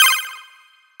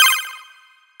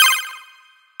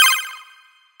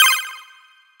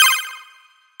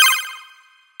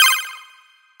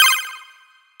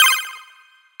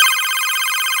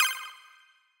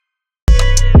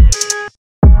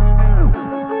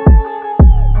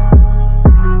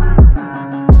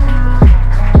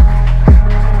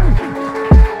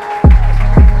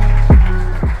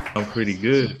pretty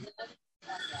good.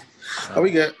 Oh,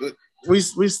 we got we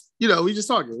just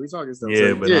talking. We talking stuff. Yeah,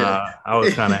 so, but I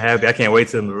was kind of happy. I can't wait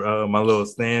till my little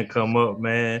stand come up,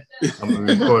 man. I'm gonna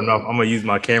be recording off. I'm gonna use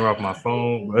my camera off my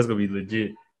phone. That's gonna be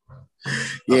legit.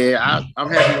 Yeah, I'm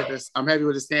happy with this. I'm happy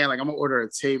with the stand. Like, I'm gonna order a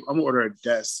table. I'm gonna order a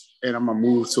desk, and I'm gonna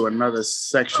move to another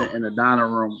section in the dining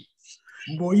room.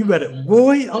 Boy, you better.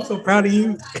 Boy, I'm so proud of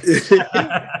you.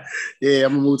 Yeah,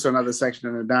 I'm gonna move to another section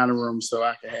in the dining room so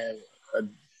I can have a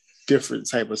different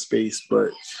type of space.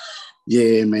 But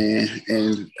yeah, man,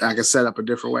 and I can set up a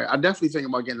different way. I definitely think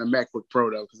about getting a MacBook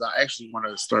Pro though, because I actually want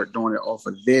to start doing it off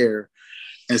of there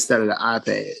instead of the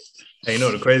iPad. Hey, you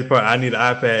know the crazy part? I need an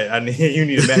iPad. You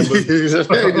need a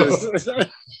MacBook.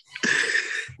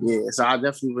 Yeah, so I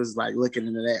definitely was like looking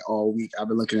into that all week. I've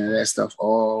been looking into that stuff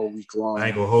all week long. I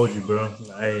ain't gonna hold you, bro.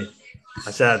 I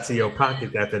shout out to your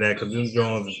pockets after that, because them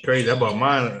drones is crazy. I bought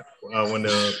mine when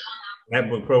the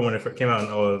MacBook Pro when it came out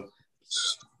in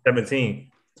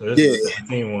 17. So this is the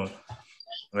 17 one.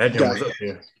 That drone was up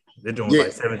there. That drone was like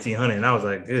 1,700, and I was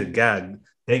like, good God,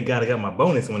 thank God I got my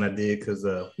bonus when I did, because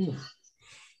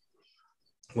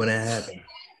when that happened.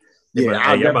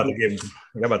 Yeah, y'all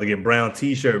about to get brown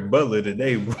T-shirt Butler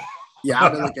today, bro. Yeah,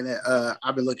 I've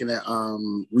been looking at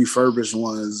refurbished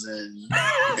ones, and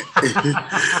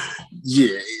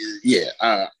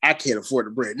I can't afford a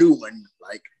brand new one.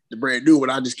 Like the brand new one,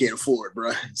 I just can't afford,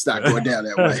 bro. It's not going down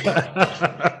that way.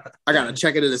 I gotta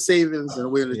check it in the savings, and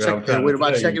wait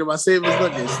about checking my savings.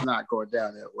 Look, it's not going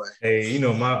down that way. Hey,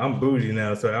 I'm bougie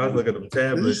now, so I was looking at the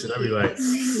tablets, and I'd be like,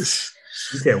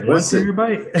 you said 1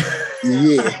 terabyte?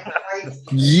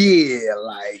 Yeah,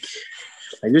 like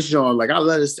this joint, like I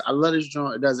love this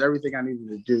joint. It does everything I needed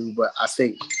to do, but I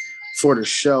think for the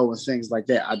show and things like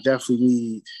that, I definitely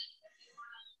need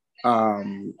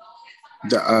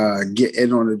get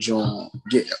in on the joint,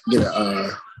 get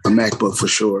a MacBook for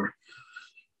sure.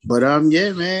 But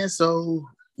yeah, man. So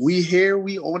we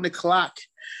on the clock,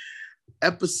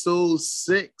 episode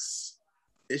 6.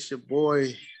 It's your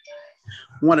boy,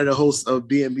 one of the hosts of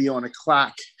B&B on the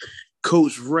Clock,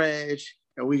 Coach Reg,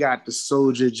 and we got the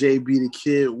soldier JB the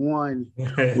Kid 1.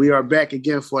 We are back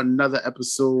again for another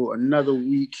episode, another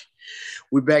week.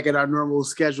 We're back at our normal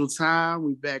scheduled time.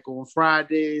 We're back on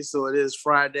Friday, so it is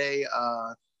Friday.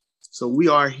 So we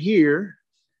are here,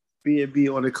 B&B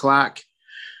on the Clock.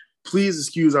 Please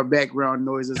excuse our background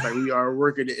noises, like we are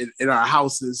working in our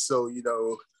houses, so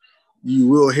you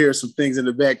will hear some things in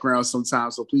the background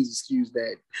sometimes, so please excuse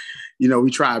that.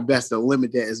 We try our best to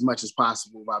limit that as much as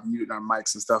possible by muting our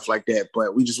mics and stuff like that,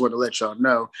 but we just want to let y'all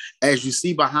know. As you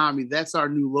see behind me, that's our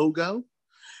new logo.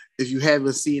 If you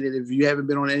haven't seen it, if you haven't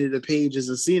been on any of the pages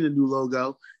and seen the new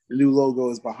logo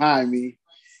is behind me.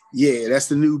 Yeah, that's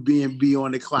the new B&B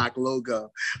on the Clock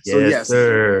logo. So yes,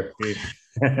 sir.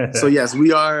 So yes,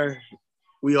 we are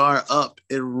up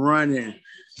and running.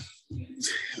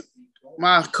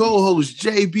 My co-host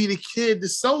JB the Kid, the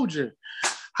soldier.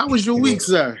 How was your week,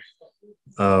 sir?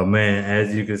 Oh man,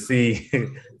 as you can see,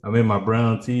 I'm in my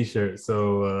brown T-shirt,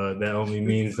 so that only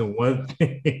means one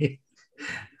thing.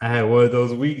 I had one of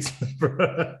those weeks,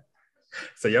 bro.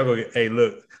 So y'all go get. Hey,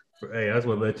 look. Hey, I just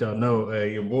want to let y'all know.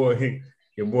 Hey, your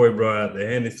boy brought out the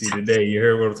Hennessy today. You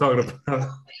heard what I'm talking about?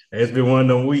 It's been one of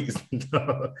them weeks,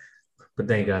 but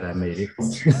thank God I made it.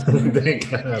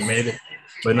 Thank God I made it.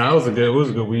 But no, it was a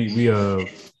good week. We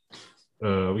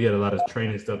had a lot of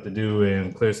training stuff to do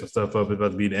and clear some stuff up. It's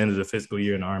about to be the end of the fiscal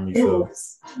year in the Army, so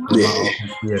we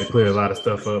had to clear a lot of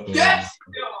stuff up and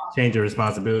change of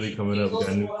responsibility coming up. We got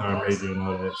a new sergeant major and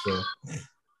all that, so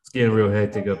it's getting real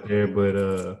hectic up there. But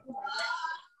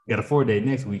got a 4-day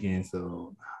next weekend,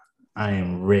 so I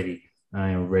am ready. I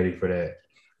am ready for that.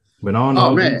 But all in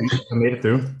all, man, I made it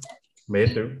through.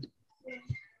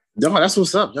 No, that's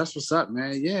what's up. That's what's up,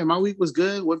 man. Yeah, my week was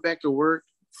good. Went back to work.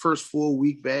 First full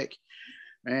week back.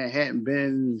 Man, hadn't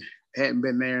been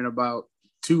there in about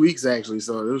 2 weeks actually.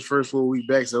 So it was first full week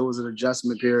back. So it was an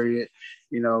adjustment period.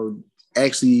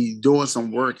 Actually doing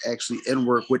some work, actually in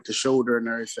work with the shoulder and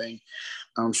everything.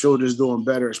 Shoulder's doing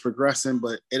better. It's progressing,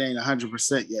 but it ain't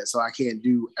 100% yet. So I can't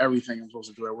do everything I'm supposed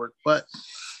to do at work. But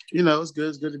it's good.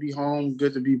 It's good to be home.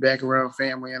 Good to be back around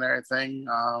family and everything.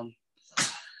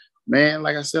 Man,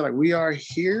 like I said, like we are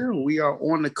here. We are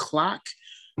on the clock.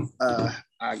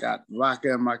 I got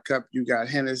vodka in my cup. You got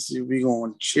Hennessy. We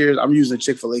going cheers. I'm using a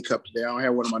Chick-fil-A cup today. I don't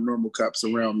have one of my normal cups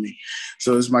around me.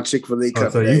 So it's my Chick-fil-A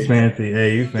cup. So today. You fancy.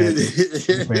 Hey, you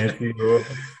fancy. You fancy, bro.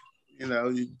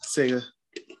 You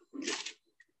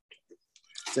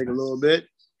take a little bit.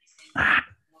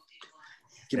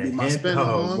 Give me my spin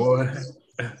on. Boy.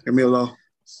 Give me a little.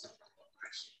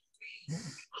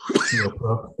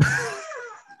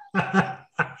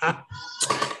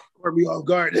 caught me off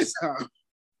guard that time.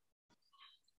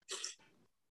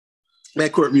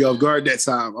 That caught me off guard that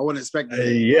time. I wasn't expecting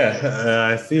that. Yeah,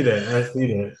 I see that. I see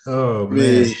that. Oh,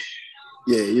 Man. man.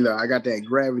 Yeah, you know, I got that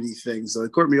gravity thing, so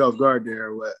it caught me off guard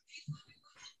there. But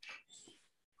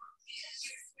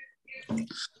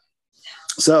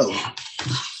so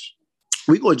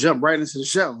we gonna jump right into the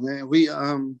show, man.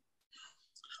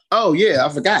 Oh yeah, I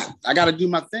forgot. I gotta do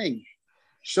my thing.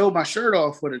 Show my shirt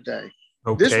off for the day.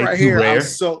 Okay, this right here, rare.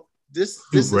 This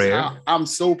is how I'm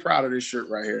so proud of this shirt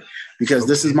right here because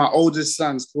this is my oldest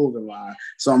son's clothing line.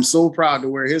 So I'm so proud to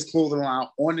wear his clothing line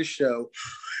on the show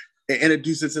and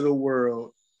introduce it to the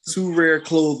world. Too Rare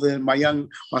Clothing. My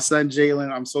son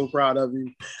Jalen, I'm so proud of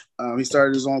him. He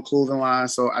started his own clothing line,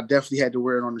 so I definitely had to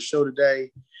wear it on the show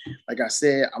today. Like I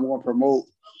said, I'm going to promote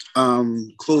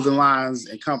clothing lines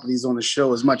and companies on the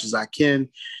show as much as I can.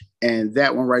 And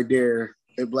that one right there,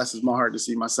 it blesses my heart to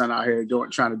see my son out here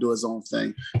trying to do his own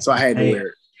thing. So I had to wear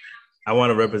it. I want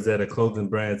to represent a clothing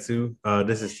brand too.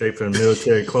 This is straight from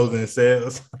Military Clothing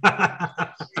Sales.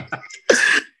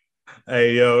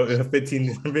 Hey, yo,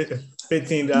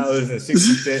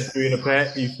 $15.60 in a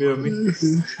pack. You feel me?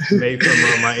 Made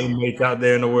from my inmates out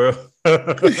there in the world.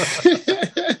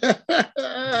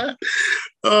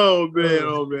 Oh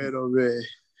man.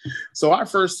 So our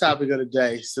first topic of the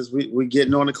day, since we're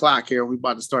getting on the clock here, we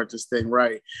about to start this thing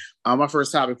right. My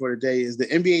first topic for today is the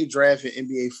NBA draft and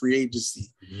NBA free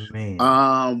agency. Man.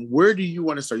 Where do you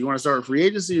want to start? You want to start with free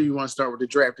agency or you want to start with the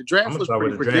draft? The draft was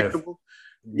pretty predictable.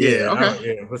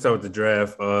 Okay. Let's start with the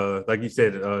draft. Like you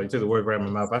said, you took the word right out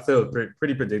of my mouth. I said it was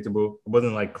pretty predictable. It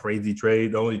wasn't like crazy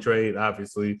trade. The only trade,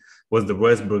 obviously, was the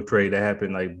Westbrook trade that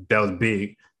happened. Like that was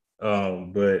big.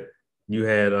 But you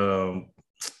had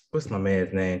what's my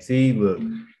man's name? See, look,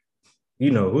 you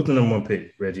know who's the number one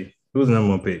pick, Reggie? Who's the number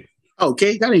one pick? Oh,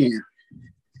 Cade Cunningham.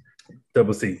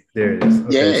 Double C. There it is.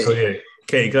 Okay, yeah. So yeah,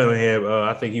 Cade Cunningham.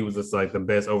 I think he was just like the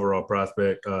best overall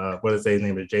prospect. What did I say his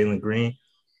name is? Jalen Green.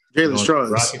 Jalen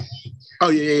Strauss. Oh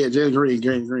yeah. Jalen Green.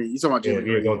 You talking about Jalen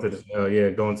Green?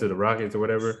 Going to the Rockets or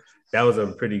whatever. That was a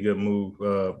pretty good move.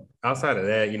 Outside of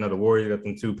that, you know, the Warriors got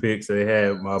them 2 picks. They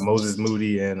had Moses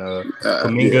Moody and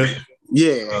Kuminga.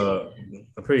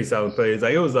 A pretty solid players.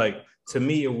 Like it was like to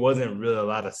me, it wasn't really a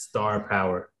lot of star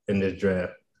power in this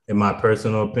draft, in my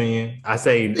personal opinion. I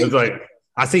say it's like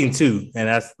I seen 2, and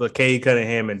that's Cade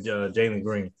Cunningham and Jalen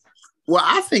Green. Well,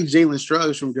 I think Jalen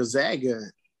Strauss from Gonzaga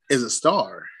is a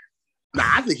star.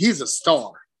 I think he's a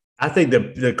star. I think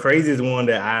the craziest one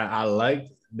that I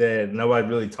liked that nobody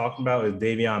really talked about is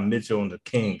Davion Mitchell on the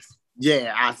Kings.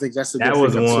 Yeah, I think that's that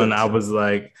was one I was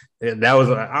like, that was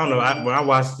I don't know. When I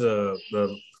watched the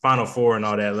Final Four and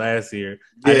all that last year,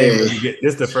 I didn't really get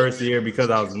this the first year because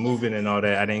I was moving and all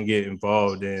that. I didn't get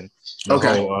involved in the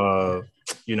whole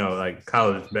you know, like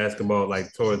college basketball,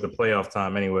 like towards the playoff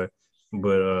time anyway.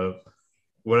 But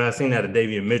when I seen that of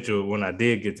Davion Mitchell, when I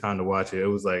did get time to watch it, it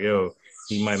was like, yo,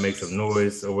 he might make some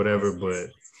noise or whatever.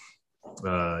 But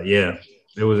yeah,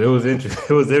 it was interesting.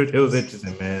 It was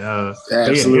interesting, man.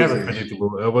 Absolutely. Yeah, never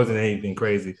predictable. It wasn't anything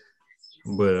crazy.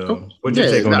 But what'd you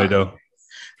take on it though?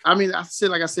 I mean,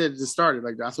 like I said, it just started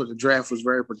like that. I thought the draft was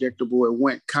very predictable. It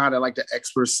went kind of like the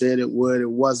experts said it would. It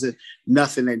wasn't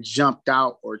nothing that jumped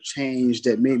out or changed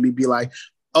that made me be like,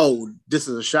 oh, this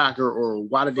is a shocker, or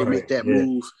why did they make that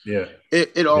move? Yeah.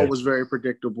 It all was very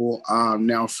predictable.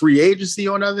 Now, free agency,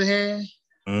 on the other hand,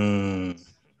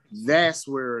 that's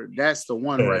the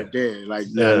one right there. Like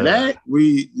that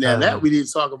we need to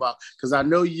talk about, because I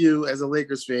know you as a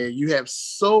Lakers fan, you have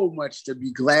so much to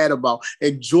be glad about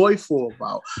and joyful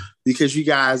about, because you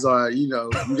guys have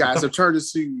turned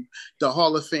into the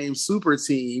Hall of Fame super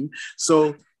team.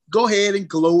 So go ahead and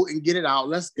gloat and get it out.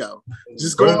 Let's go.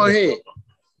 Just go ahead.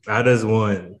 I just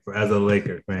want, as a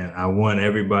Lakers fan, I want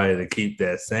everybody to keep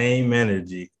that same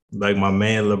energy. Like my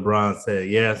man LeBron said,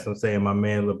 yes, I'm saying my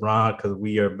man LeBron because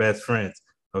we are best friends,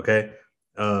 okay?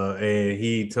 And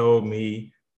he told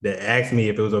me asked me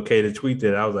if it was okay to tweet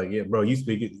that. I was like, yeah, bro, you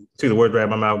speak it. Took the words right out of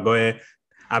my mouth. Go ahead.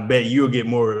 I bet you'll get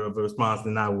more of a response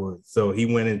than I would. So he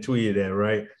went and tweeted that,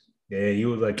 right? And he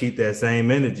was like, keep that same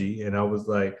energy. And I was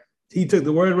like, he took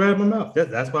the words right out of my mouth.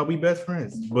 That's why we best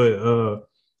friends. But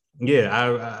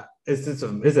yeah,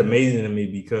 it's amazing to me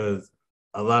because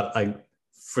a lot, like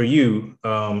for you,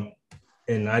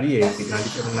 in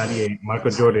 97, 98,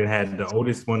 Michael Jordan had one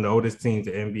of the oldest teams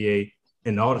in the NBA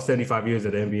in all the 75 years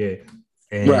of the NBA.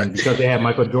 And because they had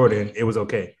Michael Jordan, it was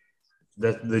okay.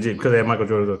 That's legit. Because they had Michael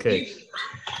Jordan, it was okay.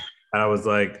 I was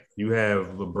like, you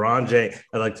have LeBron James.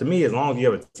 And like, to me, as long as you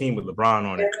have a team with LeBron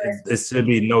on it, it should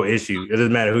be no issue. It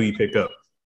doesn't matter who you pick up.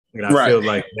 And I feel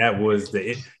like that was the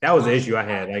issue I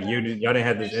had. Like y'all didn't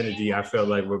have this energy. I felt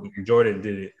like when Jordan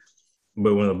did it,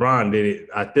 but when LeBron did it,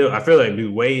 I feel like the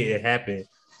way it happened.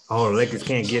 Oh, the Lakers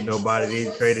can't get nobody.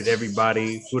 They traded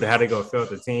everybody. How they gonna fill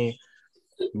the team?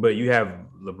 But you have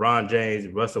LeBron James,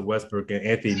 Russell Westbrook, and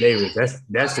Anthony Davis.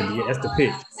 That's the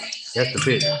pitch. That's the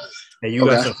pitch. And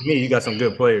you got some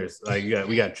good players. Like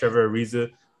we got Trevor Ariza,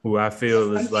 who I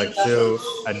feel is like still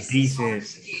a decent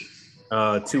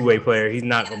two-way player. He's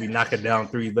not gonna be knocking down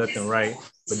threes left and right.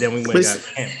 But then we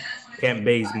got Kent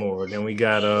Bazemore. Then we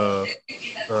got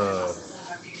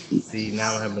see,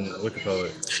 now I haven't what you call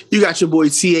it. You got your boy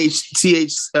THT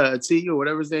or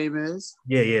whatever his name is.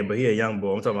 Yeah, but he a young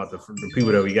boy. I'm talking about the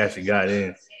people that we actually got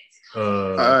in.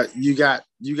 You got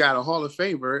a Hall of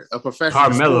Famer, a professional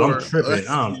Carmelo. scorer.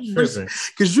 I'm tripping.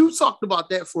 Because you talked about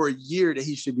that for a year that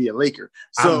he should be a Laker.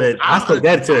 So I put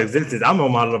that into existence. I'm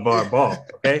on my LeVar Ball.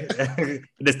 Okay,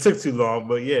 this took too long,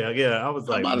 but yeah. I was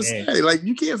like, man, say, like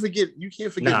you can't forget.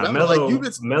 Nah, Melo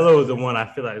is the one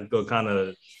I feel like is going kind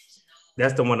of.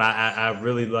 That's the one I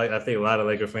really like. I think a lot of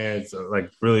Laker fans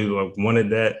like really wanted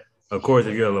that. Of course,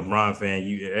 if you're a LeBron fan,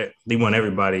 they want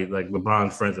everybody like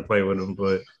LeBron's friends to play with him.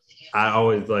 But I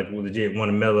always like legit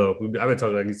wanted Melo. I've been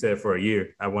talking like you said for a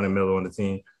year. I wanted Melo on the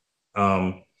team.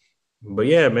 But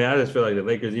yeah, man, I just feel like the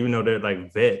Lakers, even though they're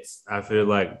like vets, I feel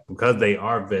like because they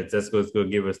are vets, that's what's going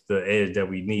to give us the edge that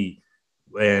we need.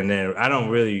 And then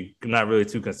not really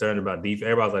too concerned about defense.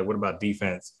 Everybody's like, what about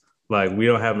defense? Like, we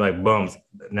don't have, like, bums.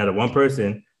 Now, the one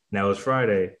person, now it's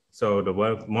Friday, so the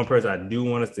one person I do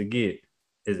want us to get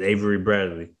is Avery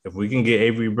Bradley. If we can get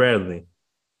Avery Bradley,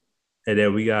 and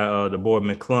then we got the boy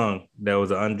McClung, that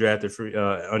was an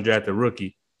undrafted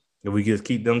rookie. If we just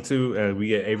keep them two, and we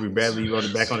get Avery Bradley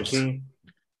back on the team,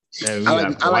 and we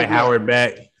got Dwight Howard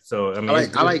back. So, I mean,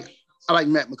 I like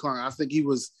Matt McClung. I think he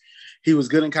was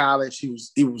good in college. He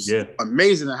was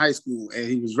amazing in high school, and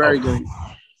he was very good.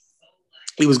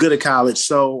 He was good at college,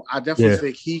 so I definitely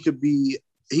think he could be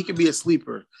a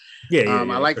sleeper. I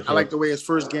like the way his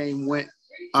first game went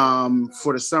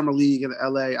for the summer league in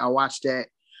LA. I watched that.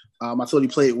 I thought he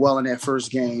played well in that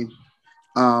first game.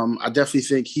 I definitely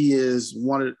think he is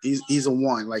he's a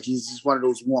one. Like he's one of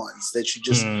those ones that you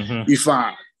just you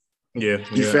find. Yeah,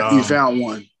 you found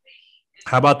one.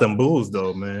 How about them Bulls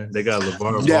though, man? They got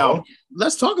LeVar Ball.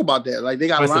 Let's talk about that. Like they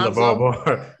got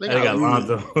Lonzo. They got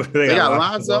Lonzo. They got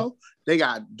Lonzo. They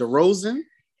got DeRozan.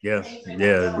 Yeah.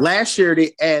 Last year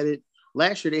they had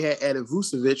added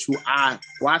Vucevic, who I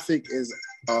think is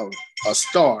a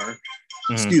star.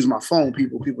 Excuse my phone,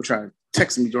 people. People try to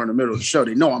text me during the middle of the show.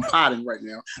 They know I'm potting right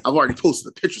now. I've already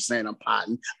posted a picture saying I'm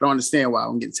potting. I don't understand why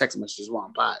I'm getting text messages while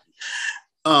I'm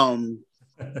potting.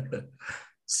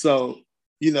 So,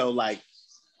 like,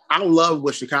 I love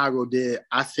what Chicago did.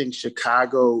 I think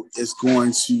Chicago is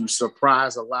going to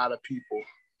surprise a lot of people.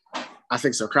 I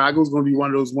think Chicago is going to be one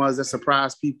of those ones that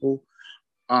surprise people.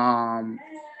 I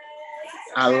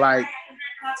like.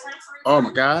 Oh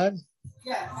my God.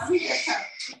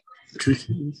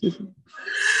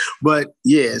 But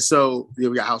yeah, so we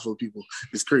got a house full of people.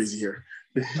 It's crazy here.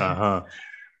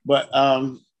 But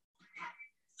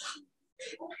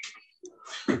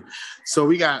so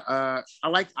we got. I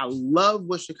love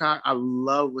what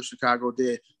Chicago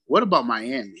did. What about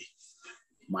Miami?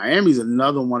 Miami's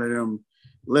another one of them.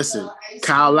 Listen,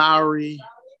 Kyle Lowry.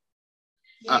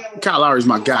 Kyle Lowry's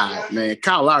my guy, man.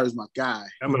 Kyle Lowry's my guy.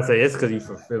 I'm gonna say it's because he's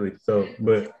from Philly. So,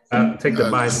 but take the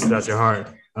biases out your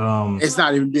heart. It's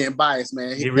not even being biased,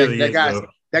 man.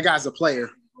 That guy's a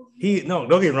player. Don't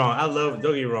get me wrong. Don't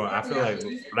get me wrong. I feel like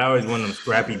Lowry's one of them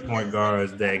scrappy point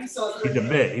guards that he's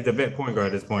a vet point guard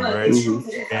at this point, right?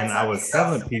 And I was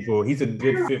telling people he's a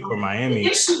good fit for Miami,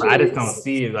 but I just don't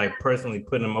see it like personally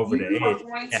putting him over the edge.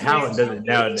 And how it does it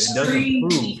now, it doesn't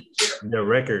prove their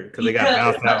record because they got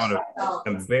bounced out on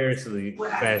an embarrassingly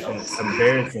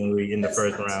in the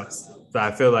first round. So I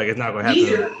feel like it's not going to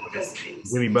happen with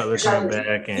Jimmy Butler coming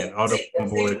back and all the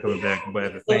boys coming back. But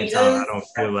at the same time, I don't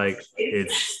feel like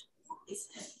it's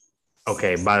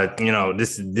okay.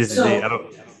 This is it.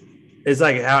 It's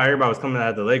like how everybody was coming out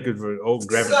of the Lakers for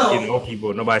getting old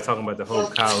people. Nobody's talking about the whole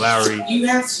Kyle Lowry.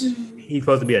 He's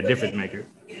supposed to be a difference maker.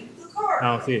 I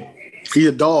don't see it. He's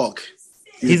a dog.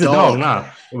 He's a dog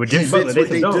now. With Jimmy Butler,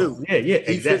 they do. Yeah,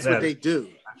 he fits what they do.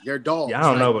 They're dogs. Yeah, I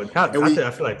don't know, but I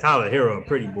feel like Tyler Hero a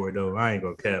pretty boy though. I ain't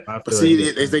gonna cap. But see,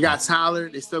 if they got Tyler,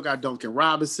 they still got Duncan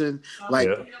Robinson.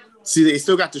 See, they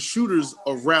still got the shooters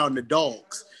around the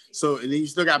dogs. So and then you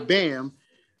still got Bam.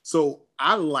 So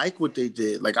I like what they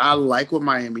did. Like I like what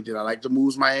Miami did. I like the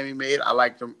moves Miami made. I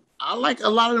like them. I like a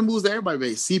lot of the moves that everybody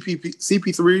made.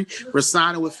 CP3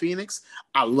 resigning with Phoenix.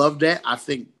 I love that. I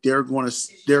think they're going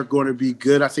to be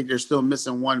good. I think they're still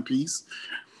missing one piece.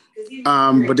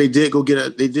 But they did go get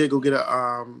a.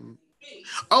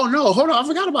 Oh no, hold on! I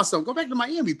forgot about something. Go back to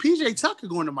Miami. PJ Tucker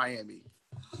going to Miami.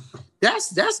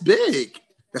 That's big.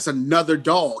 That's another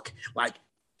dog. Like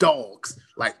dogs,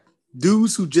 like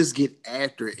dudes who just get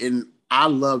after it. And I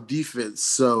love defense.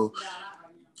 So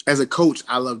as a coach,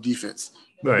 I love defense.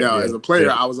 Right, now, as a player,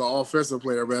 I was an offensive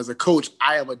player, but as a coach,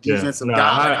 I am a defensive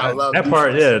guy. I love that defense.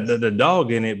 part. Yeah, the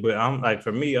dog in it, but I'm like,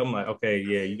 for me, I'm like, okay,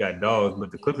 yeah, you got dogs,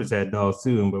 but the Clippers had dogs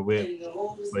too, but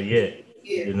yeah,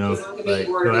 you know, like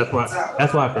so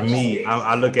that's why for me,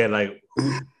 I look at like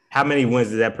how many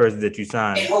wins is that person that you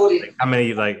signed? Like,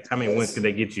 how many wins could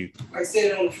they get you?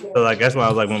 So like that's why I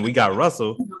was like, when we got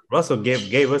Russell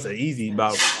gave us an easy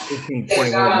about 15, 20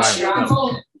 wins by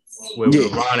himself. Where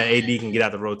LeBron and AD can get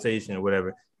out the rotation or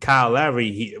whatever. Kyle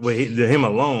Lowry, him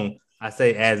alone, I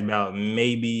say adds about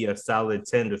maybe a solid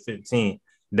 10 to 15.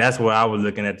 That's where I was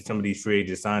looking at some of these free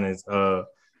agent signings.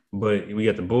 But we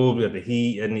got the Bulls, we got the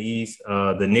Heat in the East.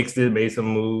 The Knicks made some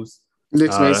moves.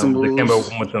 Knicks made some moves. The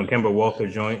Kemba Walker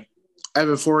joint.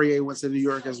 Evan Fournier went to New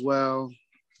York as well.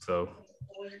 So,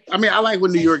 I mean, I like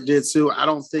what New York did too. I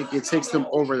don't think it takes them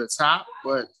over the top,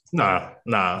 but nah,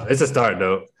 it's a start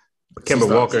though.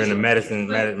 Kemba Walker in the Madison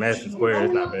Square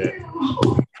is not bad.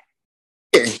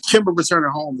 Yeah, Kemba returning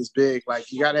home is big.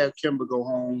 Like, you got to have Kemba go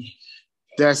home.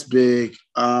 That's big.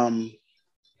 Can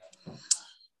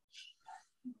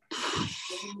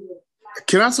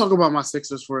I talk about my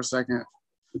Sixers for a second?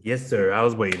 Yes, sir. I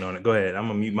was waiting on it. Go ahead. I'm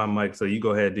gonna mute my mic so you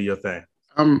go ahead and do your thing.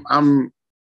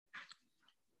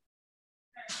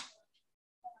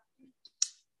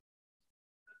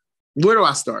 Where do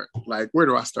I start? Like, where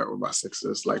do I start with my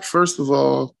Sixers? Like, first of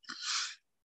all,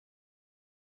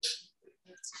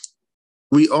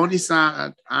 we only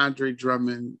signed Andre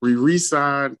Drummond. We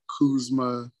re-signed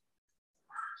Kuzma.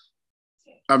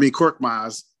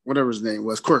 Korkmaz, whatever his name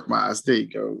was. Korkmaz. There you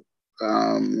go.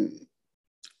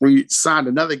 We signed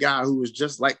another guy who was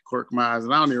just like Korkmaz,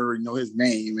 and I don't even really know his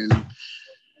name.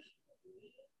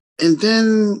 And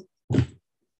then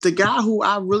the guy who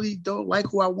I really don't like,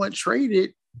 who I want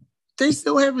traded, they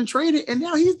still haven't traded, and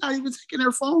now he's not even taking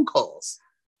their phone calls.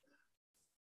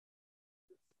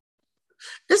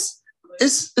 It's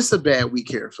a bad week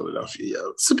here in Philadelphia, yo.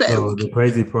 It's a bad week. The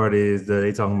crazy part is that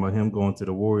they talking about him going to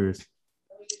the Warriors.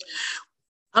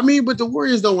 I mean, but the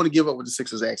Warriors don't want to give up what the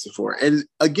Sixers asking for. And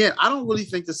again, I don't really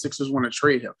think the Sixers want to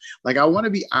trade him. Like, I want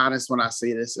to be honest when I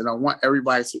say this, and I want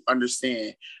everybody to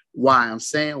understand why I'm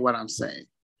saying what I'm saying.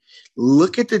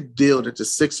 Look at the deal that the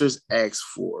Sixers asked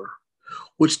for,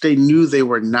 which they knew they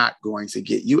were not going to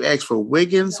get. You asked for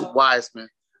Wiggins, Wiseman,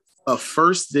 a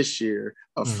first this year,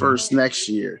 a first next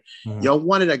year. Y'all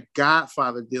wanted a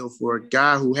Godfather deal for a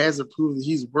guy who hasn't proven that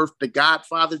he's worth the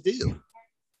Godfather deal.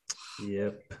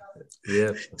 Yep.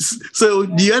 So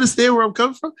do you understand where I'm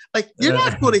coming from? Like, he's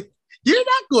not going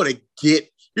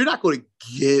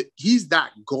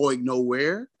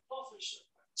nowhere.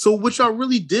 So what y'all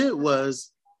really did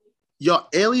was y'all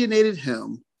alienated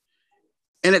him.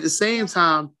 And at the same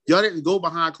time, y'all didn't go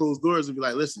behind closed doors and be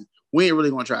like, listen, we ain't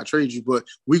really going to try to trade you, but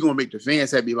we're going to make the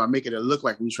fans happy by making it look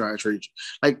like we try to trade you.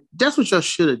 Like, that's what y'all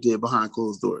should have did behind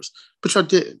closed doors, but y'all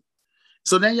didn't.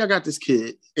 So now y'all got this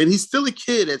kid, and he's still a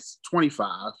kid that's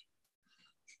 25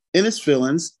 in his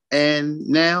feelings, and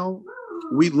now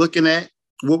we looking at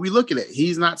what we looking at.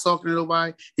 He's not talking to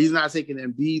nobody. He's not taking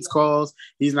Embiid's calls.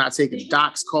 He's not taking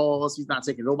Doc's calls. He's not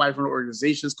taking nobody from the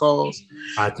organization's calls.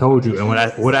 I told you, and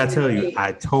what I tell you,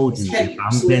 I told you, if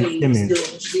I'm Ben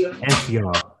Simmons, and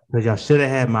y'all, because y'all should have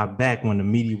had my back when the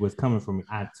media was coming for me.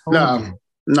 I told you.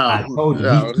 I told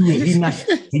you. He's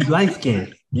light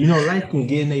skinned. You know, light skin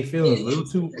get in their feelings a little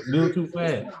too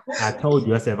fast. I told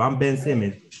you. I said, if I'm Ben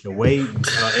Simmons, the way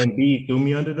Embiid threw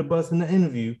me under the bus in the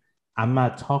interview, I'm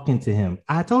not talking to him.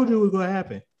 I told you it was going to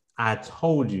happen. I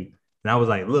told you. And I was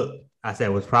like, look, I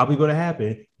said, what's probably going to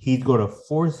happen, he's going to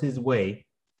force his way.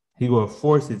 He's going to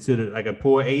force it to like a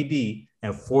poor AD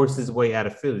and force his way out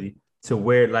of Philly to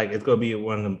where, like, it's going to be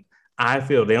one of them. I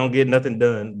feel they don't get nothing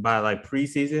done by, like,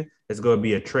 preseason. It's going to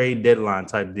be a trade deadline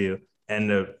type deal. And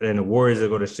the Warriors are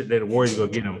going to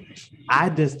get him. I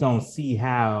just don't see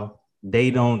how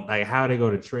they don't, like, how they go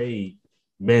to trade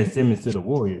Ben Simmons to the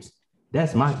Warriors.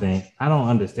 That's my thing. I don't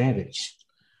understand it.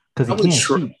 Because he can't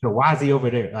shoot. So why is he over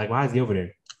there? Like, why is he over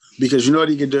there? Because you know what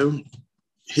he can do?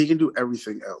 He can do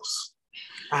everything else.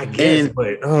 I guess,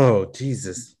 but oh,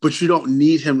 Jesus. But you don't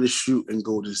need him to shoot in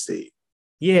Golden State.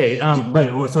 Yeah,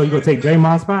 but so you going to take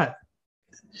Draymond's spot?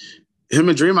 Him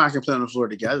and Draymond can play on the floor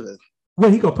together.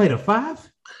 What, he gonna play the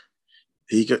 5?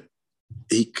 He could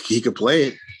play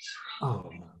it.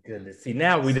 Oh my goodness! See,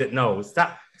 now we didn't know.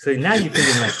 Stop. So now you're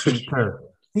thinking like Steve Kerr.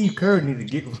 Steve Kerr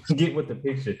needs to get with the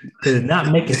picture because it's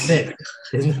not making sense.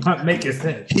 It's not making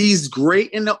sense. He's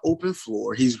great in the open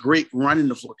floor. He's great running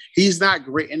the floor. He's not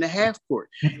great in the half court.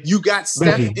 You got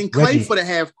Steph and Clay for the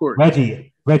half court.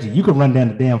 Reggie, you can run down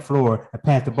the damn floor and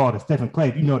pass the ball to Steph and Clay.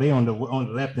 If you know they on the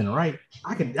left and the right.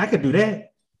 I could do that.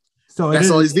 So that's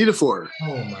all he's needed for.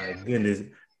 Oh my goodness.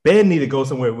 Ben need to go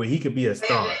somewhere where he could be a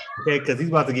star. Okay, because he's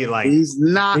about to get like he's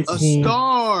not 15. A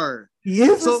star. He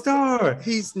is a star.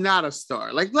 He's not a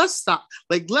star. Like, let's stop.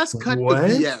 Like, let's cut the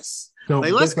BS. So,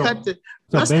 like, let's cut the.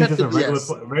 So let's Ben's cut just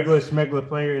the a BS. regular schmegular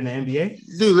player in the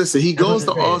NBA. Dude, listen. He goes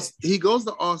to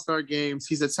All-Star games.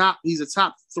 He's a top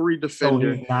 3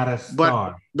 defender. So he's not a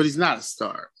star. But he's not a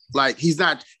star. Like, he's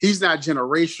not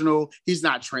generational. He's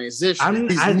not transition.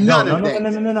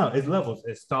 No. It's levels.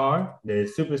 It's star.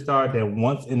 There's superstar. That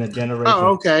once in a generation.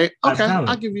 Oh, okay.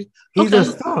 I'll give you. He's a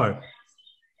star.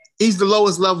 He's the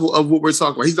lowest level of what we're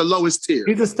talking about. He's the lowest tier.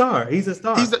 He's a star. He's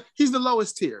the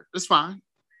lowest tier. That's fine.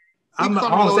 I'm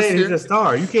saying he's a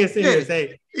star. You can't sit here and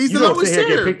say he's the lowest tier.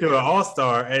 Get picked as an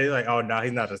all-star and you're like, oh no,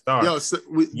 he's not a star. Yo,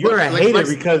 you're a hater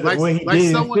because of what he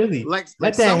did in Philly. Let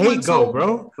that hate go,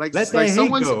 bro. Let that hate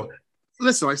go.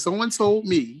 Listen, like someone told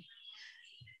me,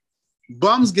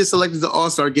 bums get selected to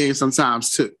All-Star games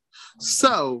sometimes too.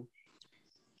 So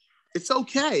it's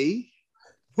okay.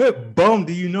 What bum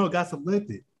do you know got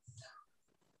selected?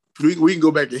 We can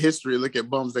go back to history and look at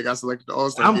bums that got selected to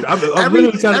All-Star games.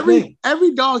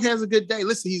 Every dog has a good day.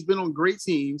 Listen, he's been on great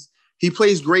teams. He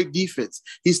plays great defense.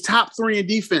 He's top 3 in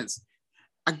defense.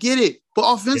 I get it.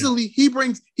 But offensively, he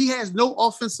has no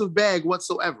offensive bag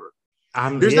whatsoever.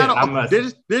 There's not an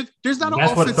offensive.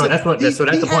 That's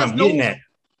the point I'm getting at.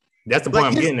 That's the point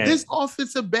I'm getting at. This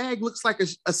offensive bag looks like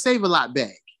a Save-A-Lot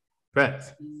bag.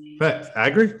 Facts. I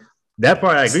agree. That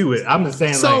part I agree with. I'm just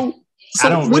saying, I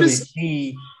don't really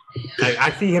see. Like,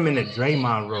 I see him in the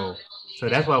Draymond role. So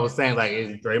that's why I was saying, like,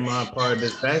 is Draymond part of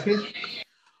this package?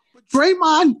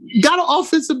 Draymond got an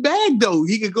offensive bag, though.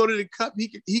 He could go to the cup.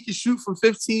 He can shoot from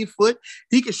 15 foot.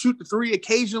 He can shoot the 3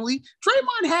 occasionally.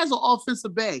 Draymond has an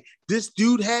offensive bag. This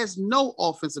dude has no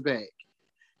offensive bag.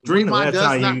 Draymond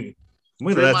does not.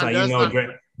 When the last time you know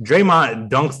Draymond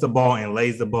dunks the ball and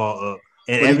lays the ball up,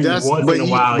 and every once in a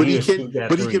while he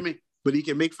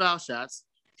can make foul shots.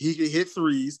 He can hit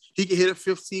threes. He can hit a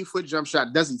 15-foot jump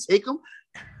shot. Does he take them?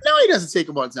 No, he doesn't take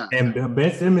them all the time. And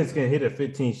Ben Simmons can hit a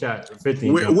 15 shot.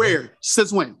 Where?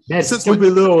 Since when?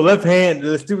 Little left hand.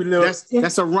 The stupid little.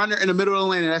 That's a runner in the middle of the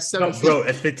lane. And that's 7 feet. Bro,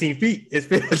 it's 15 feet. It's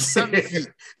 7 feet.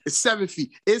 It's 7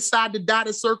 feet. Inside the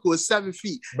dotted circle is 7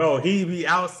 feet. Bro, he be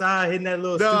outside hitting that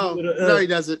little. No, he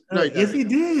doesn't. Yes, he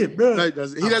did, bro. No, he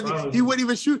doesn't. He doesn't. He wouldn't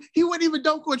even shoot. He wouldn't even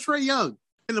dunk on Trae Young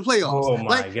in the playoffs. Oh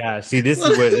my gosh! See, this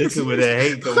is where that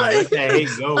hate go. Let that hate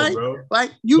go, bro.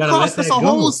 Like you cost us a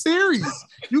whole series.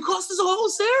 You cost us a whole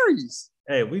series.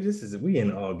 Hey, we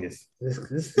in August. We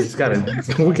gotta let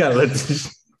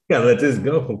this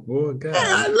go, boy. God.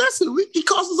 Hey, listen, he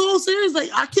cost us a whole series. Like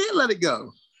I can't let it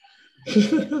go.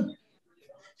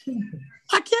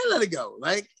 I can't let it go.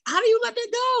 Like, how do you let that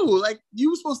go? Like,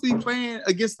 you were supposed to be playing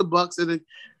against the Bucks in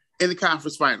the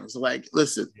conference finals. Like,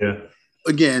 listen,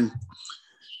 again,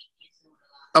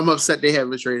 I'm upset they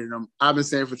haven't traded him. I've been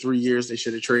saying for 3 years they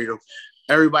should have traded him.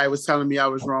 Everybody was telling me I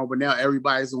was wrong, but now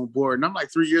everybody's on board. And I'm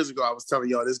like, 3 years ago, I was telling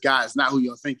y'all this guy is not who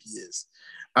y'all think he is.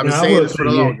 I've been saying this for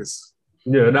the longest.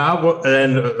 Yeah,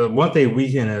 and one thing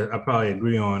we can I probably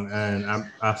agree on, and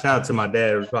I shout out to my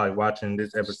dad who's probably watching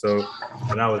this episode,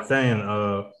 and I was saying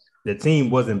the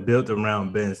team wasn't built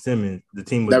around Ben Simmons. The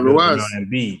team was built around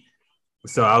Embiid.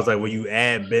 So I was like, when you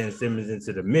add Ben Simmons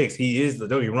into the mix, he is, don't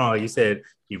get me wrong, like you said,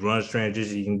 he runs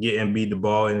transition, he can get Embiid the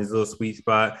ball in his little sweet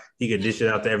spot, he can dish it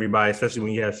out to everybody, especially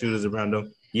when you have shooters around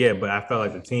him. Yeah, but I felt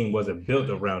like the team wasn't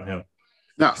built around him.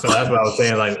 No. So that's what I was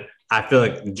saying, like, I feel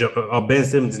like Ben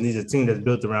Simmons needs a team that's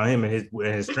built around him and his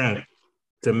strength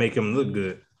to make him look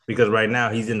good, because right now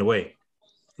he's in the way.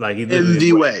 Like he's in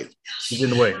the way. He's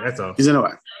in the way. That's all. He's in the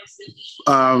way.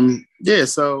 Yeah.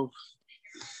 So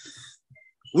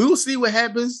we will see what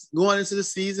happens going into the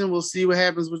season. We'll see what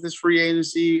happens with this free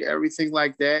agency, everything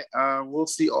like that. We'll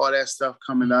see all that stuff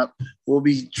coming up. We'll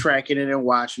be tracking it and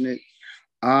watching it.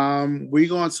 We're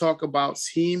going to talk about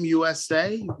Team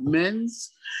USA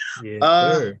men's.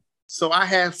 Yeah, sure. So I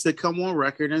have to come on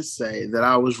record and say that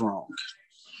I was wrong.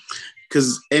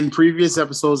 Because in previous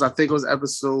episodes, I think it was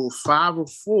episode 5 or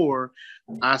 4,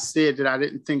 I said that I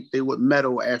didn't think they would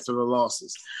medal after the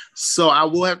losses. So I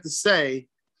will have to say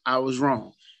I was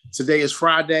wrong. Today is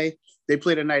Friday. They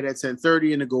play tonight at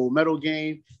 10:30 in the gold medal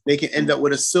game. They can end up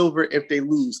with a silver if they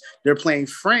lose. They're playing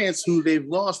France, who they've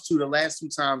lost to the last 2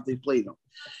 times they played them.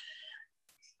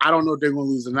 I don't know if they're going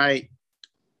to lose tonight,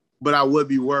 but I would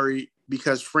be worried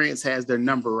because France has their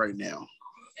number right now.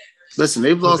 Listen,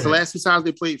 they've lost the last 2 times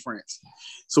they played France.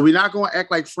 So we're not going to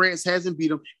act like France hasn't beat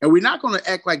them, and we're not going to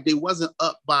act like they wasn't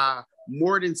up by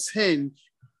more than 10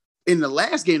 in the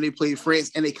last game they played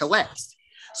France and they collapsed.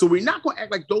 So we're not going to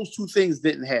act like those 2 things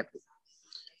didn't happen.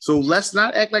 So let's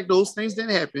not act like those things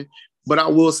didn't happen. But I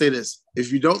will say this.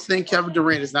 If you don't think Kevin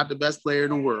Durant is not the best player in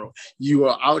the world, you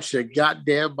are out your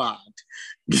goddamn mind.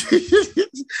 Because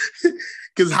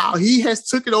how he has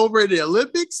took it over in the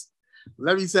Olympics,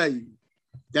 let me tell you,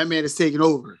 that man is taking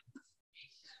over.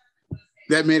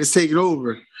 That man is taking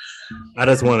over. I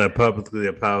just want to publicly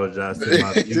apologize to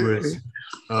my viewers.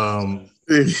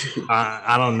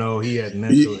 I don't know. He had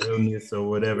mental illness or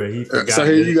whatever. He forgot. So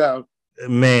here you go.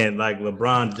 Man, like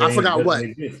LeBron James. I forgot what.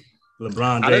 Exist.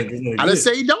 LeBron James doesn't exist. I didn't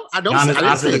say he don't. I don't. Giannis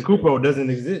Antetokounmpo doesn't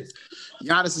exist.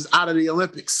 Giannis is out of the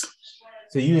Olympics.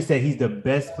 So you just said he's the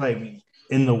best player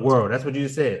in the world. That's what you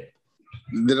said.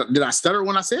 Did I stutter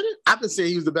when I said it? I've been saying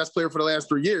he was the best player for the last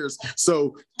 3 years.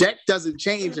 So that doesn't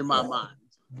change in my mind.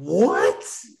 What?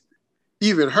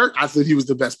 Even hurt, I said he was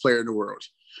the best player in the world.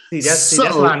 See, that's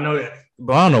why I know that.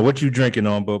 But I don't know what you drinking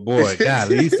on, but boy,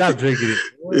 God, you stop drinking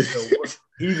it.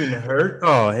 Even hurt?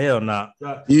 Oh, hell no.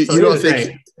 You don't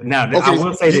think? Now, okay, I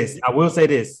will say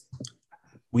this.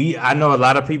 I know a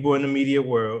lot of people in the media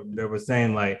world that were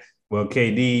saying like, well,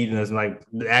 KD is like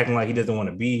acting like he doesn't want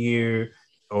to be here,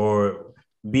 or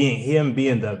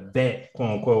being the vet,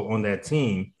 quote unquote, on that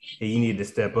team, and you need to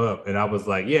step up. And I was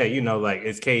like, yeah, like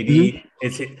it's KD,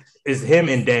 it's him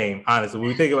and Dame. Honestly, when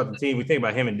we think about the team, we think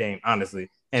about him and Dame, honestly,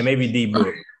 and maybe D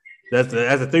Book. That's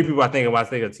the 3 people I think about. I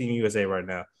think of Team USA right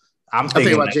now. I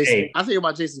think about Jason. Hey, I think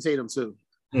about Jason Tatum too.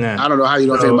 Nah. I don't know how you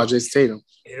don't think about Jason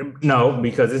Tatum. No,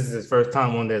 because this is his first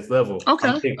time on this level.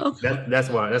 Okay. That's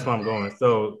why I'm going.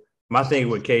 So my thing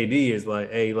with KD is like,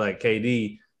 hey, like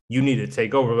KD, you need to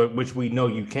take over, which we know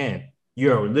you can.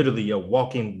 You're literally a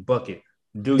walking bucket.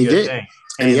 Do your thing.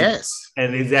 And yes.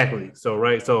 And exactly. So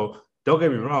right. So don't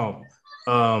get me wrong.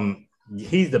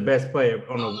 He's the best player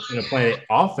on the planet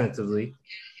offensively.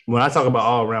 When I talk about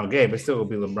all around game, it's still gonna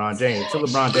be LeBron James. Until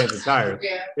LeBron James retires,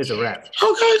 it's a wrap. Okay.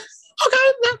 I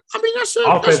mean, that's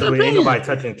offensively, ain't nobody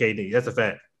touching KD. That's a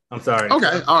fact. I'm sorry.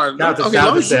 Okay. All right. Shout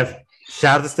out to Steph.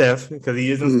 Shout out to Steph because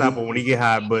he is unstoppable when he get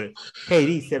high. But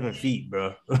KD's 7 feet,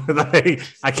 bro. Like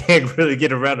I can't really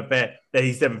get around the fact that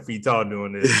he's 7 feet tall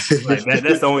doing this. Like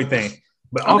that's the only thing.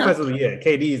 But offensively, yeah,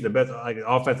 KD is the best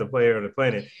offensive player on the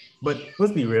planet. But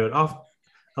let's be real,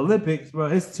 Olympics, bro,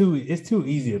 it's too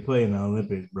easy to play in the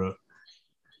Olympics, bro.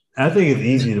 I think it's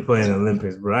easy to play in the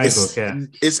Olympics, bro. I ain't gonna cap.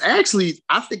 It's actually,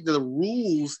 I think the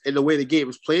rules and the way the game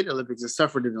is played in the Olympics is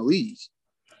tougher than the league.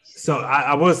 So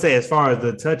I will say, as far as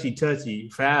the touchy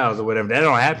fouls or whatever, that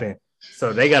don't happen.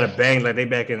 So they got to bang like they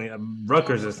back in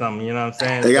Rutgers or something. You know what I'm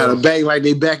saying? They got to bang like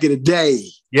they back in the day.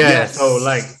 Yeah. Yes. So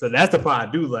that's the part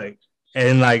I do like.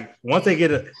 And like once they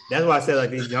get that's why I said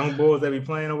like these young bulls that be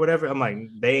playing or whatever. I'm like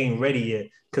they ain't ready yet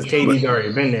because KD's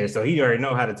already been there, so he already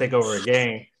know how to take over a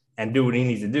game and do what he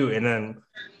needs to do. And then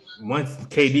once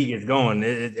KD gets going,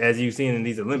 as you've seen in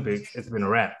these Olympics, it's been a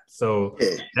wrap. So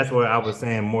that's what I was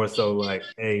saying more so like,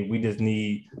 hey, we just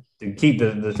need to keep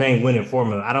the same winning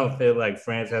formula. I don't feel like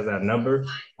France has that number.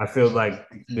 I feel like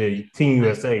the Team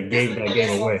USA gave that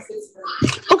game away.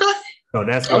 Okay. So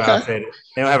that's why I said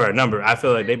they don't have our number. I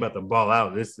feel like they about to ball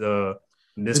out this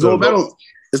gold medal.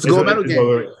 It's the gold medal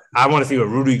game. I want to see what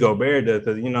Rudy Gobert does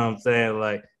because you know what I'm saying.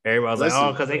 Like everybody's like,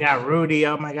 oh, because they got Rudy.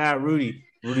 Oh my God, Rudy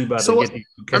about to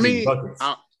get these buckets.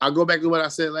 I'll go back to what I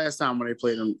said last time when they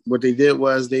played them. What they did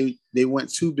was they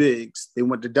went 2 bigs. They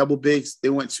went to double bigs. They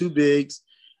went 2 bigs,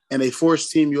 and they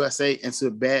forced Team USA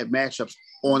into bad matchups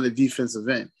on the defensive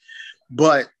end.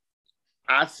 But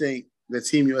I think the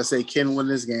Team USA can win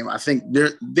this game. I think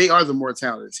they are the more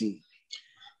talented team.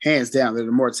 Hands down, they're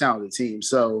the more talented team.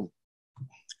 So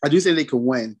I do think they can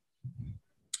win.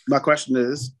 My question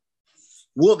is,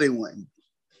 will they win?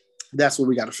 That's what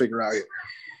we got to figure out here.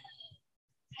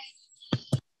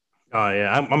 Oh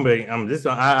yeah, I'm big.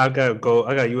 I got gold.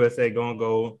 I got USA going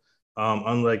gold.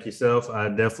 Unlike yourself, I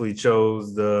definitely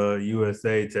chose the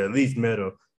USA to at least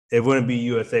medal. It wouldn't be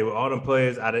USA with all them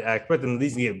players. I expect them to at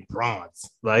least get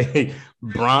bronze, like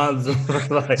bronze.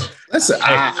 Like, listen,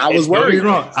 I was worried.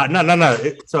 Wrong. No.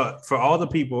 So for all the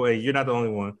people, and you're not the only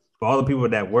one. For all the people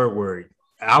that were worried,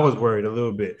 I was worried a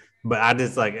little bit. But I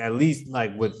just like at least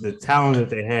like with the talent that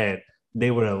they had,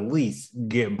 they would at least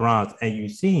get bronze. And you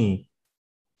seen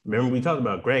Remember we talked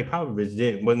about Greg Popovich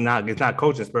it's not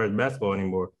coaching Spurs basketball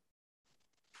anymore.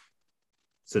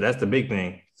 So that's the big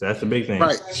thing.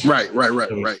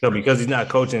 Right. So because he's not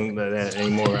coaching that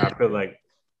anymore, I feel like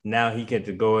now he get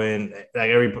to go in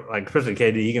especially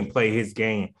KD, he can play his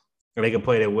game. And they can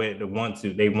play that way they want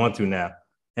to. They want to now.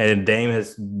 And Dame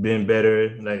has been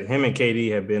better. Like him and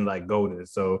KD have been like golden.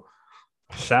 So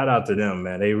shout out to them,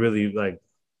 man. They really like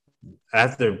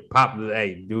after Pop,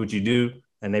 hey, do what you do,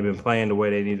 and they've been playing the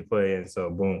way they need to play. And so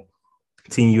boom,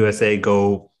 Team USA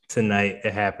go tonight.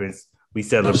 It happens. We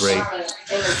celebrate.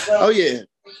 Oh yeah.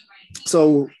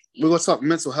 So we're gonna talk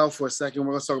mental health for a second.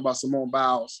 We're gonna talk about Simone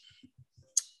Biles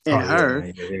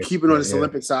and keeping on this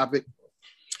Olympic topic.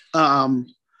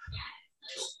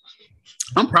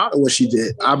 I'm proud of what she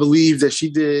did. I believe that she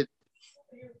did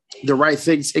the right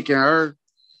thing, taking her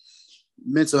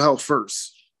mental health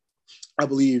first. I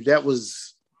believe that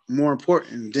was more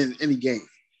important than any game.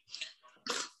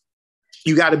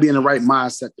 You got to be in the right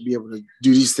mindset to be able to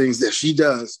do these things that she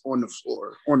does on the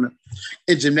floor,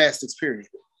 in gymnastics, period.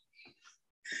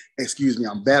 Excuse me,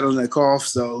 I'm battling that cough,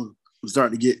 so I'm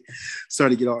starting to get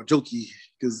all jokey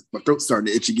because my throat's starting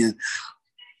to itch again.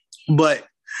 But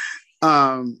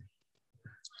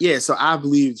yeah, so I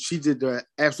believe she did the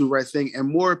absolute right thing, and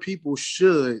more people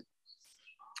should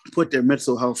put their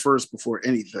mental health first before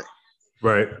anything.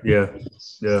 Right. Yeah.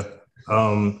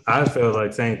 I felt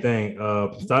like same thing.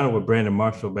 Starting with Brandon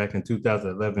Marshall back in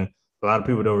 2011. A lot of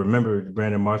people don't remember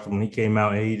Brandon Marshall when he came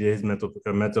out and he did his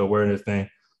mental awareness thing.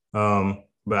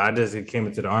 But I just came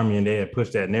into the Army and they had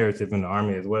pushed that narrative in the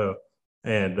Army as well.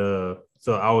 And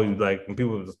so I always like when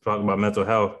people talk about mental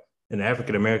health in the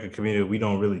African American community, we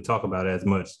don't really talk about it as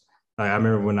much. Like, I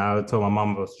remember when I told my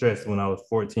mom I was stressed when I was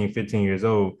 14, 15 years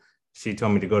old, she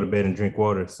told me to go to bed and drink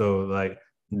water. So like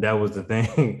that was the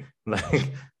thing.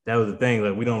 That was the thing.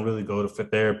 Like we don't really go to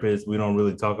therapists. We don't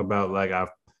really talk about like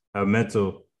our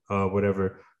mental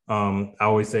whatever. I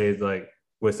always say it's like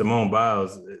with Simone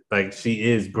Biles, like she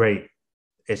is great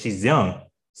and she's young.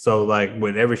 So like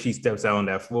whenever she steps out on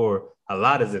that floor, a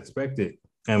lot is expected.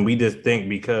 And we just think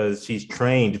because she's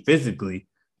trained physically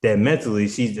that mentally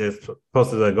she's just supposed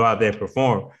to like, go out there and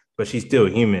perform, but she's still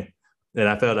human. And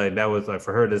I felt like that was like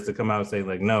for her just to come out and say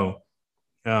like, no.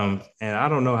 And I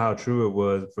don't know how true it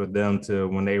was for them to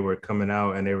when they were coming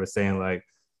out and they were saying like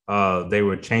they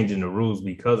were changing the rules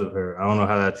because of her. I don't know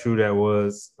how that true that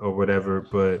was or whatever,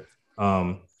 but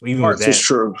even parts with that, is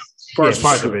true.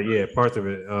 Parts of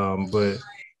it. But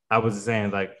I was saying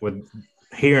like with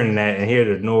hearing that and hear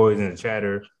the noise and the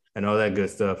chatter and all that good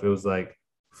stuff, it was like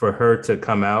for her to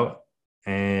come out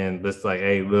and just like,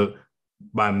 hey, look,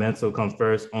 my mental comes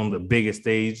first on the biggest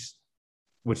stage,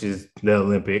 which is the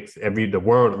Olympics. The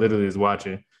world literally is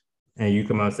watching. And you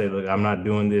come out and say, look, I'm not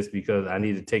doing this because I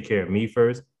need to take care of me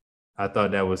first. I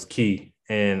thought that was key.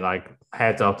 And like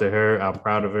hats off to her. I'm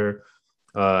proud of her.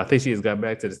 I think she has got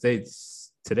back to the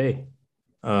States today.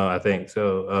 I think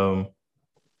so.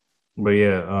 But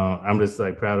yeah, I'm just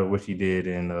like proud of what she did.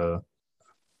 And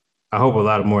I hope a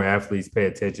lot of more athletes pay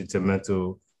attention to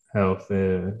mental health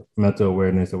and mental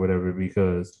awareness or whatever,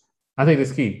 because I think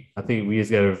it's key. I think we just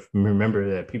got to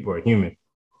remember that people are human.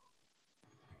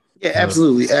 Yeah,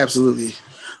 absolutely.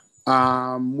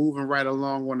 Moving right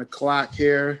along on the clock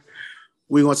here,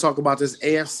 we're going to talk about this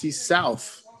AFC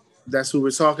South. That's who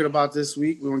we're talking about this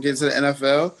week. We're going to get into the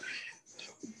NFL.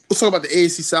 We'll talk about the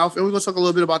AFC South, and we're going to talk a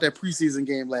little bit about that preseason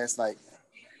game last night.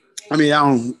 I mean,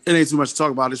 it ain't too much to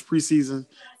talk about. It's preseason.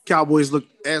 Cowboys look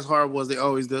as horrible as they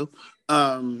always do.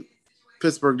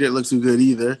 Pittsburgh didn't look too good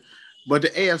either. But the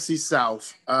AFC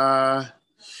South,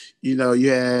 you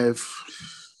have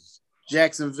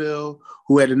Jacksonville,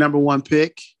 who had the number one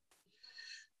pick.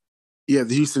 You have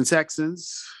the Houston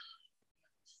Texans.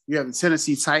 You have the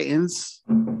Tennessee Titans.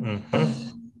 Mm-hmm.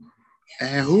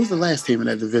 And who's the last team in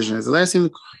that division? Is the last team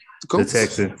the Colts? The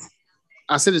Texans.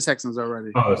 I said the Texans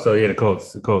already. Oh, so yeah, the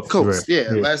Colts. Right. Yeah,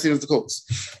 last team was the Colts.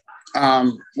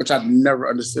 Which I never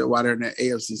understood why they're in the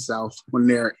AFC South when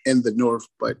they're in the North,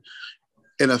 but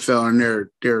NFL and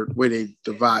their way they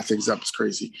divide things up is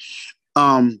crazy.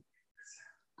 2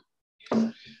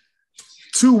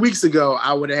 weeks ago,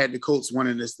 I would have had the Colts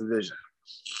winning this division.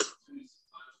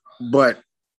 But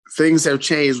things have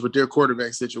changed with their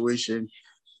quarterback situation.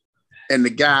 And the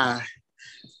guy,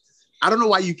 I don't know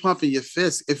why you pumping your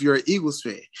fist if you're an Eagles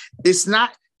fan. It's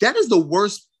not, that is the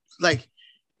worst. Like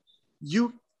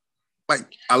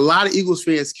a lot of Eagles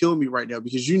fans kill me right now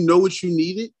because you know what you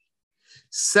needed?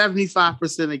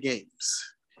 75% of games.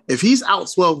 If he's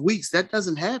out 12 weeks, that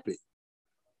doesn't happen.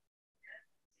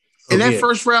 And that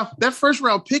first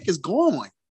round pick is gone.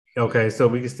 Okay, so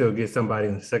we can still get somebody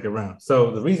in the second round.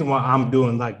 So the reason why I'm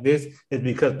doing like this is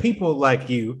because people like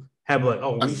you have like,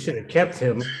 oh, we should have kept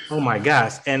him. Oh my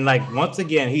gosh. And like once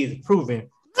again, he's proven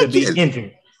to be Again,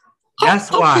 injured.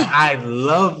 That's why okay. I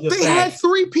love the They had fact.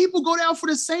 3 people go down for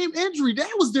the same injury.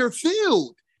 That was their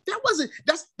field. That wasn't.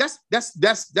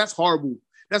 That's horrible.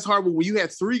 That's horrible when you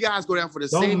have 3 guys go down for the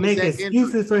Don't same make exact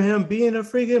excuses injury. for him being a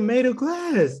freaking made of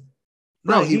glass.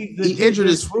 Bro, Like he he's legit injured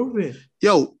been his. proven.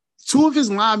 Yo, 2 of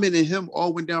his linemen and him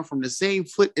all went down from the same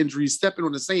foot injury, stepping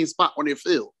on the same spot on their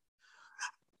field.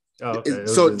 Oh, okay.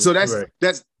 So Right.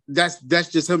 that's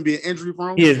just him being injury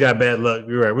prone. He has got bad luck.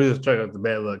 You're right. We're just talking about the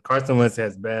bad luck. Carson Wentz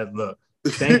has bad luck.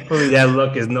 Thankfully, that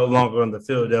luck is no longer on the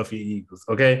Philadelphia Eagles.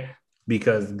 Okay,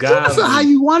 because God, you can feel how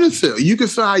you want to feel. You can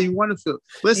feel how you want to feel.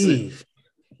 Listen.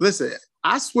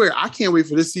 I swear, I can't wait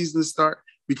for this season to start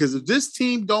because if this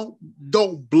team don't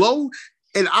blow,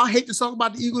 and I hate to talk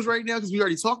about the Eagles right now because we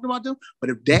already talked about them,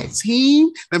 but if that team,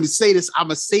 let me say this, I'm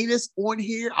gonna say this on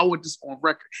here. I want this on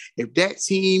record. If that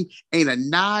team ain't a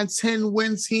 9-10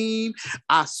 win team,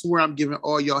 I swear I'm giving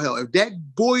all y'all hell. If that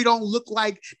boy don't look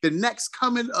like the next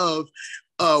coming of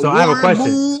so I have a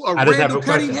question. Moon, or I just have Randall a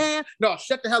question. Cunningham, no,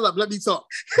 shut the hell up. Let me talk.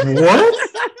 What?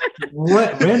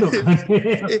 What? Randall?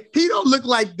 He don't look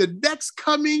like the next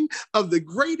coming of the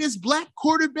greatest black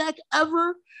quarterback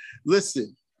ever.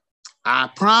 Listen,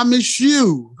 I promise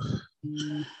you,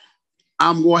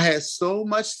 I'm going to have so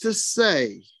much to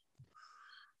say.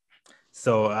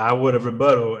 So I would have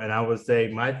rebuttal, and I would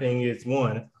say my thing is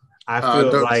one. I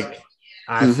feel like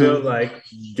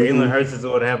Jalen Hurts is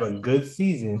going to have a good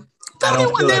season. They don't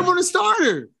even want to name him the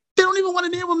starter. They don't even want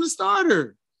to name him the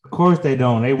starter. Of course they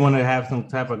don't. They want to have some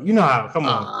type of, you know how, come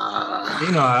on.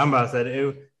 You know how I'm about to say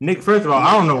it. Nick, first of all,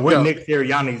 I don't know what Nick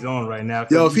Sirianni's on right now.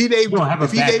 Yo, if he named, you don't have a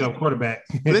backup quarterback.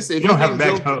 Listen,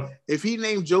 if he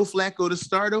named Joe Flacco the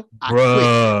starter,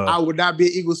 I would not be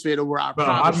an Eagles fan over. I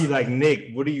promise. I'd be like, Nick,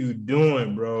 what are you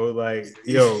doing, bro? Like,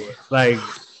 yo, like,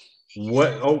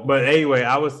 what? Oh, but anyway,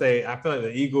 I would say I feel like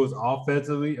the Eagles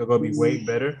offensively are going to be way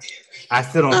better. I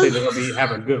still don't think they're going to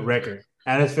have a good record.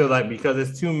 I just feel like because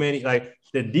it's too many, like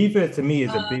the defense to me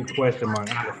is a big question mark,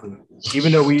 honestly.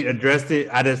 Even though we addressed it,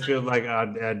 I just feel like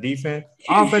our defense,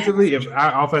 offensively, if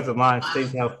our offensive line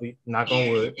stays healthy, knock on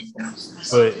wood.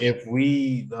 But if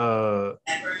we, I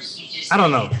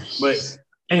don't know. But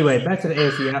anyway, back to the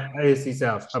AFC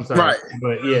South. I'm sorry. Right.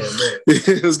 But yeah.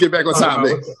 Let's get back on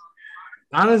topic.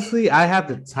 Honestly, I have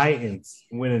the Titans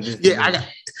winning this. Yeah,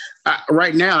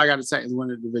 right now I got the Titans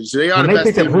winning the division. So they are when the best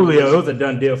picked up team. Julio, it was a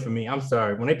done deal for me. I'm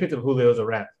sorry. When they picked up Julio, it was a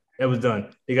wrap. It was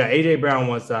done. You got AJ Brown on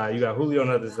one side. You got Julio on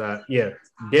the other side. Yeah,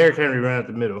 Derrick Henry ran out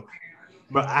the middle.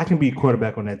 But I can be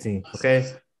quarterback on that team. Okay,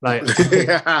 like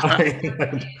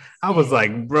I was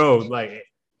like, bro, like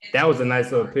that was a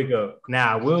nice little pickup.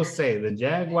 Now I will say the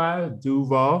Jaguars,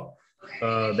 Duval,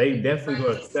 they definitely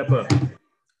going to step up.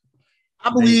 I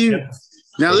believe.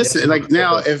 Now listen, like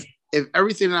now, if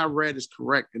everything I read is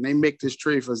correct, and they make this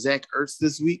trade for Zach Ertz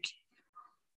this week,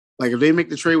 like if they make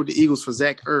the trade with the Eagles for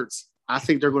Zach Ertz, I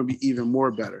think they're going to be even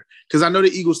more better. Because I know the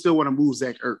Eagles still want to move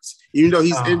Zach Ertz, even though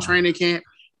he's in training camp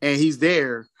and he's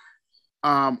there.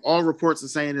 All reports are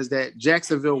saying is that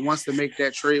Jacksonville wants to make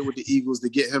that trade with the Eagles to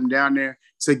get him down there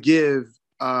to give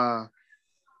Trevor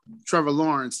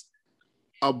Lawrence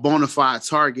a bona fide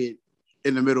target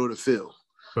in the middle of the field.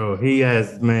 Bro, he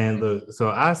has, man, look, so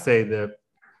I say that,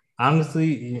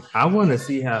 honestly, I want to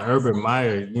see how Urban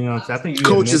Meyer, you know what I'm saying? I think you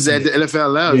coaches at the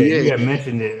NFL. Yeah, you had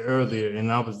mentioned it earlier, and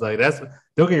I was like,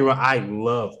 don't get me wrong, I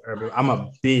love Urban. I'm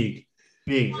a big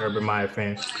Urban Meyer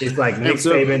fan. It's like Nick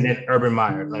Saban and Urban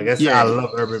Meyer. Like, I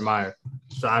love Urban Meyer.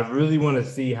 So I really want to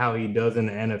see how he does in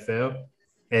the NFL.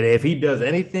 And if he does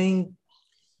anything,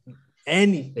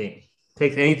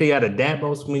 takes anything out of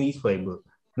Dabo Swinney's playbook,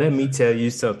 let me tell you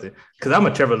something, because I'm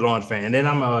a Trevor Lawrence fan, and then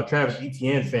I'm a Travis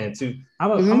Etienne fan too.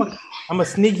 I'm a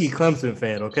sneaky Clemson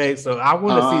fan. Okay, so I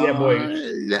want to see that boy.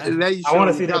 I want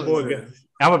to see that boy.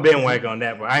 I'm a bandwagon on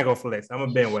that, but I ain't gonna flex. I'm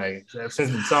a bandwagon since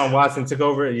Deshaun Watson took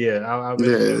over. Yeah, I'll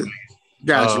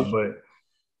gotcha. But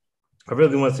I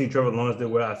really want to see Trevor Lawrence do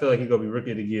well. I feel like he's gonna be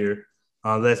rookie of the year,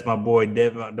 unless my boy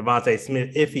Devontae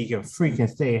Smith, if he can freaking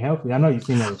stay healthy. I know you've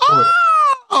seen that report.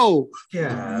 Oh,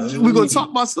 yeah. We're gonna talk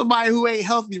about somebody who ain't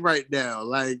healthy right now.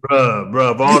 Like,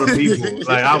 bruh, of all the people,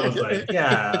 like I was like,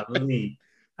 yeah, really.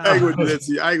 I ain't gonna do that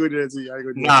to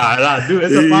you. Nah, dude,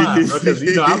 it's a fine, bro. Because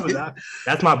you know,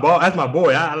 that's my ball. That's my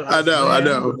boy. I know.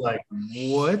 I was like,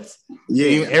 what?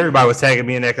 Yeah. Everybody was tagging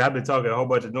me in that because I've been talking a whole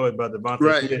bunch of noise about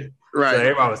Devontae Smith. Right. So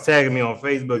everybody was tagging me on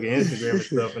Facebook and Instagram and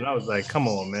stuff, and I was like, come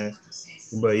on, man.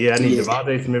 But yeah, I need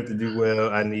Devontae Smith to do well.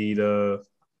 I need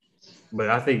But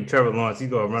I think Trevor Lawrence, he's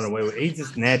gonna run away with. He's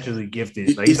just naturally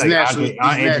gifted. Like he's like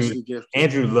naturally gifted.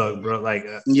 Andrew Luck, bro. Like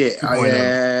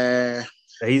yeah.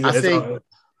 He's.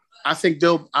 I think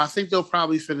they'll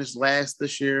probably finish last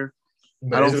this year.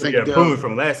 But I don't think they're improvement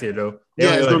from last year though.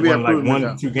 It's gonna be an improvement.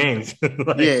 Like 1-2 games.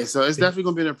 So it's definitely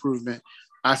gonna be an improvement.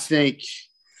 I think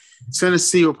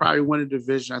Tennessee will probably win the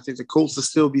division. I think the Colts will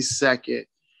still be second.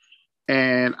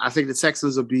 And I think the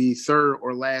Texans will be third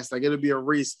or last. Like it'll be a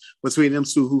race between them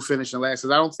two who finish in last.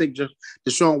 Because I don't think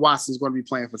Deshaun Watson is going to be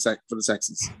playing for the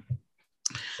Texans.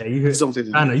 Yeah, I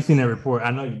know you seen that report.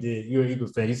 I know you did. You're an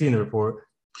Eagles fan. You seen the report.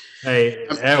 Hey,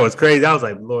 that was crazy. I was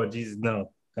like, Lord Jesus, no.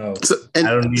 I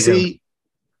don't need him.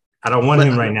 I don't want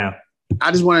him right now.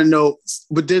 I just want to know.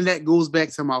 But then that goes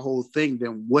back to my whole thing.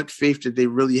 Then what faith did they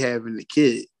really have in the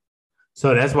kid?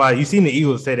 So that's why you seen the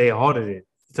Eagles say they halted it.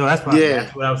 So that's why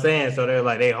that's what I'm saying. So they're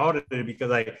like they halted it because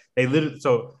like they literally.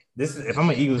 So this is if I'm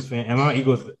an Eagles fan, and I'm an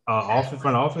Eagles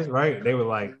front office, right? They were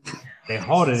like they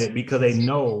halted it because they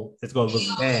know it's gonna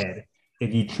look bad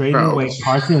if you trade away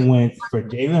Carson Wentz for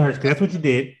Jalen Hurts. That's what you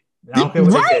did. I don't care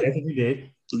what they said. That's what you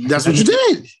did. That's what you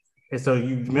did. And so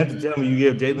you meant to tell me you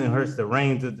give Jalen Hurts the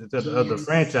reins of the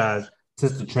franchise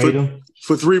just to trade him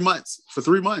for 3 months. For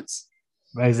 3 months.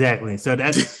 Exactly. So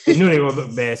they knew they were gonna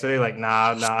look bad. So they're like,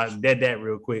 nah, dead that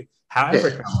real quick.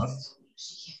 However,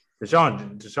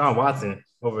 Deshaun Watson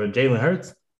over Jalen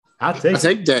Hurts, I'll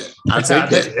take that. I'll take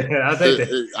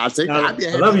that. I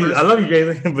love you,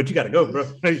 Jalen, but you gotta go, bro.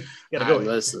 You gotta go.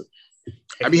 Listen,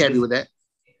 I'd be happy with that.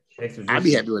 I'd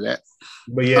be happy with that.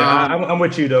 But yeah, I'm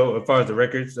with you though. As far as the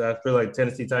records, I feel like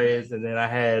Tennessee Titans, and then I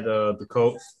had the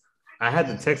Colts. I had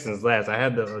the Texans last. I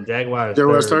had the Jaguars.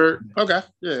 Third. Okay.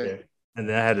 Yeah. And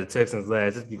then I had the Texans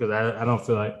last just because I don't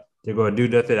feel like they're going to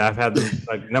do nothing. I've had them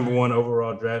like number 1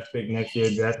 overall draft pick next year,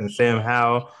 drafting Sam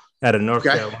Howell out of North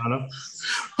Carolina.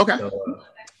 Okay. So,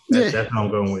 that's what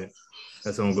I'm going with.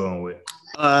 That's what I'm going with.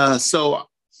 So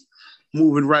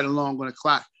moving right along on the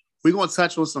clock, we're going to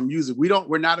touch on some music.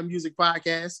 We're not a music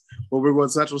podcast, but we're going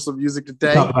to touch on some music today.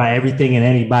 We talk about everything and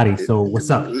anybody. So what's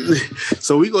up?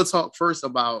 So we're going to talk first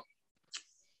about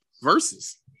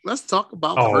verses. Let's talk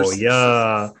about verses. Oh,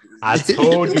 yeah. I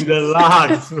told you the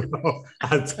locks, bro.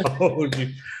 I told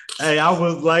you. Hey, I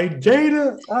was like,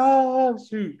 Jada. Oh,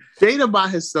 shoot. Jada by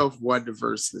himself won the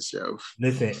verses show.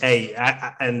 Listen, hey,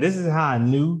 and this is how I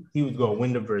knew he was going to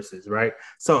win the verses, right?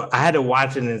 So I had to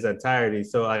watch it in its entirety.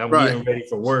 So like I'm getting ready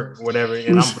for work, whatever,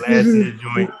 and I'm blasting the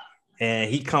joint.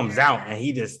 And he comes out and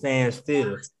he just stands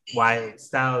still while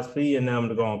Styles P and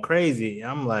them are going crazy.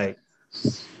 I'm like,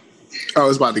 oh,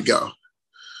 it's about to go.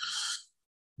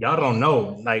 Y'all don't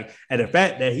know, like, and the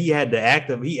fact that he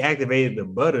activated the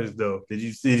butters though. Did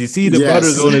you see the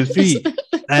butters on his feet?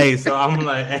 Hey, so I'm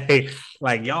like, hey,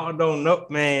 like y'all don't know,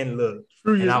 man. Look,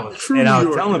 and I was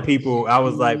telling people, I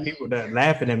was like, people that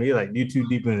laughing at me, like, you too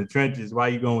deep in the trenches. Why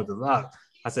you going with the lock?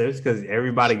 I said it's because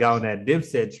everybody got on that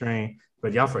Dipset train,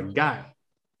 but y'all forgot.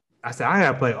 I said I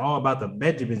gotta play all about the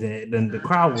Benjamins, and then the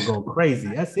crowd will go crazy.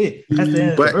 That's it. That's the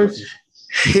end of the verse.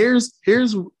 Here's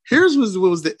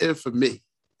what was the end for me.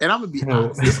 And I'm gonna be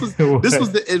honest. This was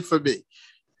the end for me.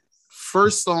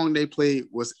 First song they played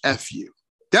was "F You."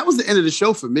 That was the end of the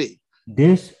show for me.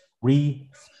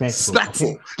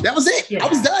 Disrespectful. That was it. Yeah. I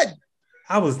was done.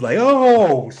 I was like,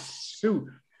 oh shoot!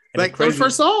 And like the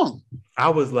first song. I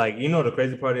was like, you know, the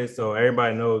crazy part is, so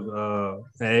everybody knows,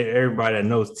 everybody that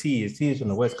knows T is from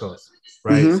the West Coast,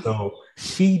 right? Mm-hmm. So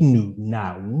she knew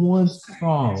not one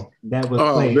song that was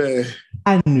played. Man.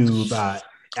 I knew about.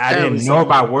 I didn't know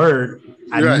about word.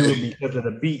 I knew it because of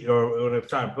the beat or when I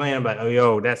started playing. I'm like, oh,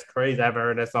 yo, that's crazy. I haven't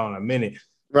heard that song in a minute.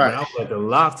 Right. But I was like, the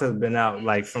Locks has been out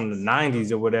like from the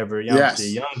 90s or whatever. The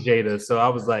young Jada. So I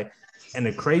was like, and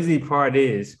the crazy part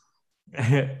is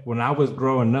when I was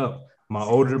growing up, my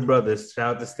older brother,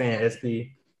 shout out to Stan,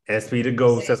 SP the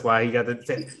Ghost. That's why he got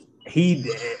he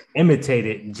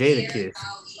imitated Jadakiss.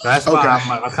 So that's why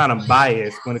I'm kind of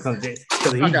biased when it comes to Jada,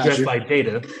 because he dressed like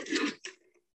Jada.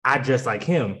 I dressed like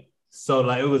him. So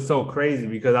like it was so crazy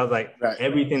because I was like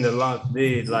everything the Locks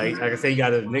did, like I said, he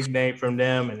got his nickname from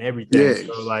them and everything. Yeah,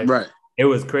 so like it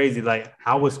was crazy. Like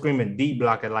I was screaming D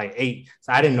Block at like 8.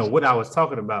 So I didn't know what I was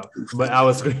talking about, but I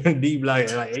was screaming D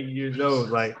Block at like 8 years old.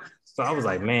 Like, so I was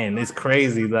like, man, it's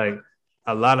crazy. Like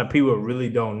a lot of people really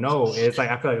don't know. It's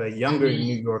like I feel like the younger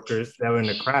New Yorkers that were in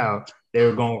the crowd, they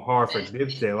were going hard for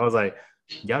Dipset. I was like,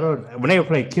 y'all don't, when they were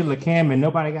playing Killer Cam and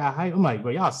nobody got hype, I'm like,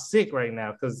 bro, y'all sick right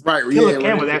now because Killer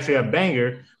Cam was actually a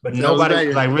banger, but nobody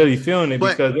was like really feeling it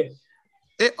because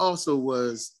it also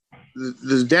was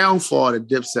the downfall of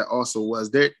Dipset also was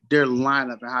their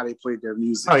lineup and how they played their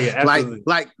music. Oh yeah, absolutely.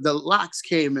 Like the Locks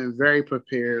came in very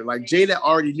prepared. Like Jada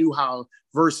already knew how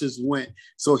verses went,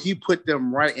 so he put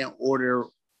them right in order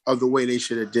of the way they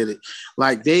should have did it.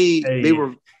 Like they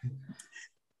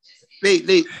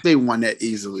won that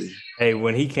easily. Hey,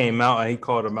 when he came out and he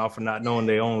called them out for not knowing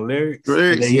their own lyrics,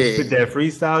 yeah. He put that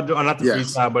freestyle, not the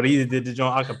freestyle, but he did the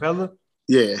joint acapella.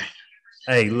 Yeah.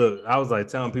 Hey, look, I was like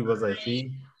telling people, I was like,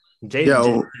 see,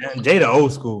 Jada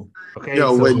old school. Okay.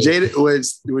 Yo, when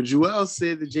Joel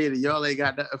said to Jada, y'all ain't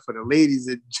got nothing for the ladies,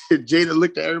 and Jada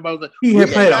looked at everybody like, he had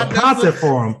played a concert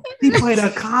for him. He played a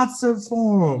concert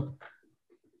for him.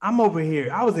 I'm over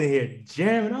here. I was in here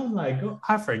jamming. I was like, oh,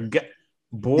 I forgot.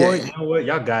 Boy, you know what?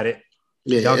 Y'all got it.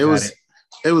 Yeah,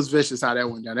 it was vicious how that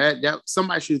went down. That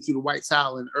somebody should have threw the white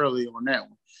towel in early on that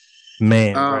one.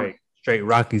 Man, right. Straight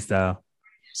Rocky style.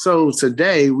 So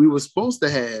today we were supposed to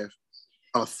have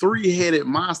a three-headed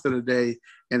monster today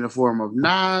in the form of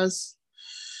Nas,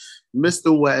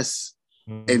 Mr. West,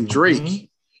 and Drake.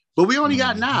 But we only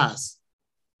got Nas.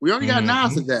 We only got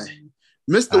Nas today.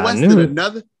 Mr. West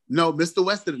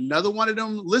did another one of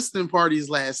them listening parties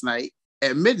last night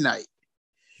at midnight.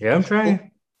 Yeah, I'm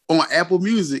trying. On Apple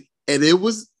Music. And it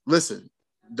was, listen,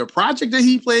 the project that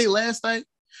he played last night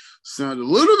sounded a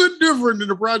little bit different than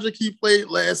the project he played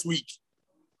last week.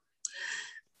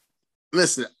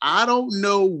 Listen, I don't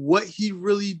know what he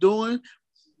really doing,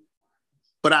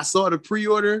 but I saw the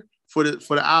pre-order for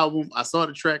the album. I saw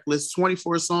the track list,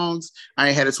 24 songs. I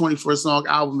ain't had a 24-song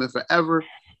album in forever.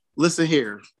 Listen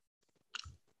here.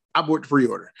 I bought the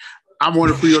pre-order. I'm on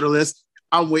the pre-order list.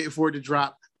 I'm waiting for it to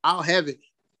drop. I'll have it.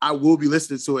 I will be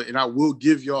listening to it, and I will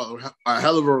give y'all a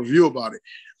hell of a review about it.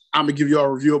 I'm going to give y'all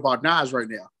a review about Nas right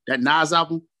now. That Nas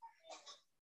album,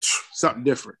 something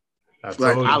different.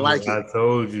 I like it. I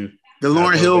told you. The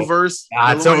Lauryn Hill verse.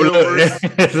 I told you.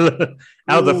 That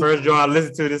was the first joint I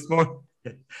listened to this morning.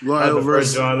 Lauryn Hill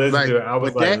verse. I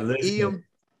was like,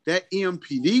 that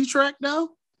EMPD track now?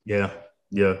 Yeah.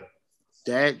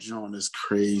 That joint is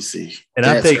crazy. And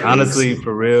I think, honestly,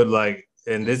 for real, like,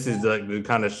 and this is like the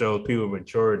kind of shows people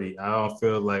maturity. I don't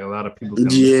feel like a lot of people can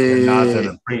Nas and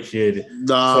appreciate it.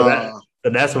 Nah. So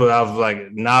that's what I was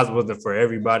like. Nas wasn't for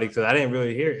everybody because I didn't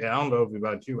really hear it. I don't know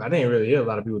about you. I didn't really hear a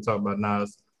lot of people talk about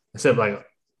Nas except like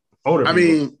older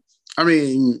people. I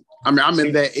mean, I'm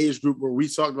in that age group where we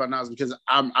talked about Nas because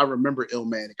I remember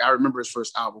Illmatic. I remember his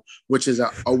first album, which is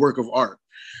a work of art.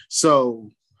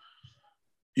 So,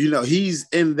 you know, he's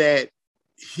in that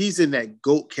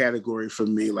GOAT category for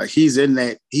me. Like he's in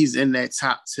that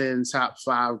top 10, top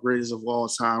 5 greatest of all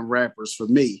time rappers for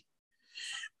me.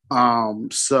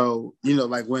 So, you know,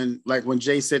 like when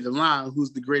Jay said the line,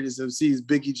 who's the greatest MCs,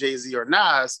 Biggie, Jay-Z, or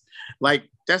Nas, like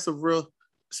that's a real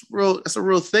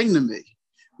thing to me.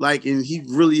 Like, and he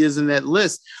really is in that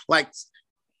list. Like,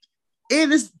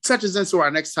 and this touches into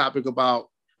our next topic about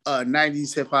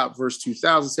 90s hip hop versus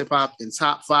 2000s hip hop and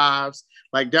top fives.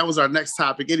 Like that was our next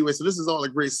topic anyway. So this is all a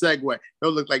great segue.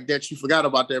 Don't look like that you forgot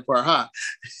about that part, huh?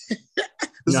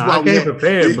 I came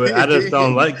prepared, but I just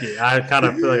don't like it. I kind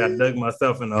of feel like I dug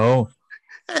myself in the hole.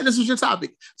 And this was your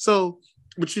topic. So,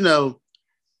 but you know,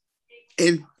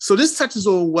 and so this touches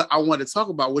on what I wanted to talk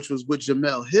about, which was what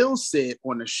Jemele Hill said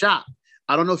on the shop.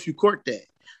 I don't know if you caught that.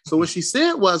 So what she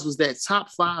said was that top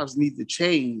fives need to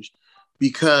change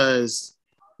because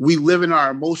we live in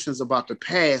our emotions about the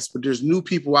past, but there's new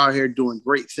people out here doing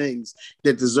great things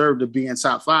that deserve to be in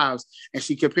top fives. And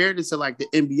she compared it to like the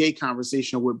NBA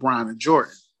conversation with Bron and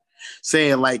Jordan,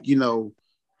 saying like, you know,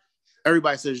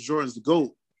 everybody says Jordan's the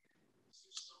GOAT,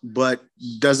 but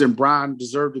doesn't Bron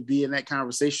deserve to be in that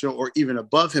conversation or even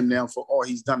above him now for all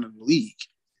he's done in the league?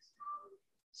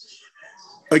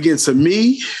 Again, to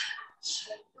me,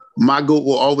 my GOAT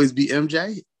will always be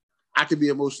MJ. I could be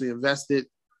emotionally invested.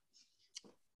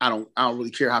 I don't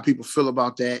really care how people feel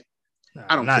about that.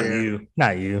 I don't care.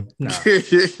 Not you. No.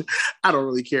 I don't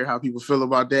really care how people feel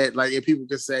about that. Like if people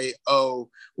could say, oh,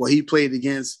 well, he didn't play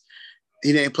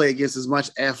against as much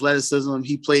athleticism.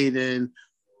 He played in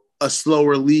a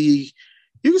slower league.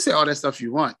 You can say all that stuff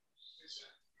you want.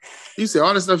 You can say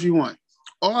all that stuff you want.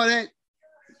 All that.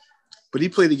 But he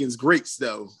played against greats,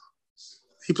 though.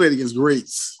 He played against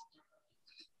greats.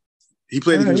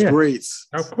 Greats.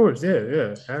 Of course,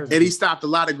 yeah. And he stopped a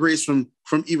lot of greats from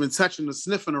even touching the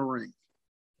sniff in the ring.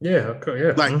 Yeah,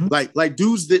 yeah. Like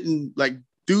dudes didn't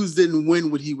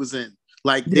win when he was in.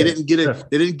 Like they didn't get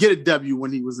a W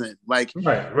when he was in. Like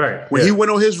right. When he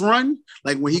went on his run,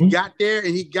 like when he got there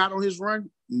and he got on his run,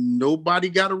 nobody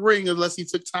got a ring unless he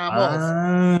took time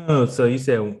off. Oh, so you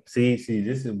said, see,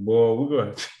 this is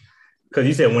boy. Because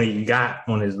you said when he got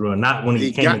on his run, not when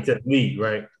he came into the league,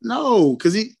 right? No,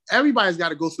 because everybody's got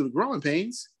to go through the growing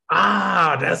pains.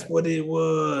 Ah, that's what it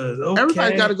was. Okay.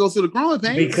 Everybody's got to go through the growing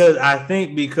pains.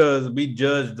 Because we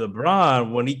judged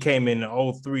LeBron when he came in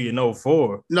 03 and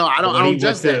 04. No, I don't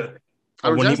judge that.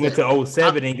 When he went to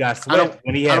 07 and got swept,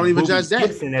 when he had Boogie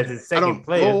Gibson as his second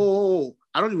player.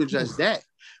 I don't even judge that.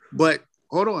 But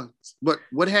hold on. But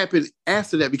what happened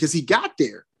after that? Because he got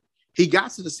there. He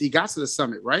got to the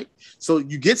summit, right? So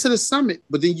you get to the summit,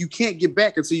 but then you can't get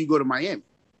back until you go to Miami.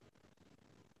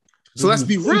 So let's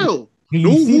be real.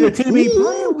 You see the team he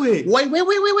playing with.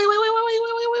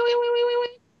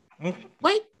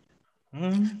 Wait.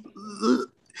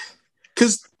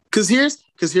 Because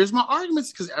here's my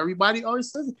arguments. Because everybody always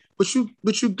says it. But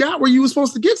you got where you were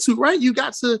supposed to get to, right? You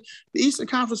got to the Eastern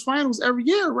Conference Finals every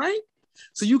year, right?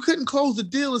 So you couldn't close the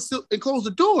deal and close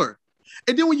the door.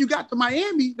 And then when you got to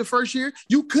Miami the first year,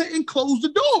 you couldn't close the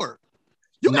door.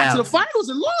 You got to the finals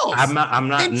and lost. I'm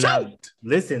not.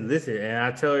 Listen, and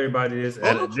I tell everybody this.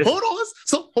 Hold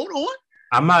on.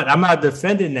 I'm not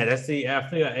defending that. I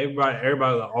feel like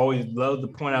everybody always loves to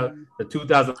point out the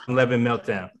 2011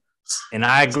 meltdown, and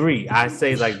I agree. I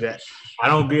say like that. I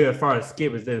don't agree as far as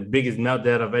Skip is the biggest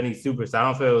meltdown of any superstar. I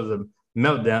don't feel it was a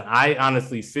meltdown. I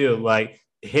honestly feel like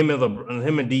him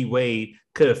and D Wade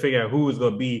could have figured out who was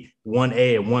going to be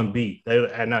 1A and 1B.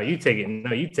 No, you take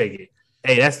it.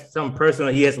 Hey, that's something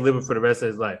personal. He has to live with for the rest of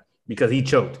his life because he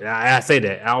choked. I say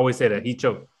that. I always say that. He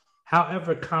choked.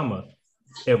 However,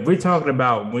 if we're talking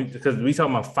about, because we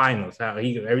talking about finals, how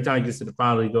every time he gets to the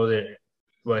finals, he goes there.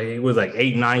 Well, it was like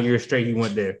 8-9 years straight he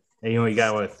went there. And he only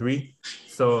got, 3?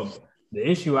 So the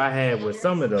issue I had with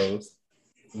some of those,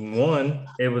 one,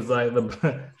 it was like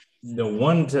the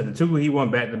 1 to the 2 he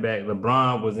went back to back.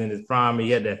 LeBron was in his prime.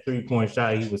 He had that 3-point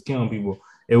shot. He was killing people.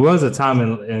 It was a time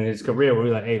in his career where we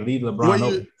were like, hey, leave LeBron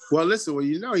open. Well, listen,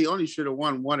 he only should have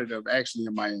won one of them actually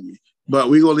in Miami. But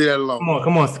we're going to leave that alone.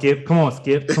 Come on, Skip. Come on. What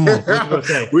you going to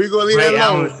say? We're going to leave that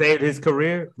alone. Allen saved his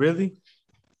career? Really?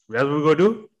 That's what we're going to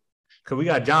do? Because we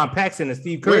got John Paxson and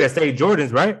Steve Kerr that saved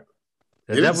Jordan's, right?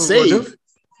 They didn't save.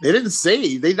 They didn't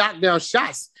save. They knocked down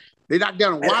shots. They knocked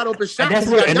down wide open shots.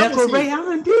 And that's what Ray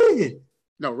Allen did.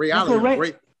 No, Ray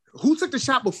Allen. Who took the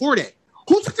shot before that?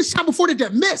 Who took the shot before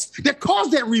that missed? That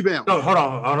caused that rebound? No, hold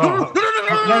on. No.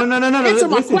 Answer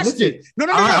my question. No.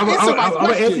 I'm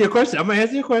going to answer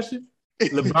your question.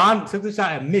 LeBron took the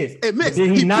shot and missed. It missed.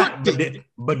 Did he not?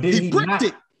 But did he not?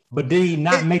 But did he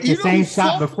not make the same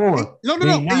shot before? No.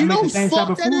 And you know whose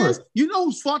fault that is? You know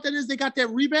whose fault that is they got that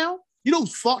rebound? You know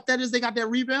whose fault that is they got that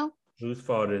rebound? Whose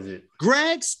fault is it?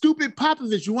 Greg Stupid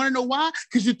Popovich. You want to know why?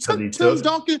 Because you took Tim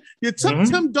Duncan. You took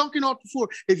Tim Duncan off the floor.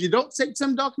 If you don't take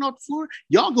Tim Duncan off the floor,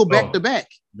 y'all go back to back.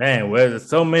 Man, well, there's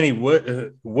so many what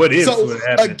ifs. So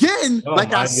again,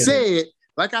 like I said,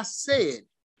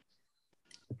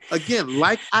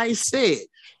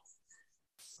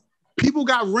 people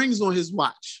got rings on his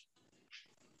watch.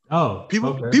 Oh,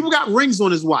 people got rings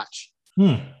on his watch.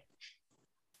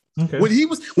 Okay. When he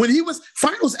was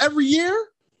finals every year,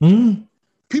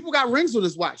 people got rings on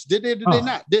his watch. Did they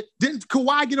not? Didn't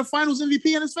Kawhi get a finals MVP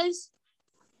in his face?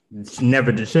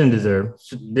 Never did. Didn't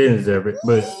deserve it.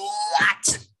 But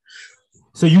what?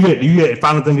 So you get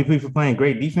finals MVP for playing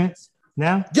great defense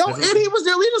now? Yo, and he was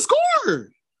their leading scorer.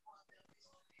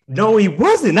 No, he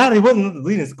wasn't. Not he wasn't the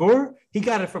leading scorer. He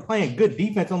got it for playing good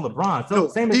defense on LeBron. So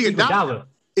same as Iguodala.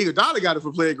 Iguodala got it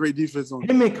for playing great defense on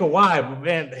him and Kawhi.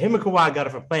 Man, him and Kawhi got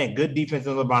it for playing good defense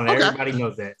on LeBron. Okay. Everybody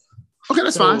knows that. Okay,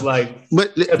 that's fine.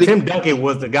 But Tim Duncan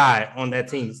was the guy on that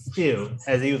team still,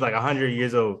 as he was like 100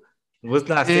 years old. Let's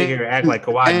not sit here and act like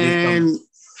Kawhi did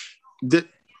something.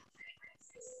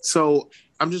 So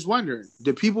I'm just wondering,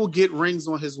 did people get rings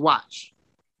on his watch?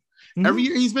 Mm-hmm. Every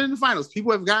year he's been in the finals,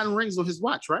 people have gotten rings on his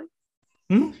watch, right?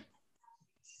 Mm-hmm.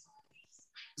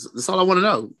 That's all I want to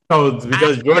know. So it's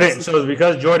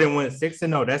because Jordan went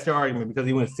 6-0. That's your argument, because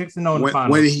he went 6-0 in the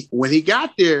finals. When he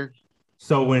got there.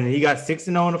 So when he got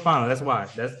 6-0 in the final, that's why.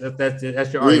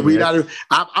 That's your argument. I was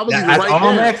that's right all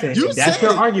there. I'm asking. That's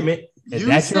your argument.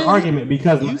 That's your argument,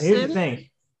 because here's the thing.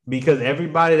 Because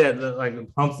everybody that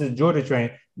like pumps the Jordan train,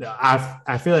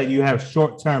 I feel like you have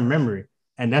short-term memory,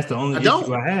 and that's the only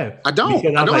issue I have. I don't.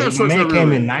 Because I don't have short-term memory.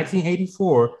 Came in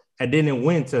 1984 and didn't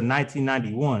win until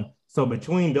 1991. So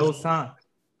between those times,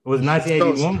 it was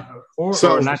 1981 or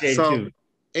 1982?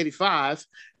 85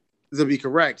 to be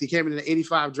correct. He came in the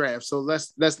 85 draft. So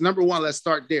let's number one. Let's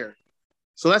start there.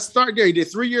 He did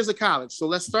 3 years of college. So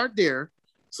let's start there.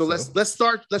 So let's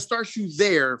start you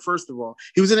there. First of all,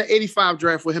 he was in the 85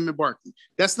 draft with him and Barkley.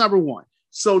 That's number one.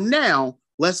 So now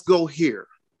let's go here.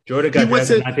 Jordan got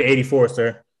drafted in 1984,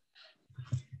 sir.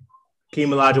 Keem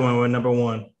Olajuwon went number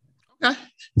 1. Okay.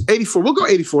 84. We'll go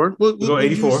 84. We'll go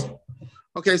 84.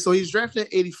 Okay, so he's drafted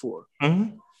at 84.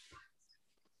 Mm-hmm.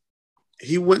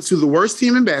 He went to the worst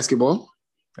team in basketball.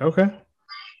 Okay.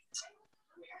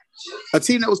 A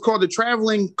team that was called the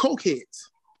Traveling Cokeheads.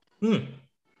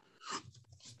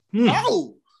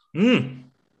 Oh!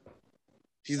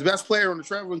 He's the best player on the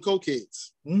Traveling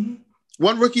Cokeheads.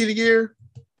 Won Rookie of the Year.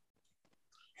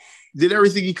 Did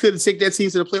everything he could to take that team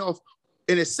to the playoff.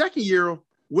 In his second year,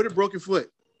 with a broken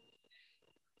foot.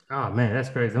 Oh man, that's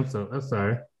crazy. I'm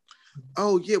sorry.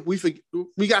 Oh yeah,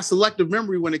 we got selective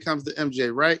memory when it comes to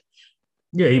MJ, right?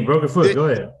 Yeah, he broke a foot. Go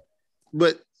ahead.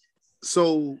 But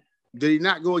so did he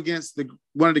not go against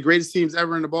one of the greatest teams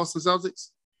ever in the Boston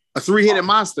Celtics? A 3-headed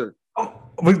monster.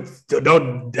 Don't do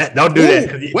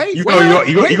that. Wait, you're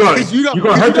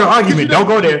gonna hurt your argument. Don't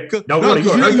go there. Don't go there.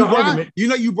 You're hurt your argument. You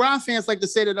know, you Brown fans like to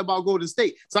say that about Golden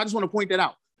State. So I just want to point that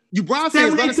out. You Brown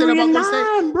fans love to say that about Golden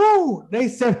State, bro. They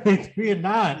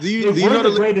 73-9. Do you know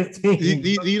the greatest team?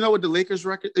 Do you know what the Lakers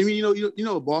record? I mean, you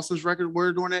know what Boston's record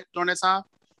were during that time?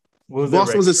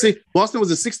 Boston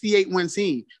was a 68 win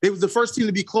team. They was the first team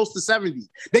to be close to 70.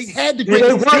 They had the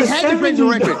greatest. They had the greatest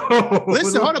record.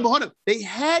 Listen, hold up. They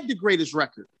had the greatest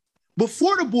record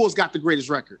before the Bulls got the greatest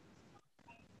record.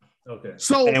 Okay.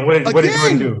 So and what did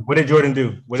Jordan do? What did Jordan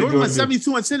do? Jordan won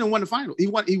 72-10 and won the final. He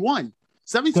won.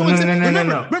 72 no.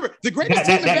 Remember the greatest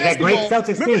team in basketball. That great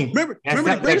Celtics team. Remember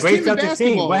the greatest team in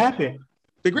basketball. What happened?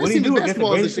 The greatest team in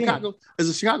basketball is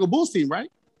the Chicago Bulls team, right?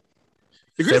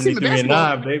 The greatest team in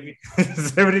basketball, baby.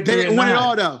 They didn't win it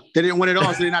all, though. They didn't win it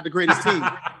all, so they're not the greatest team.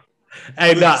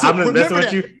 Hey, no, I'm just messing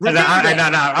with you.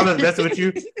 I'm just messing with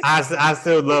you. I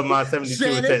still love my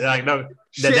 72. Like, no,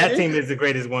 that team is the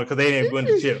greatest one because they didn't win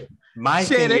the chip. My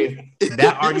thing is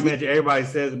that argument that everybody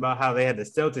says about how they had the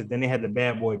Celtics, then they had the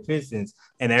bad boy Pistons,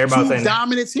 and everybody saying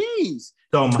dominant teams.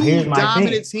 So here's my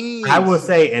thing. Teams. I will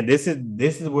say, and this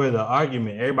is where the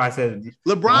argument. Everybody says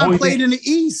LeBron played in the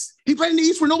East. He played in the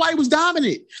East where nobody was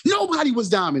dominant. Nobody was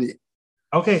dominant.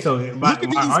 Okay, so look at the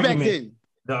East argument,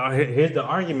 back then. Here's the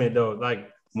argument though. Like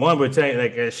one would say,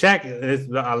 like Shaq.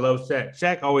 I love Shaq.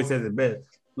 Shaq always says it best.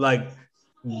 Like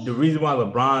the reason why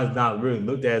LeBron's not really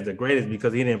looked at as the greatest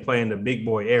because he didn't play in the big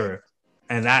boy era,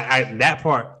 and I that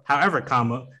part. However,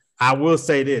 I will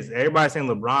say this: everybody saying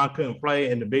LeBron couldn't play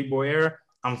in the big boy era.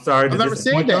 I'm sorry to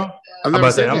disappoint y'all. I'm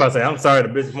about to say I'm sorry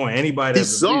to disappoint anybody.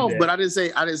 He's soft, but I didn't say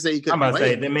he couldn't. I'm about to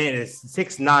say the man is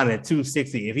 6'9" and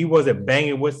 260. If he wasn't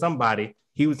banging with somebody,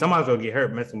 somebody's gonna get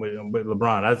hurt messing with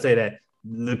LeBron. I'd say that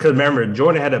because remember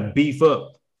Jordan had to beef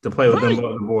up to play with them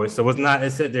other boys, so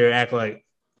it's sit there and act like.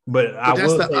 But I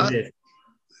will say this: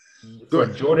 for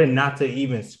Jordan not to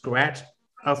even scratch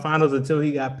a finals until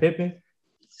he got Pippen.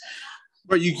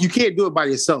 But you can't do it by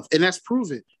yourself, and that's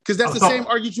proven because that's the same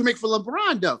argument you make for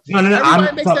LeBron, though. No.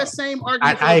 Everybody makes that same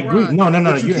argument. I agree.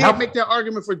 No. You can't make that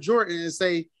argument for Jordan and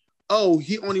say, "Oh,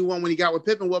 he only won when he got with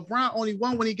Pippen." Well, Bron only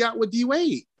won when he got with D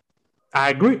Wade. I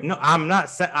agree. No, I'm not.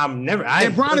 I'm never.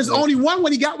 And Bron is only won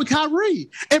when he got with Kyrie.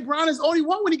 And Bron is only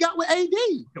won when he got with AD.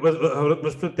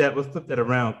 Let's flip that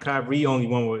around. Kyrie only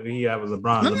won when he got with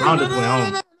LeBron. LeBron just went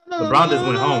home. LeBron just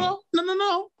went home.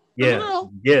 No.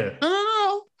 Yeah.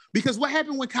 No. Because what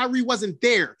happened when Kyrie wasn't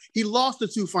there? He lost the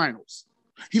 2 finals.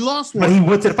 He lost one. But he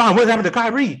went to the final. What happened to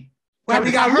Kyrie?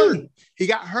 Kyrie got hurt. He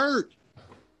got hurt.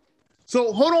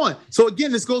 So hold on. So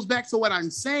again, this goes back to what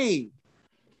I'm saying.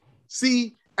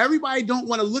 See, everybody don't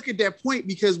want to look at that point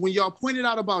because when y'all pointed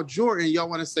out about Jordan, y'all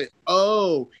want to say,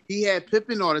 "Oh, he had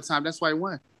Pippen all the time. That's why he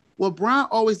won." Well, Bron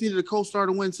always needed a co-star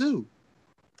to win too.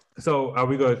 So are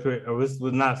we going to create? Let's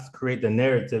not create the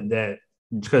narrative that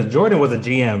because Jordan was a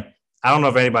GM. I don't know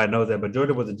if anybody knows that, but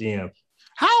Jordan was a GM.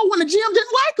 How when the GM didn't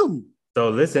like him? So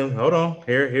listen, hold on.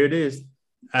 Here it is.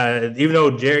 Even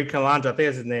though Jerry Calandra, I think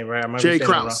that's his name, right? Jerry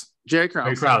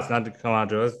Krause, not the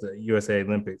Calandra. That's the USA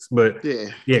Olympics. But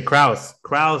yeah,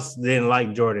 Krause didn't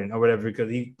like Jordan or whatever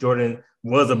because Jordan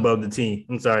was above the team.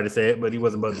 I'm sorry to say it, but he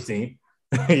was above the team.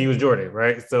 He was Jordan,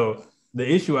 right? So the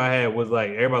issue I had was like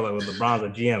everybody like, well, LeBron's a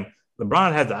GM.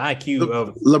 LeBron has the IQ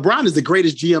of LeBron is the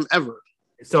greatest GM ever.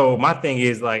 So my thing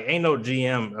is like, ain't no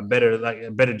GM a better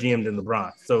GM than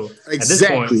LeBron. So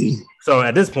exactly.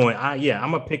 At this point, I'm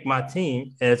gonna pick my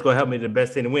team, and it's gonna help me the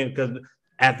best team to win. Because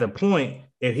at the point,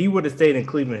 if he would have stayed in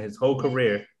Cleveland his whole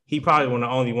career, he probably would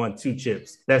have only won 2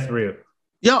 chips. That's real.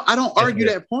 Yo, I don't argue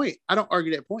that point.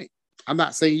 I'm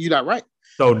not saying you're not right.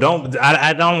 So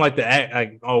I don't like to act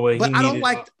like But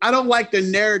I don't like the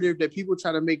narrative that people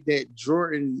try to make that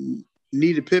Jordan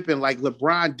needed Pippen like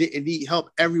LeBron didn't need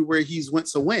help everywhere he's went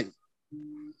to win.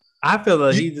 I feel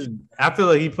like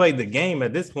he played the game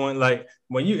at this point. Like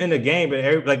when you in the game,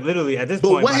 and like literally at this but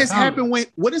point. What has happened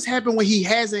when he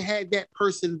hasn't had that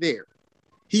person there?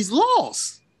 He's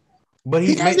lost. But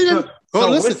he hasn't even.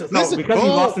 Listen. Because he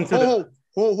lost into the.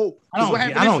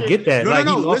 I don't get that. No. He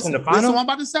lost in the final. Listen, what I'm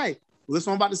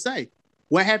about to say.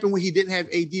 What happened when he didn't have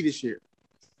AD this year?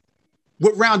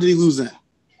 What round did he lose in?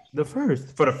 The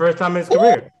first, for the first time in his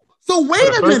career. So wait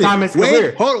a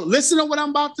minute. Hold on. Listen to what I'm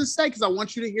about to say because I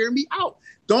want you to hear me out.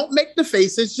 Don't make the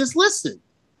faces. Just listen.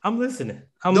 I'm listening.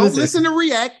 Don't listen to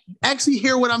react. Actually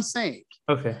hear what I'm saying.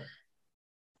 Okay.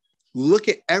 Look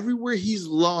at everywhere he's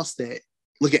lost at.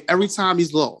 Look at every time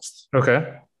he's lost.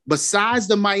 Okay. Besides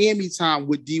the Miami time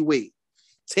with D Wade.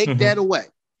 Take that away.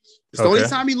 It's the only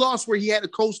time he lost where he had a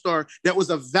co-star that was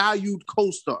a valued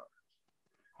co-star.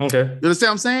 Okay. You understand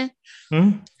what I'm saying?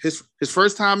 Mm-hmm. His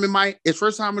first time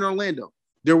in Orlando,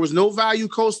 there was no value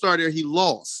co-star there. He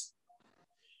lost.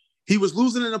 He was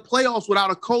losing in the playoffs without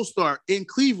a co-star in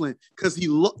Cleveland because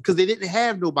they didn't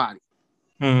have nobody.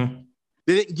 Mm-hmm.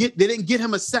 They didn't get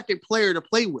him a second player to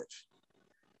play with.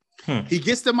 He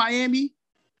gets to Miami.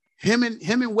 Him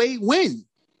and Wade win.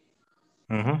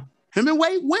 Mm-hmm. Him and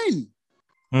Wade win.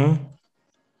 Mm-hmm.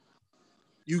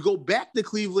 You go back to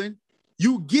Cleveland.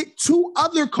 You get two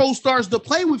other co-stars to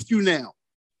play with you now.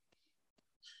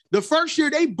 The first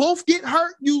year they both get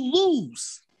hurt, you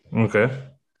lose. Okay.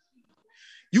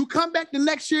 You come back the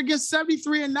next year against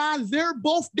 73-9, they're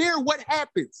both there. What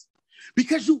happens?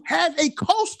 Because you have a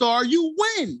co-star, you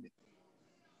win.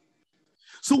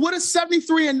 So what does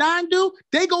 73-9 do?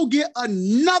 They go get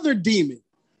another demon.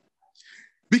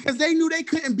 Because they knew they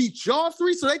couldn't beat y'all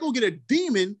three, so they go get a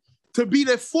demon to be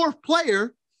their fourth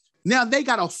player. Now they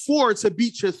got a 4 to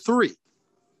beat your 3.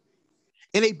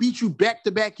 And they beat you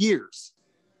back-to-back years.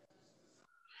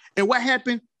 And what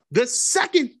happened? The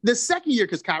second year,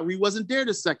 because Kyrie wasn't there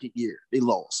the second year, they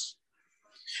lost.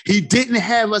 He didn't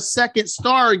have a second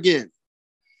star again.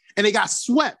 And they got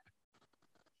swept.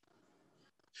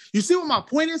 You see what my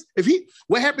point is?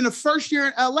 What happened the first year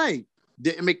in LA?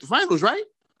 Didn't make the finals, right?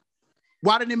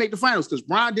 Why didn't they make the finals? Because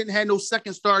Bron didn't have no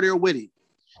second star there with him.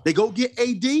 They go get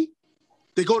AD.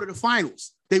 They go to the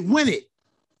finals. They win it.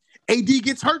 AD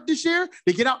gets hurt this year.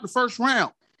 They get out in the first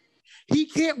round. He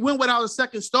can't win without a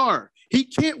second star. He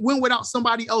can't win without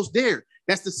somebody else there.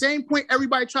 That's the same point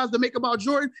everybody tries to make about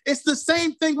Jordan. It's the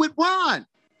same thing with Bron.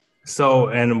 So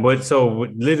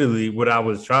literally what I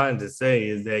was trying to say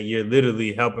is that you're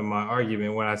literally helping my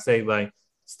argument when I say, like,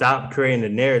 stop creating the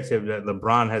narrative that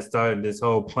LeBron has started this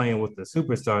whole playing with the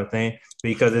superstar thing,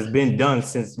 because it's been done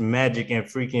since Magic and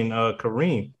freaking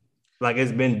Kareem. Like,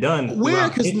 it's been done. Where?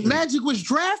 Because Magic was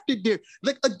drafted there.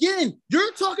 Like, again,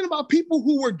 you're talking about people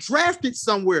who were drafted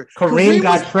somewhere. Kareem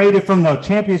got traded from the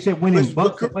championship winning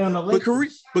Bucks to play on the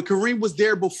Lakers. But Kareem was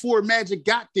there before Magic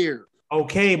got there.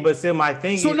 Okay, but still my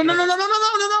thing is...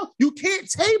 No. You can't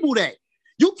table that.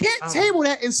 You can't table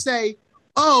that and say,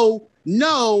 oh,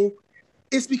 no,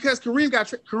 it's because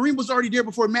Kareem was already there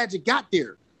before Magic got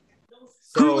there.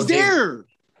 So Kareem was there.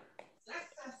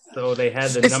 So they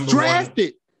had the number drafted.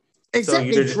 One...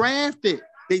 Exactly, they drafted.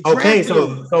 Okay,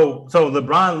 so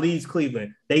LeBron leaves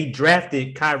Cleveland. They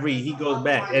drafted Kyrie. He goes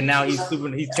back, and now he's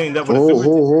teamed up with the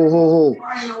Super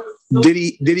Team.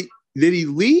 Did he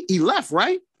leave? He left,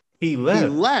 right? He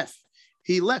left.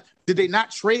 Did they not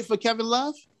trade for Kevin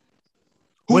Love?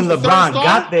 When LeBron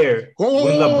got there.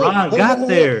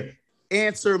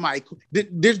 Answer, Mike.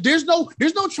 There's no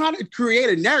trying to create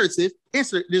a narrative.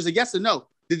 Answer. There's a yes or no.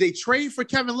 Did they trade for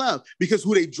Kevin Love? Because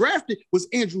who they drafted was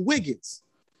Andrew Wiggins.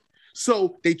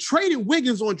 So they traded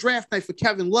Wiggins on draft night for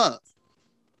Kevin Love.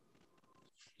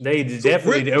 It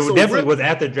definitely was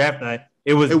after draft night.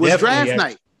 It was draft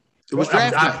night. It was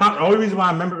draft night. The only reason why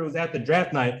I remember it was after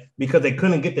draft night because they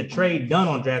couldn't get the trade done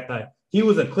on draft night. He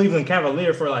was a Cleveland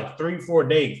Cavalier for like 3-4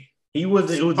 days. It was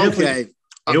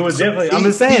definitely. I'm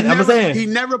just saying. He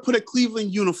never put a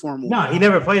Cleveland uniform on. No, he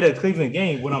never played a Cleveland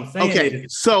game. What I'm saying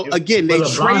is,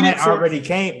 LeBron had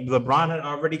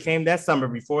already came that summer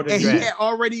before the draft. He had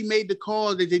already made the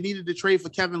call that they needed to trade for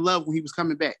Kevin Love when he was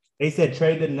coming back. They said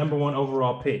trade the number 1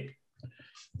 overall pick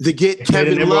to get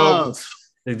Kevin Love.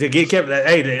 To get Kevin.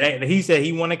 Hey, he said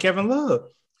he wanted Kevin Love.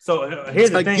 So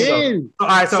here's the thing. All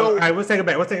right, let's take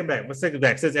it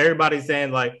back. Since everybody's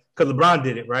saying, like, because LeBron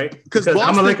did it, right? Because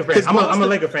I'm a Laker fan. I'm a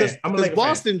Laker fan. Because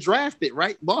Boston drafted,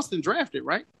 right? Boston drafted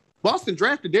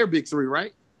their big 3,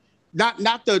 right? Not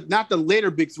the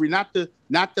later big 3, not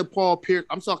the Paul Pierce.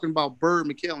 I'm talking about Bird,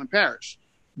 McHale, and Parrish,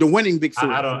 the winning big 3.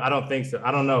 I don't think so.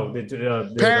 I don't know.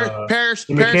 Parrish.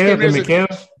 Did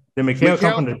McHale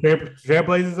come from the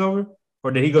Trailblazers over,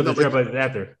 or did he go to the Trailblazers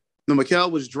after? No, McHale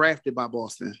was drafted by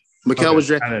Boston. Mikal was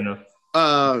drafted. I don't know.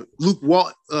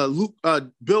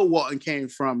 Bill Walton came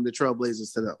from the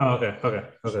Trailblazers to them. Oh,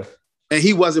 okay. And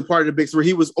he wasn't part of the big three.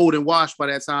 He was old and washed by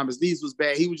that time. His knees was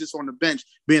bad. He was just on the bench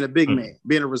being a big man,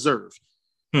 being a reserve.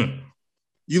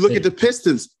 You look at the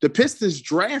Pistons. The Pistons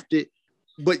drafted,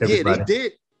 but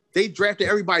everybody. They drafted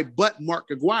everybody but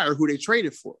Mark Aguirre, who they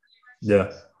traded for.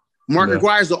 Yeah. Mark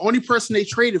Aguirre is the only person they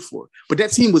traded for, but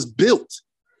that team was built.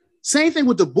 Same thing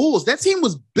with the Bulls. That team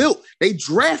was built. They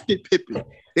drafted Pippen.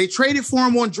 They traded for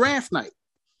him on draft night.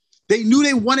 They knew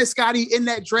they wanted Scottie in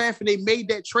that draft, and they made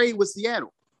that trade with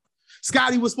Seattle.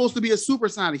 Scottie was supposed to be a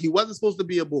supersonic. He wasn't supposed to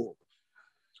be a Bull.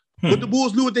 But the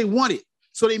Bulls knew what they wanted.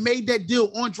 So they made that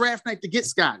deal on draft night to get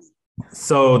Scottie.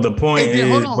 So the point is...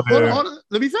 Hold on.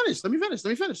 Let me finish.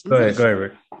 Go ahead,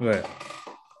 Rick. Go ahead.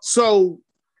 So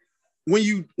when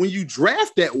you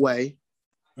draft that way,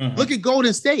 look at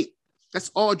Golden State. That's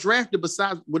all drafted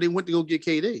besides when they went to go get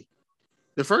KD.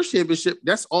 The first championship,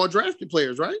 that's all drafted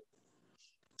players, right?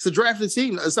 It's a drafted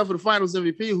team, except for the Finals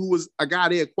MVP, who was a guy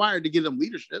they acquired to give them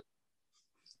leadership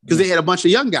because they had a bunch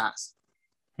of young guys.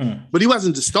 But he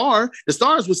wasn't the star. The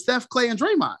stars was Steph, Clay, and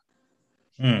Draymond.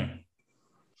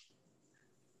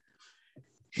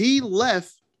 He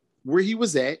left where he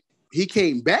was at. He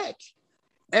came back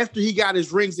after he got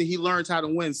his rings and he learned how to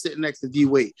win sitting next to D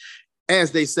Wade,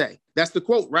 as they say. That's the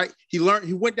quote, right? He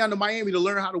went down to Miami to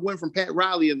learn how to win from Pat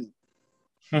Riley and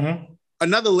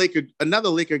another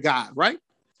Laker guy, right?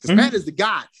 Because Pat is the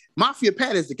guy. Mafia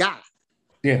Pat is the guy.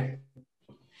 Yeah.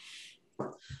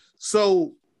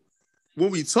 So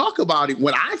when we talk about it,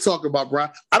 when I talk about Bron,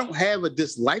 I don't have a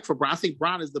dislike for Bron. I think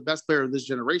Bron is the best player of this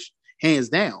generation, hands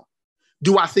down.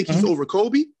 Do I think he's over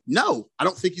Kobe? No, I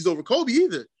don't think he's over Kobe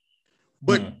either.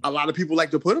 But a lot of people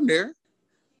like to put him there.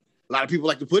 A lot of people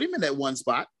like to put him in that one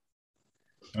spot.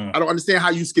 I don't understand how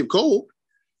you skip Cole.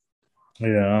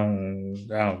 Yeah, I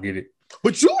don't get it.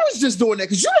 But you was just doing that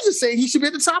because you was just saying he should be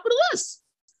at the top of the list.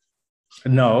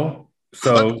 No.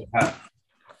 So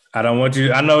I don't want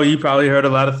you. I know you probably heard a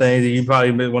lot of things and you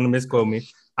probably want to misquote me.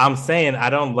 I'm saying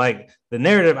I don't like the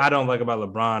narrative I don't like about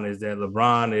LeBron is that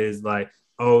LeBron is like,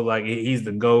 oh, like he's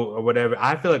the GOAT or whatever.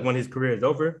 I feel like when his career is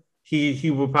over,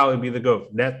 he will probably be the GOAT.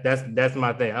 That's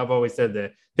my thing. I've always said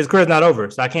that his career's not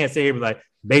over. So I can't say here like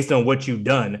based on what you've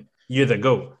done, you're the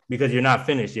GOAT because you're not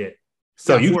finished yet.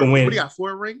 So you can win. What, he got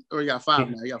 4 rings or he got 5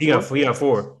 now? He got 4. He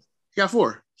got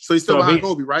 4. So he's still behind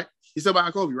Kobe, right? He's still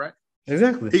behind Kobe, right?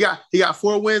 Exactly. He got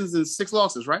 4 wins and 6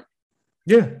 losses, right?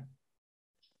 Yeah.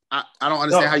 I don't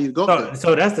understand how you go.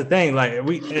 So that's the thing. Like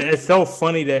it's so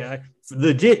funny that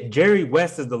legit Jerry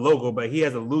West is the logo, but he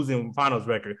has a losing finals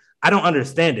record. I don't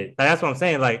understand it. That's what I'm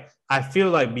saying. Like I feel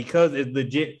like because it's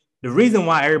legit. The reason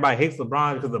why everybody hates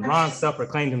LeBron is because LeBron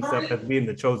self-proclaimed himself as being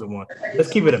the chosen one. Let's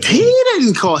keep it a minute. He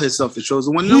didn't call himself the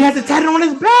chosen one. No. He has a tattoo on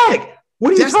his back.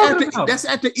 What are you talking about? That's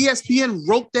after ESPN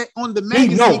wrote that on the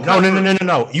magazine. No.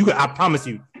 I promise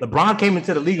you. LeBron came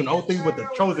into the league in 03 with the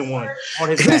chosen one on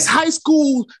his back. His high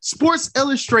school Sports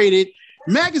Illustrated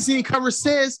magazine cover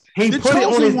says he put it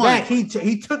on his back. He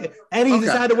took it and he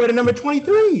decided to wear the number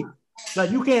 23.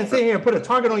 Like you can't sit here and put a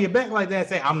target on your back like that and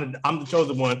say I'm the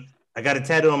chosen one. I got a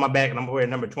tattoo on my back and I'm wearing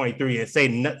number 23 and say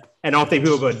nothing. And I don't think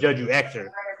people are going to judge you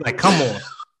extra. Like, come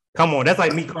on. That's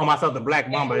like me calling myself the Black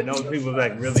Mamba. And those people are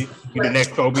like, really? You the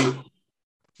next Kobe?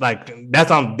 Like, that's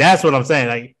what I'm saying.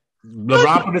 Like,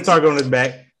 LeBron put the target on his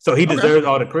back, so he deserves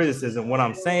all the criticism. What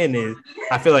I'm saying is,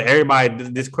 I feel like everybody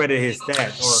discredit his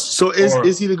stats.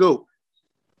 Is he the GOAT?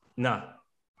 Nah.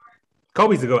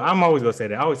 Kobe's the GOAT. I'm always going to say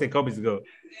that. I always say Kobe's the GOAT.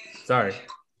 Sorry.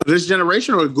 This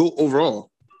generation or GOAT overall?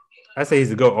 I say he's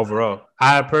the GOAT overall.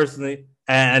 I personally,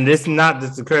 and this is not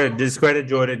discredit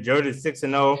Jordan. Jordan's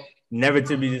 6-0, never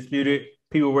to be disputed.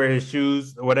 People wear his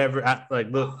shoes, whatever.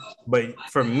 But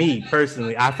for me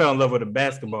personally, I fell in love with the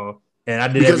basketball, and I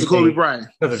did because of Kobe Bryant.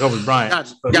 Because of Kobe Bryant.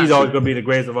 Gotcha. So he's always going to be the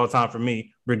greatest of all time for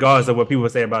me, regardless of what people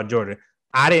say about Jordan.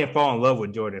 I didn't fall in love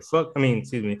with Jordan.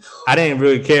 I didn't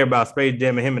really care about Space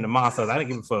Jam and him and the Monsters. I didn't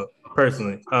give a fuck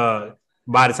personally.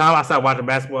 By the time I started watching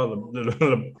basketball,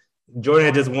 Jordan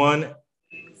had just won,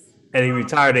 and he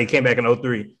retired. And he came back in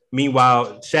 03.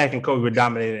 Meanwhile, Shaq and Kobe were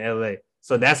dominating LA.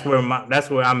 So that's where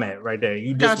I'm at right there.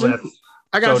 You just left.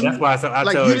 I got you. That's why I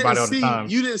tell everybody all the time.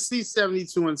 You didn't see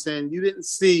 72 and 10. You didn't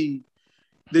see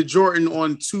the Jordan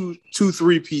on two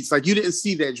three-peats. Like you didn't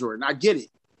see that Jordan. I get it.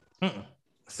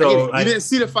 So you didn't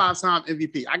see the 5-time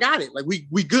MVP. I got it. Like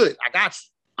we good. I got you.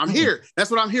 I'm here.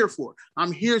 That's what I'm here for.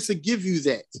 I'm here to give you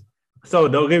that. So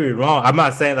don't get me wrong. I'm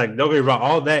not saying don't get me wrong.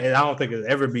 All that I don't think it'll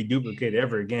ever be duplicated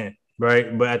ever again,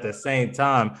 right? But at the same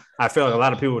time, I feel like a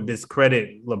lot of people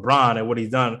discredit LeBron and what he's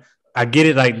done. I get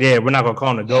it, we're not gonna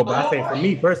call him a GOAT, but I think for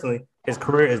me personally, his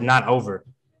career is not over.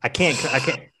 I can't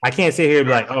sit here and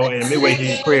be like, oh, in midway through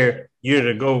your career, you're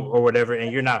the GOAT or whatever,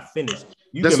 and you're not finished.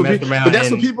 You that's can mess around. But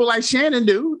that's what people like Shannon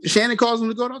do. Shannon calls him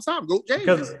to go on top. Go James.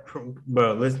 Because,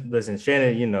 bro, listen,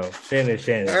 Shannon,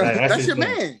 Shannon. That's your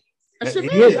man. That's your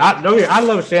man. I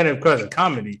love Shannon because of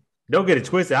comedy. Don't get it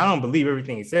twisted. I don't believe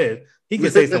everything he says. He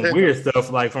can say some weird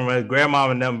stuff like from his grandma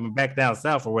and them back down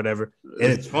south or whatever,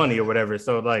 and it's funny or whatever.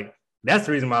 So like that's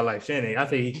the reason why I like Shannon. I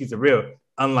think he keeps it real.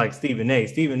 Unlike Stephen A.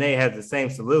 Stephen A. has the same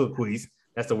soliloquies.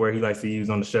 That's the word he likes to use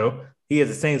on the show. He has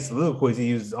the same soliloquies he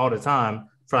uses all the time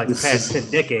for like the past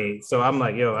 10 decades. So I'm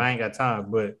like, yo, I ain't got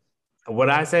time. But what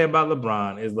I say about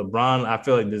LeBron is LeBron, I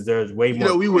feel like deserves way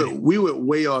more. We went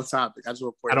way off topic. I just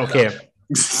want to point I don't care.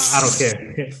 I don't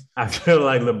care. I feel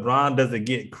like LeBron doesn't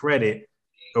get credit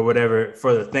or whatever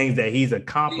for the things that he's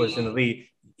accomplished in the league.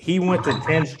 He went to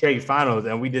 10 straight finals,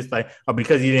 and we just like, oh,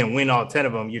 because you didn't win all 10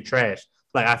 of them, you're trash.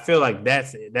 Like, I feel like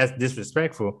that's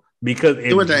disrespectful because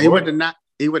he went to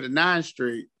 9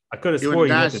 straight. I could have swore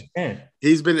he went to 10.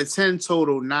 He's been at 10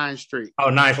 total, 9 straight. Oh,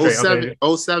 9 straight.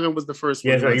 07 was the first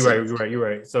one. Yeah, you're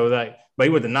right. So like, but he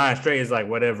went to 9 straight. It's like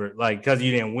whatever. Like, because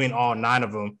you didn't win all 9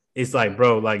 of them, it's like,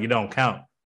 bro, like you don't count.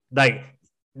 Like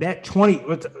that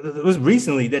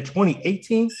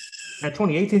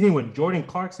 2018 thing with Jordan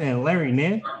Clarkson and Larry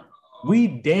Nance. We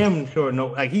damn sure know,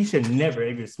 like he should never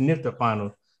even sniff the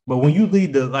finals. But when you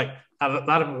lead the like a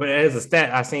lot of, as a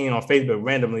stat I seen on Facebook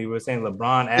randomly, we were saying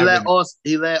LeBron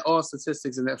he led all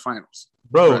statistics in that finals.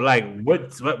 Bro, right. Like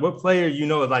what player is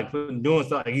like doing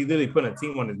stuff? Like he's literally putting a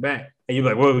team on his back, and you're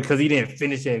like, well, because he didn't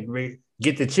finish and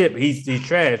get the chip, he's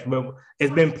trash. But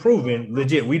it's been proven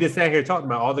legit. We just sat here talking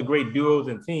about all the great duos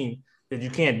and teams that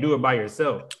you can't do it by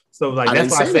yourself. So like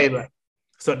that's why I say like.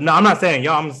 So no, I'm not saying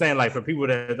y'all. I'm saying like for people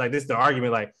that like this is the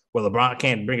argument like, well, LeBron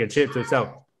can't bring a chip to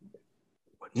himself.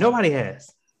 Nobody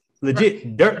has.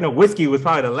 Legit, Dirk Nowitzki was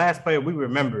probably the last player we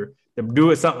remember to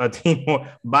do it a team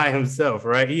by himself,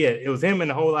 right? It was him and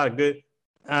a whole lot of good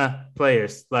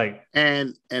players. Like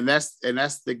and that's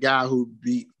the guy who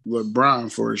beat LeBron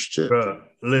for his chip. Bro,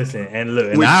 listen and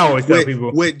look, and I always tell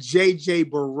people with JJ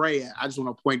Barea. I just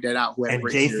want to point that out. And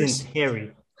Jason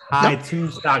Terry. High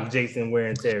 2-stock Jason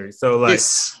wearing Terry. So like,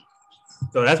 so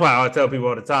that's why I tell people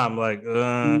all the time, like,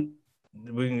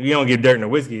 we don't give Dirk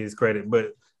Nowitzki his credit,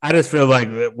 but I just feel like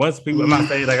once people, I'm not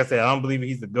saying, like I said, I don't believe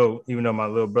he's the GOAT, even though my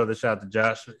little brother, shout out to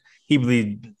Josh, he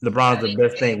believes LeBron's the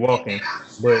best thing walking.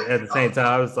 But at the same time,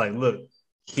 I was like, look,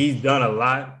 he's done a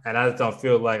lot, and I just don't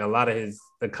feel like a lot of his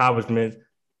accomplishments,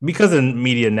 because of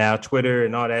media now, Twitter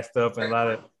and all that stuff,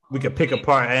 and we could pick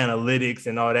apart analytics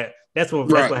and all that. That's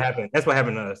what happened. That's what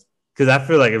happened to us. Because I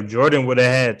feel like if Jordan would have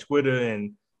had Twitter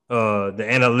and the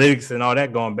analytics and all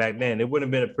that going back then, it wouldn't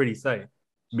have been a pretty sight.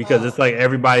 Because it's like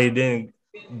everybody didn't.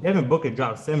 Devin Booker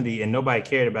dropped 70 and nobody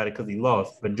cared about it because he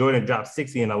lost. But Jordan dropped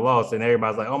 60 in a loss, and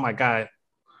everybody's like, "Oh my God,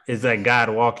 is that God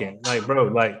walking?" Like, bro,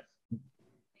 like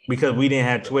because we didn't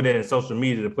have Twitter and social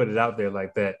media to put it out there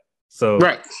like that. So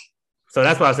So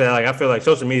that's why I said, like, I feel like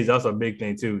social media is also a big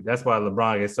thing too. That's why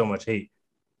LeBron gets so much hate.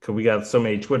 Because we got so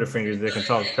many Twitter fingers that can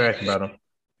talk trash about him.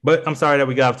 But I'm sorry that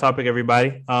we got off topic,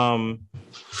 everybody.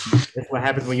 That's what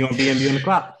happens when you don't be on the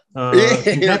clock.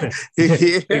 It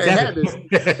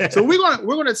happens. So we're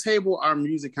gonna table our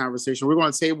music conversation. We're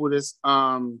gonna table this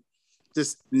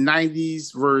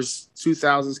 90s versus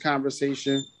 2000s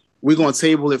conversation. We're gonna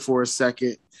table it for a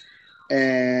second,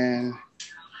 and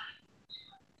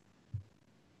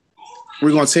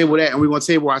we're gonna table that, and we're gonna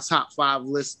table our top 5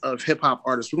 list of hip hop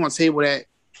artists. We're gonna table that.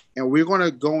 And we're going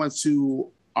to go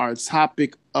into our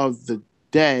topic of the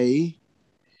day.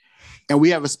 And we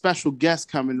have a special guest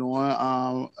coming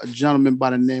on, a gentleman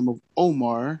by the name of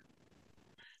Omar.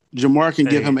 Jamar can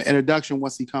give him an introduction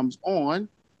once he comes on.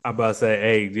 I'm about to say,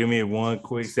 hey, give me one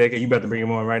quick second. You about to bring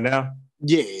him on right now?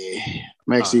 Yeah.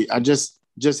 I'm actually, I just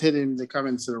hit him to come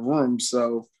into the room.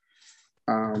 So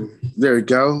there we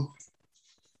go.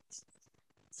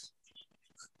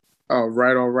 All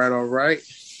right.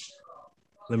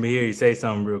 Let me hear you say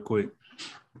something real quick.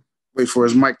 Wait for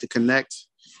his mic to connect.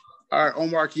 All right,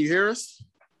 Omar, can you hear us?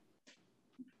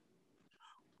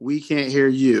 We can't hear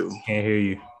you. Can't hear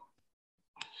you.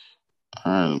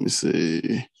 All right, let me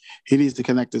see. He needs to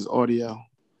connect his audio.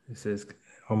 It says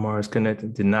Omar is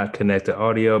connected. Did not connect the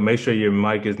audio. Make sure your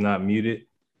mic is not muted.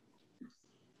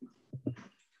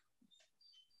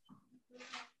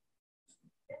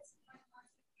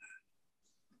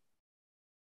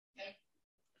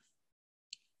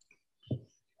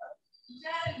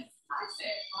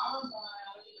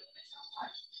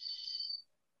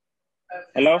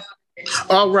 Hello?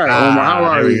 All right, Omar, how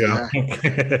are There we you? go.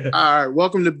 All right,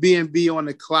 welcome to B&B on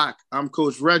the Clock. I'm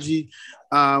Coach Reggie.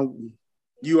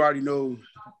 You already know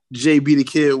JB the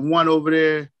Kid One over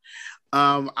there.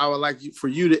 I would like for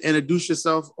you to introduce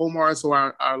yourself, Omar, to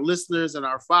our listeners and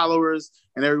our followers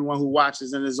and everyone who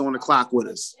watches and is on the clock with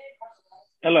us.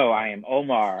 Hello, I am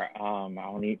Omar. I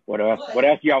don't need what else. What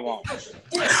else y'all want?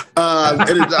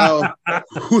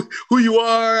 Who you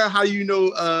are? How do you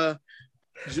know?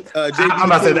 I'm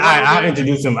about to say, I'll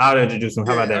introduce him. How about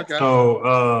that?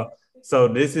 Okay. So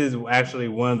this is actually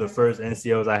one of the first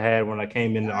NCOs I had when I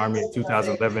came in the Army in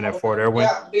 2011 at Fort Irwin.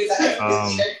 Hey,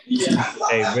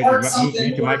 Reggie,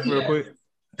 mute your mic real quick.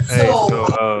 Hey,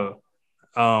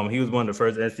 he was one of the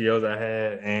first NCOs I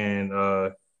had,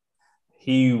 and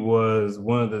he was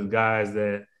one of the guys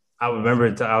that I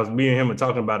remember. I was meeting him and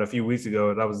talking about a few weeks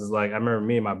ago, and I was just like, I remember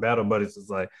me and my battle buddies was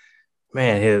like,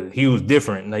 man, he was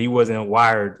different. Now, he wasn't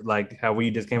wired like how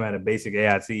we just came out of basic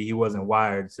AIT. He wasn't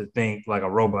wired to think like a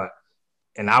robot.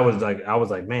 And I was like,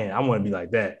 man, I want to be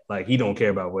like that. Like, he don't care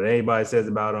about what anybody says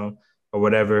about him or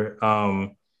whatever.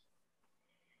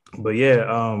 But yeah,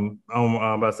 I'm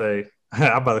about to say,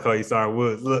 I'm about to call you Sergeant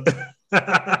Woods. Look,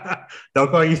 don't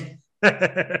call you.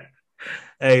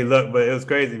 Hey, look, but it was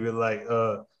crazy.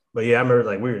 But yeah, I remember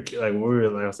like we were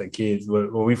like I said kids,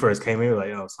 but when we first came in, we were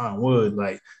like, oh, Sergeant Wood,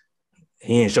 like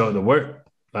he didn't show up to work,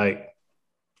 like,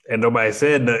 and nobody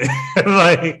said nothing.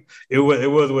 Like it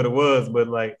was what it was. But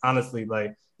like honestly,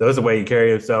 like that was the way he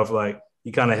carried himself. Like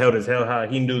he kind of held his head high.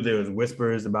 He knew there was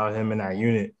whispers about him in our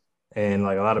unit, and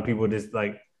like a lot of people just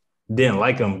like didn't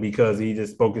like him because he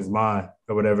just spoke his mind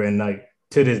or whatever. And like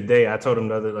to this day, I told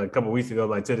him a couple weeks ago,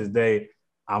 like to this day,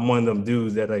 I'm one of them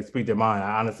dudes that like speak their mind.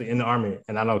 I honestly in the Army,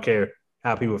 and I don't care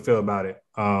how people feel about it.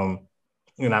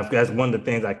 That's one of the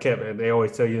things I kept. They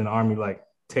always tell you in the Army, like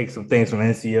take some things from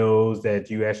NCOs that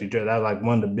you actually do. That's like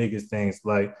one of the biggest things,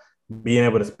 like being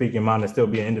able to speak your mind and still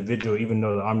be an individual, even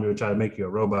though the Army would try to make you a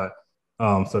robot.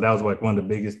 So that was like one of the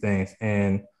biggest things.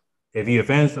 And if he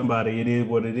offends somebody, it is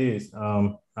what it is.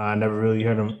 I never really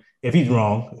heard him. If he's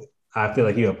wrong, I feel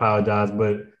like he'll apologize,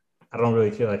 but I don't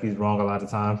really feel like he's wrong a lot of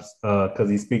times because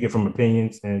he's speaking from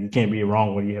opinions, and you can't be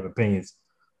wrong when you have opinions.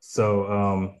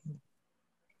 So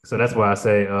that's why I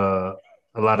say a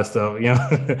lot of stuff.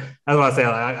 That's why I say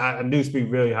I do speak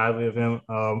really highly of him.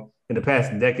 In the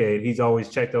past decade, he's always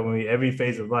checked over me every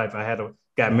phase of life.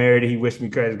 Got married. He wished me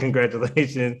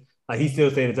congratulations. Like he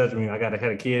still stayed in touch with me. Had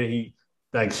a kid. He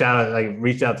reached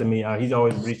out to me. He's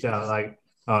always reached out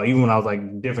even when I was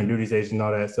like different duty stations and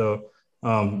all that. So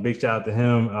big shout out to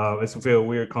him. It's feel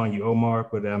weird calling you Omar,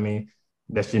 but I mean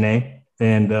that's your name.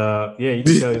 And you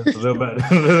can tell us a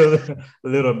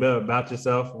little bit about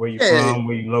yourself, where you're from,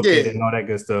 where you located, and all that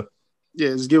good stuff. Yeah,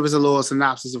 just give us a little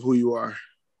synopsis of who you are.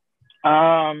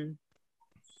 I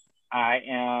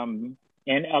am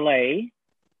in LA,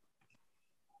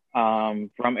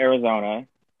 from Arizona.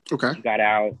 Okay. Got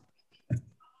out.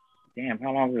 Damn,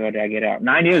 how long ago did I get out?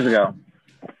 9 years ago.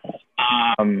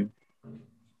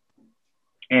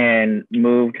 And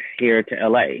moved here to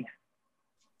LA.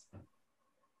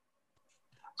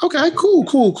 Okay, cool.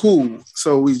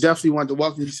 So we definitely want to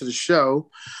welcome you to the show.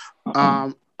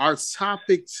 Our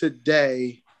topic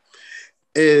today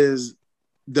is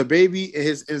the baby and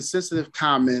his insensitive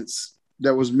comments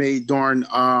that was made during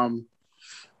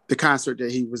the concert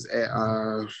that he was at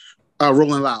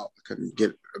Rolling Loud. Couldn't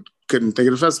think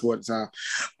of the festival at the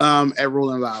time. At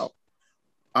Rolling Loud.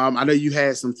 I know you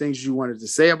had some things you wanted to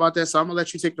say about that, so I'm gonna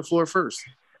let you take the floor first.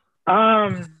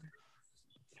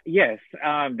 Yes,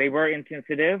 they were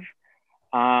insensitive,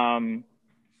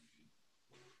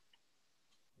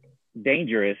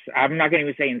 dangerous. I'm not going to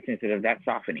even say insensitive. That's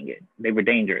softening it. They were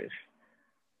dangerous.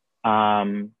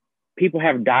 People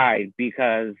have died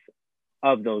because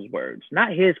of those words.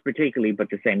 Not his particularly,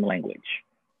 but the same language.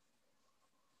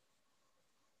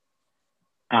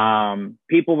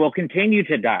 People will continue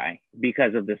to die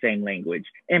because of the same language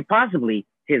and possibly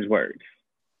his words,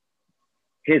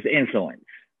 his influence.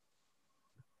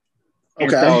 And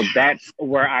so that's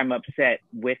where I'm upset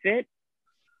with it.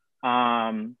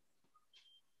 I'm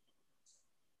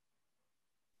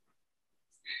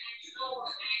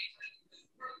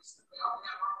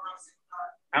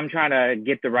trying to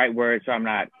get the right words so I'm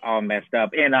not all messed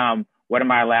up. And what am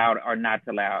I allowed or not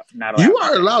allowed? Not allowed. You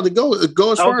are allowed to go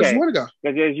as far as you want to go.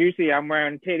 Because as you see, I'm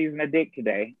wearing titties and a dick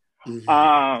today.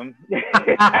 I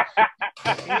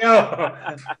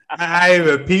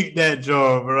even peeked that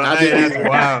jaw, bro.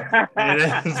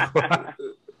 That's wild.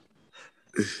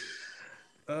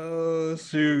 Oh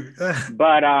shoot.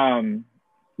 But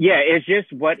it's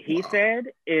just what he said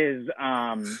is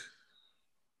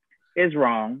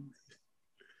wrong.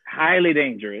 highly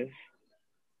dangerous.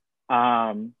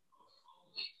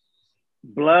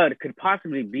 Blood could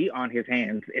possibly be on his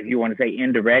hands, if you want to say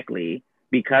indirectly,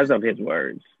 because of his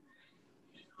words.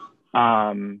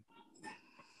 And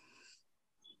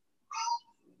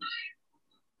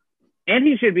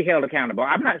he should be held accountable.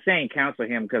 I'm not saying cancel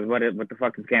him, because what the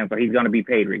fuck is cancel? He's going to be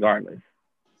paid regardless.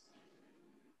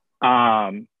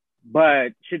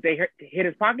 But should they hit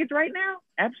his pockets right now?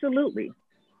 Absolutely.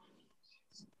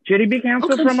 Should he be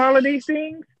canceled from all of these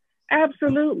things?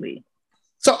 Absolutely.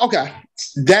 So okay,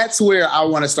 that's where I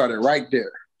want to start it right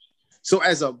there. So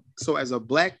as a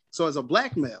black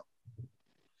male,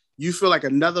 you feel like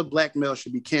another black male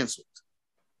should be canceled.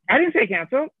 I didn't say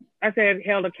canceled. I said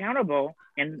held accountable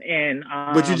and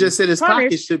but you just said his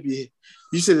pocket should be hit.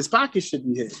 You said his pocket should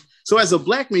be hit. So as a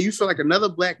black man, you feel like another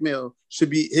black male should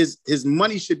be his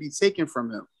money should be taken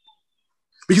from him.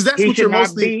 Because that's what you're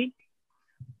mostly.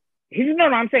 No,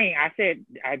 I'm saying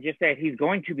I just said he's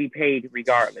going to be paid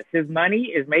regardless. His money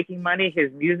is making money.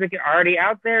 His music already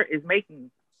out there is making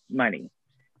money.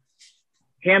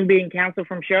 Him being canceled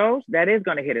from shows, that is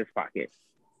going to hit his pocket.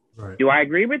 Right. Do I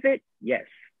agree with it? Yes.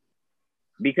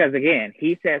 Because again,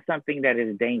 he said something that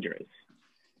is dangerous.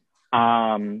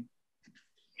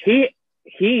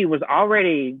 He was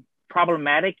already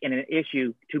problematic and an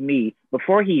issue to me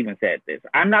before he even said this.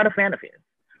 I'm not a fan of his.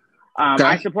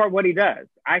 I support what he does.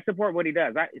 Just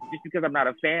because I'm not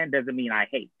a fan doesn't mean I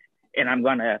hate. And I'm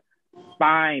going to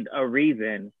find a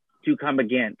reason to come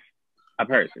against a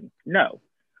person. No.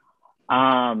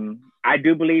 I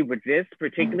do believe with this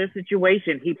particular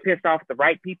situation, he pissed off the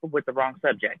right people with the wrong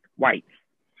subject, whites.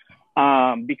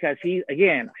 Because he,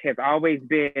 again, has always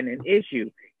been an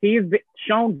issue. He's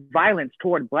shown violence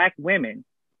toward Black women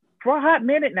for a hot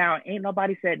minute now. Ain't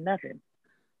nobody said nothing.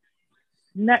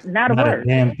 Not a word. Not a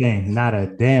damn thing. Not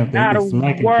a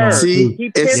word. See,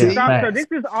 he pissed off. Facts. So this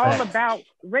is all about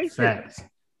racism. Facts.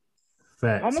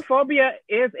 Homophobia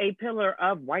is a pillar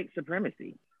of white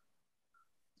supremacy.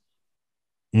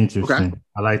 Interesting. Okay.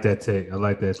 I like that take. I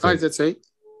like that take.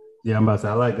 Yeah, I'm about to say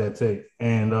I like that take.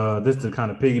 And this to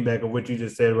kind of piggyback on what you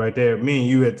just said right there. Me and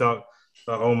you had talked,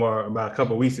 Omar, about a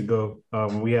couple of weeks ago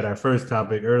when we had our first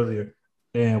topic earlier,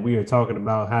 and we were talking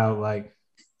about how like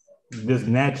this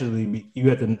naturally you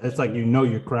have to. It's like you know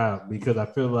your crowd, because I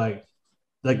feel like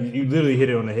you literally hit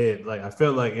it on the head. Like I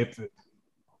feel like if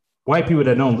white people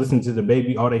that don't listen to the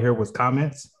baby, all they heard was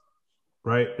comments,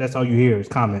 right? That's all you hear is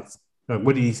comments. Like,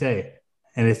 what did he say?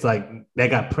 And it's like that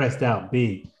got pressed out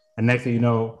big. And next thing you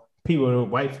know,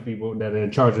 white people that are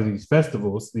in charge of these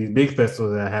festivals, these big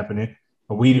festivals that are happening,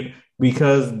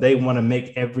 because they want to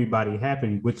make everybody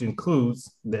happy, which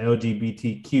includes the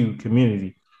LGBTQ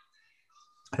community.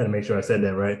 I had to make sure I said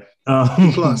that right.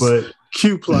 But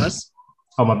Q plus.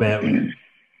 Oh, my bad.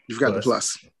 You've got the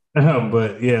plus.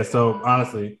 But yeah, so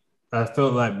honestly, I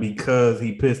felt like because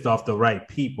he pissed off the right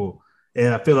people,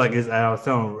 and I feel like I was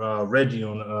telling Reggie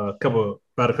on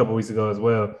about a couple weeks ago as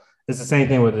well. It's the same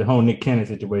thing with the whole Nick Cannon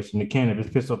situation. Nick Cannon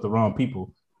just pissed off the wrong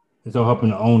people. It's all helping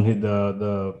to own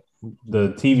the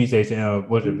TV station.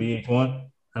 Was it VH1?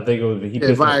 I think it was. He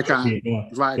pissed off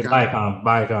Viacom.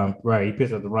 Right. He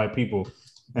pissed off the right people,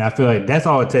 and I feel like that's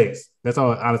all it takes. That's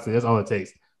all it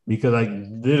takes. Because like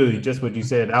literally, just what you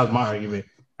said, that was my argument.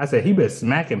 I said he been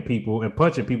smacking people and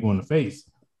punching people in the face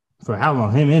for how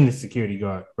long? Him and the security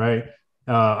guard, right?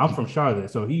 I'm from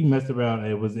Charlotte, so he messed around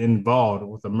and was involved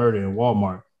with a murder in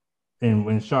Walmart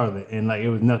in Charlotte, and like it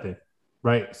was nothing,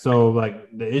 right? So like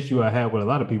the issue I had with a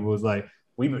lot of people was like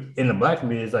we in the Black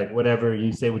community is like whatever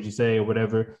you say, what you say, or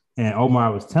whatever. And Omar, I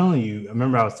was telling you in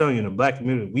the Black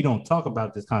community, we don't talk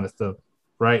about this kind of stuff,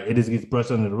 right? It just gets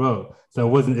brushed under the rug.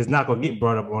 So it's not gonna get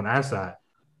brought up on our side.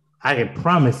 I can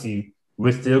promise you,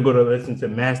 we're still gonna listen to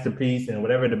Masterpiece and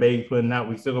whatever the baby's putting out.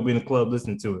 We still gonna be in the club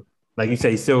listening to it. Like you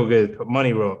say, still good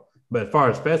money roll. But as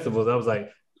far as festivals, I was like,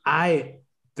 I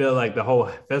feel like the whole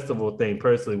festival thing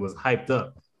personally was hyped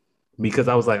up because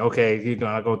I was like, okay, he's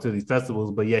gonna go to these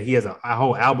festivals, but yeah, he has a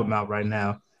whole album out right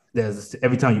now. There's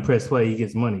every time you press play, he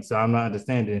gets money. So I'm not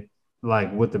understanding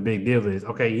like what the big deal is.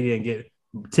 Okay, he didn't get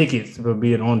tickets for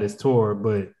being on this tour,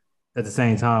 but at the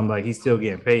same time, like he's still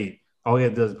getting paid. All he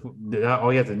has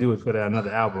to do is put out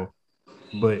another album.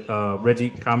 But Reggie,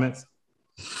 comments?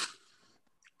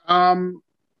 I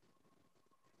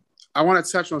want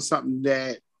to touch on something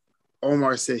that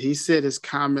Omar said. He said his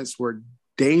comments were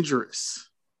dangerous.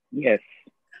 Yes.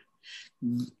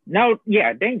 No,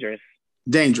 yeah, dangerous.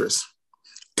 Dangerous.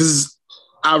 Because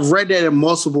I've read that in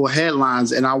multiple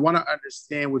headlines, and I want to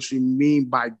understand what you mean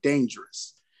by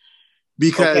dangerous.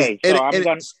 Because okay, so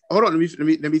hold on,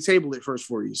 let me table it first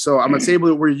for you. So I'm gonna table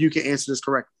it where you can answer this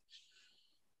correctly.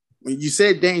 when you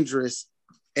said dangerous,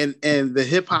 and the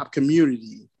hip hop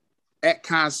community at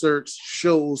concerts,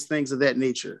 shows, things of that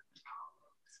nature,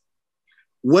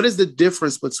 what is the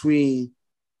difference between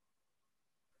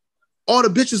all the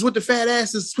bitches with the fat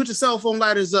asses, put your cell phone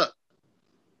lighters up?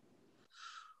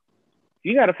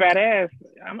 You got a fat ass.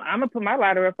 I'm gonna put my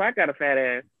lighter up if I got a fat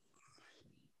ass.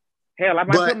 Hell, I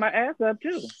might put my ass up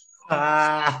too.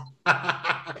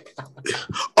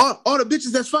 All the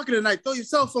bitches that's fucking tonight, throw your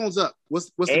cell phones up. What's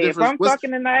the difference? If I'm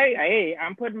fucking tonight,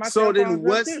 I'm putting my cell phones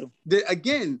up too.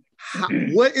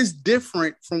 What is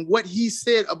different from what he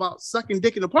said about sucking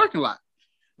dick in the parking lot?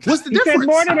 What's the he difference? Said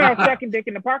more than that sucking dick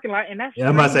in the parking lot, and that's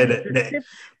I'm about to say that.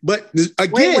 But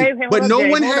again, no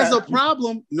one has a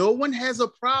problem. No one has a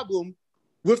problem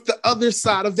with the other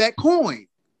side of that coin.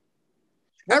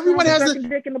 Everyone has a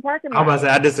dick in the parking lot. I'm about to say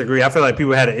I disagree. I feel like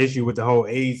people had an issue with the whole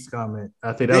AIDS comment.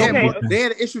 I think they had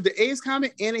an issue with the AIDS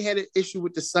comment, and they had an issue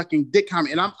with the sucking dick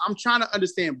comment. And I'm trying to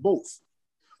understand both.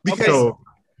 Because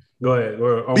go ahead.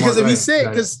 Because if he said,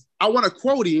 because I want to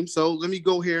quote him, so let me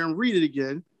go here and read it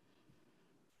again.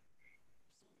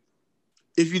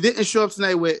 If you didn't show up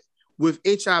tonight with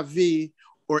HIV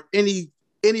or any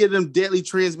of them deadly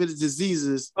transmitted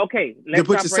diseases, okay, then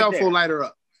put your cell phone lighter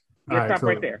up. Let's stop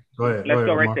right there. Go ahead. Let's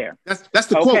go right there. That's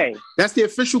the quote. That's the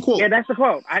official quote. Yeah, that's the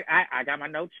quote. I got my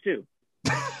notes too.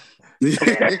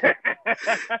 Listen,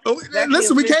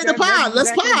 we came to pod.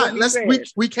 Let's pod.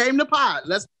 We came to pod.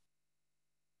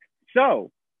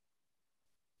 So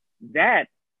that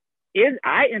is,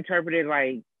 I interpreted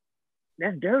like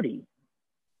that's dirty.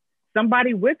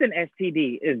 Somebody with an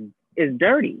STD is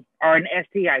dirty, or an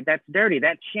STI. That's dirty.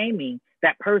 That's shaming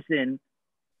that person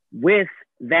with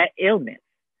that illness.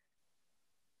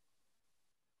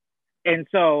 And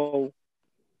so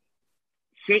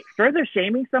further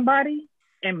shaming somebody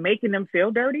and making them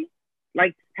feel dirty,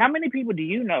 like how many people do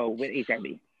you know with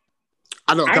HIV?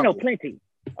 I know plenty.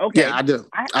 Okay. Yeah, I do.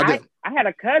 I had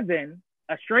a cousin,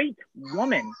 a straight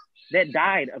woman that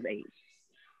died of AIDS.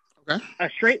 Okay. A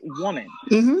straight woman.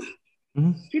 Mm-hmm.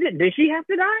 Mm-hmm. Did she have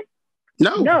to die?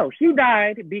 No, she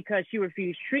died because she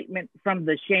refused treatment from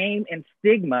the shame and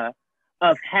stigma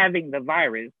of having the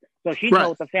virus. So she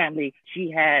told the family she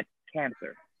had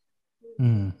cancer.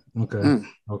 Okay.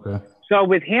 So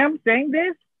with him saying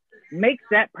this, makes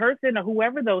that person or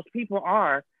whoever those people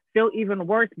are feel even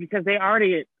worse because they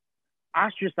already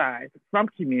ostracized from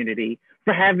community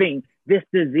for having this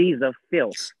disease of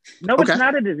filth. No, it's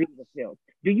not a disease of filth.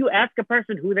 Do you ask a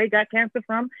person who they got cancer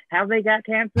from, how they got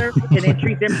cancer, and then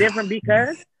treat them different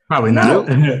because? Probably not.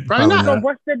 Probably not. So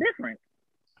what's the difference?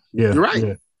 Yeah, you're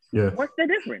right. Yeah. What's the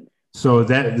difference? So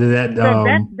that's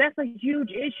a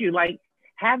huge issue. Like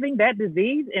having that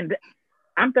disease, and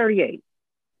I'm 38.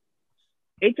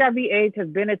 HIV/AIDS has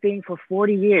been a thing for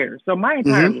 40 years. So my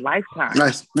entire lifetime.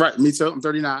 Nice. Right. Me too. I'm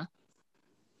 39.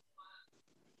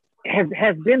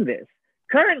 Has been this.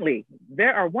 Currently,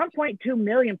 there are 1.2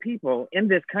 million people in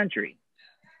this country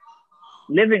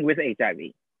living with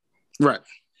HIV. Right.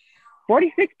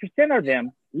 46% of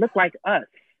them look like us.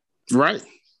 Right.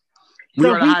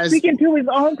 So he's speaking to his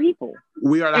own people.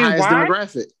 We are the highest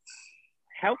demographic.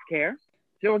 Healthcare.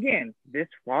 So again, this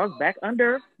falls back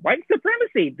under white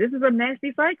supremacy. This is a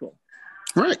nasty cycle.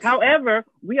 Right. However,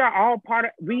 we are all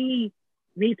we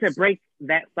need to break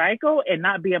that cycle and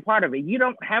not be a part of it. You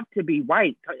don't have to be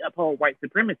white to uphold white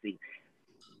supremacy.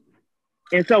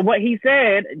 And so what he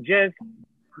said just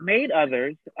made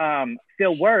others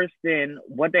feel worse than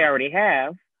what they already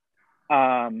have,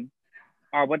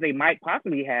 or what they might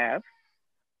possibly have.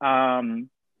 Scared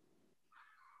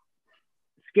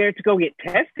to go get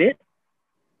tested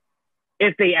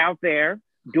if they out there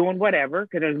doing whatever,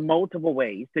 because there's multiple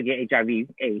ways to get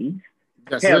HIV/AIDS.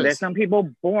 Hell, there's some people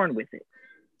born with it.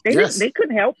 They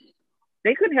couldn't help.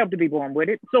 They couldn't help to be born with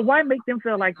it. So why make them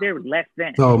feel like they're less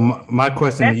than? So my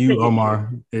question to you,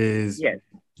 Omar, is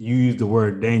you use the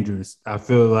word dangerous. I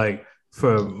feel like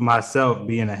for myself,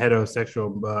 being a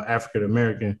heterosexual African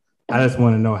American, I just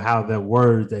want to know how the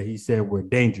words that he said were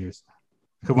dangerous.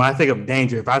 Because when I think of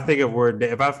danger, if I think of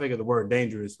the word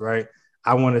dangerous, right,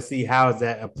 I want to see how is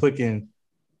that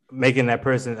making that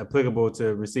person applicable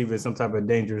to receiving some type of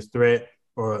dangerous threat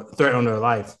or threat on their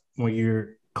life when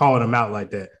you're calling them out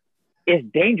like that. It's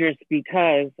dangerous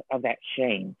because of that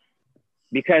shame,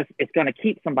 because it's going to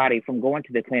keep somebody from going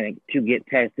to the clinic to get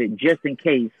tested just in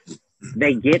case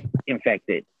they get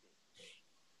infected.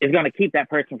 It's going to keep that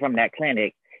person from that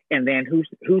clinic. And then who's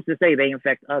to say they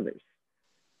infect others?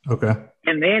 Okay.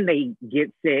 And then they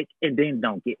get sick and then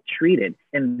don't get treated.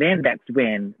 And then that's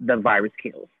when the virus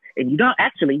kills. And you don't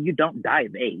die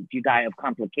of AIDS. You die of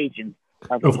complications.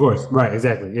 Of course. Right.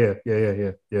 Exactly. Yeah.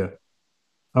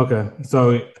 Okay,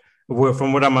 so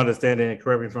from what I'm understanding,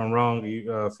 correct me if I'm wrong.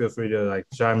 You feel free to like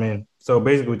chime in. So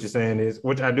basically, what you're saying is,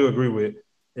 which I do agree with,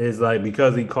 is like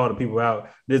because he called the people out.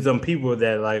 There's some people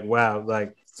that like, wow,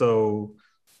 like so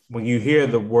when you hear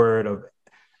the word of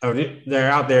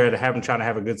they're out there trying to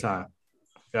have a good time.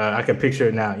 I can picture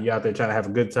it now. You out there trying to have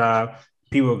a good time.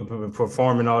 People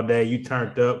performing all day. You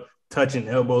turned up, touching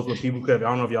elbows with people. I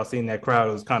don't know if y'all seen that crowd.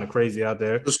 It was kind of crazy out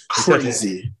there. It was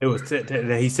crazy. It was.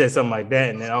 He said something like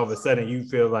that, and then all of a sudden you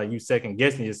feel like you second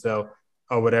guessing yourself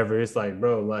or whatever. It's like,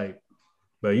 bro, like,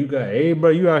 but you got, hey,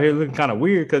 bro, you out here looking kind of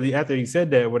weird because after he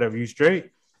said that, whatever, you straight.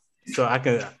 So I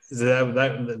can. Is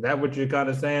that what you're kind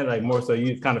of saying? Like more so,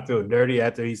 you kind of feel dirty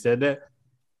after he said that.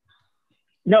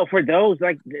 No, for those,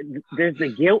 like, there's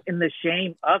the guilt and the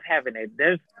shame of having it.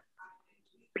 There's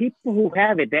people who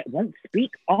have it that won't speak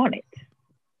on it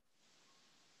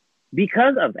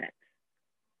because of that.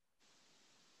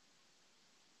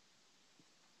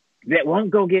 That won't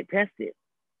go get tested.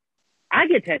 I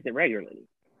get tested regularly.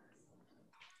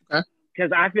 Okay.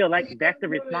 Because I feel like that's the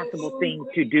responsible thing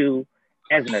to do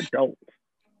as an adult.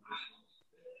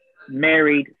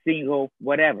 Married, single,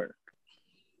 whatever.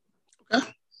 Okay.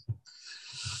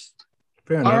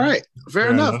 Fair enough. All right.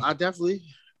 Fair enough. I definitely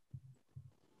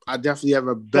have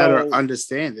a better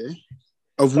understanding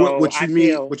of what you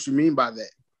mean. What you mean by that?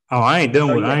 Oh, I ain't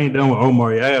done with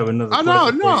Omar yet. I have another. Oh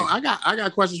no, I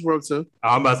got questions for him too.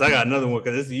 I'm about to say, I got another one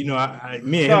because me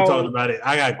and him talked about it.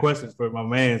 I got questions for my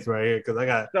man's right here because I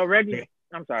got. So Reggie,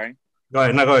 I'm sorry. Go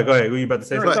ahead. No, go ahead. What are you about to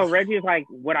say? So Reggie is like,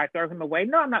 would I throw him away?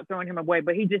 No, I'm not throwing him away,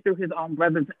 but he just threw his own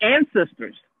brothers and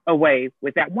sisters away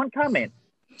with that one comment.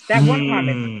 Now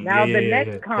the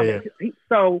next comment.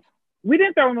 So we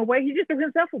didn't throw him away. He just threw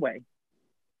himself away.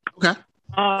 Okay.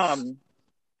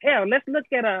 Hell, let's look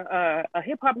at a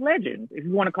hip hop legend, if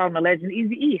you want to call him a legend.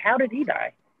 Eazy-E. How did he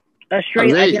die? A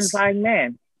straight identifying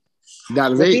man.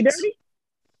 Was he dirty?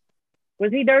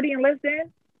 Was he dirty in Less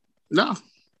Than? No.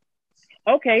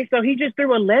 Okay, so he just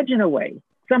threw a legend away.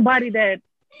 Somebody that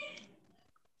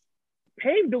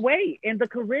paved the way in the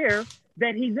career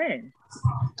that he's in.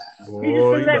 Boy, he just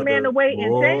threw that man away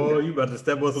in shame. Oh, you about to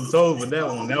step on some toes with that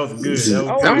one. That was good.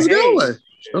 That was a good one.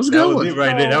 That was a good one.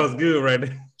 Right there. That was good right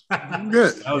there.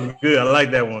 Good. That was good. I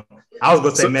like that one. I was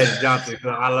gonna say Magic Johnson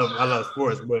because I love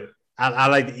sports, but I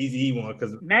like the Eazy-E one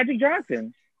because Magic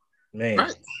Johnson. Man.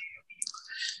 Right.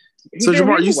 So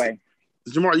Jamar, you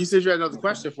said you had another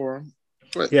question for him.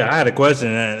 What? Yeah, I had a question,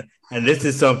 and this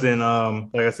is something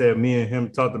like I said, me and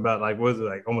him talked about like was it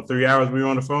like almost 3 hours we were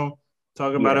on the phone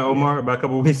talking about it, Omar, about a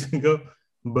couple of weeks ago.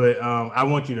 But I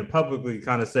want you to publicly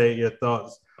kind of say your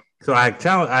thoughts. So I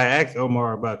asked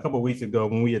Omar about a couple of weeks ago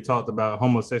when we had talked about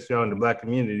homosexuality in the Black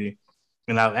community,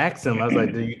 and I asked him, I was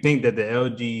like, "Do you think that the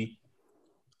LG?"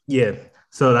 Yeah.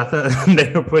 So I thought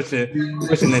they were pushing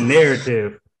the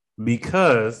narrative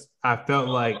because I felt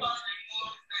like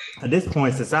at this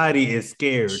point society is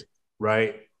scared,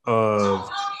 right, of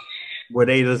where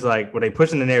they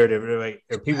pushing the narrative, like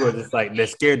people are just like they're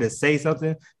scared to say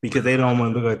something because they don't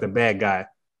want to look like the bad guy,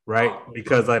 right?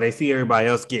 Because like they see everybody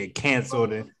else get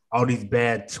canceled and all these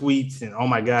bad tweets and oh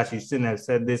my gosh, you shouldn't have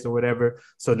said this or whatever.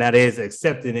 So now they're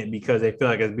accepting it because they feel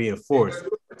like it's being forced.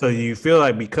 So you feel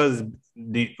like because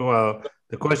the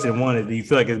question one is, do you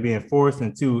feel like it's being forced?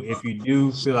 And two, if you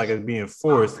do feel like it's being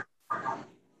forced,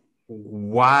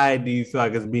 why do you feel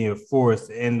like it's being forced?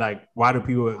 And like, why do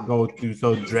people go through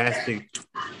so drastic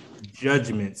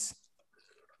judgments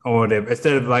on them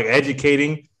instead of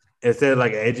educating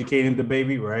the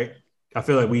baby, right? I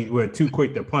feel like we're too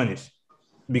quick to punish.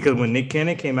 Because when Nick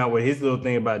Cannon came out with his little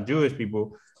thing about Jewish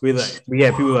people, we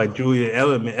had people like Julian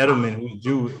Edelman,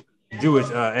 who's Jewish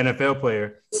NFL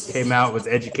player, came out, was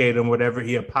educated and whatever.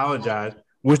 He apologized,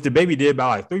 which the baby did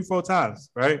about 3-4 times,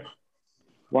 right?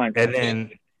 Once. And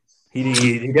then he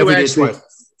definitely did twice.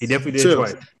 He definitely did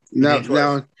twice.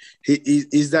 Now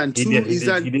he's done two.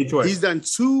 He's done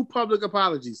two public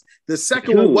apologies. The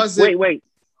second one wasn't. Wait.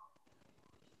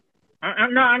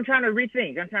 I'm trying to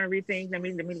rethink. Let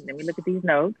me look at these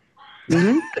notes.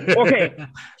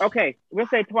 Mm-hmm. Okay. We'll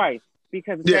say twice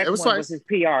because the second one was his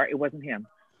PR. It wasn't him.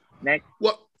 Next.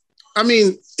 Well, I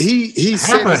mean, he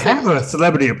said half of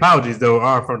celebrity apologies though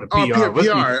are from the PR.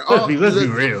 Let's be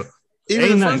real.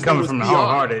 Ain't nothing coming from the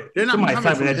wholehearted. Somebody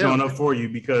typing that joint up for you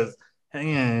because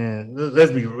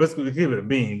let's give it a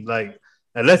bean. Like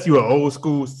unless you're an old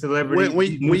school celebrity,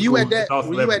 when you at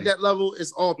that level,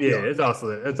 it's all PR. Yeah, it's all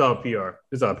PR.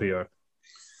 It's all PR.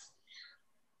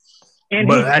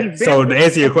 And so to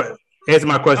answer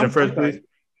my question first, please.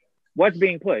 What's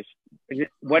being pushed?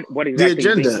 What exactly the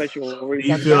agenda? Being pushed? Do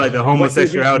you feel like the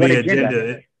homosexuality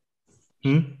agenda?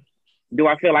 Do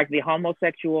I feel like the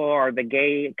homosexual or the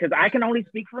gay? Because I can only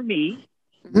speak for me,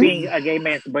 being a gay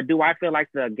man. But do I feel like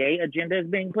the gay agenda is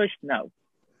being pushed? No.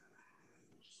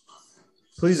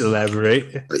 Please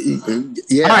elaborate.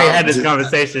 Yeah, I already had this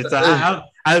conversation, so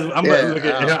I'm going to look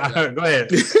at. Go ahead.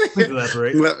 Please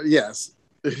elaborate. Well, yes.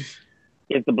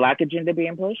 Is the black agenda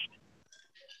being pushed?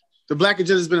 The black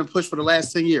agenda has been pushed for the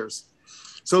last 10 years.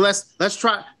 So let's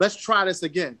try this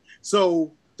again.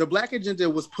 So the black agenda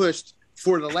was pushed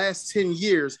for the last 10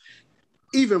 years,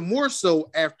 even more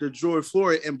so after George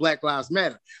Floyd and Black Lives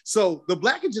Matter. So the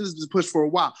black agenda has been pushed for a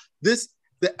while. Let's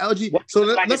look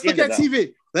at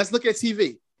TV. Let's look at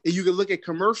TV. And you can look at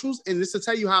commercials, and this will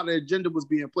tell you how the agenda was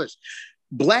being pushed.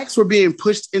 Blacks were being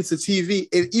pushed into TV,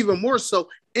 and even more so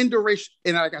interracial.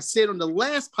 And like I said on the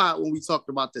last pod when we talked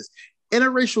about this,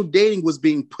 interracial dating was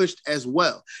being pushed as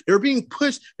well. They were being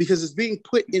pushed because it's being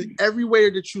put in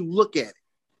everywhere that you look at it.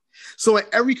 So in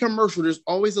every commercial, there's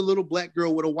always a little black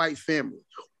girl with a white family,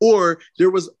 or there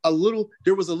was a little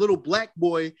black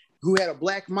boy who had a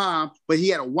black mom, but he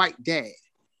had a white dad.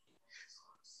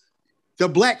 The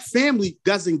black family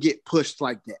doesn't get pushed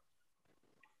like that.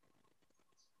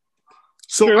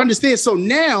 So understand. So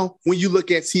now, when you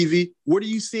look at TV, what are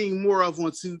you seeing more of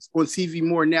on TV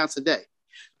more now today?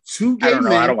 Two gay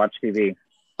men. I don't watch TV.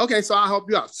 Okay, so I'll help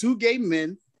you out. 2 gay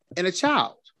men and a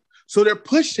child. So they're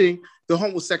pushing the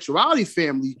homosexuality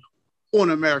family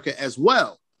on America as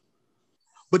well.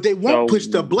 But they won't push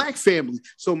the black family.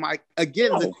 So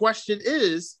the question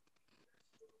is,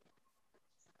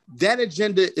 that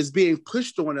agenda is being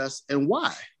pushed on us, and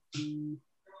why?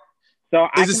 So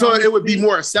it would be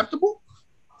more acceptable?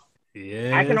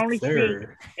 Yeah, I can only speak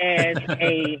as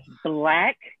a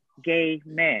black gay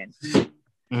man.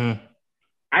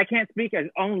 I can't speak as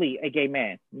only a gay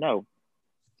man. No.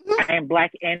 I am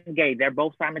black and gay. They're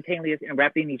both simultaneous and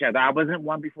wrapping each other. I wasn't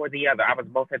one before the other. I was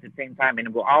both at the same time, and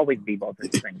it will always be both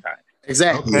at the same time.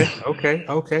 Exactly.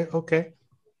 Okay.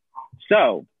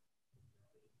 So,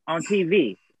 on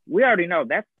TV, we already know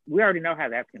how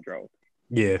that's controlled.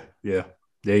 Yeah.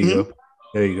 There you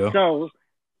go. So,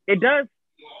 it does.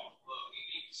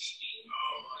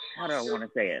 How do I want to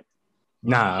say it?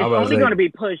 It's only going to be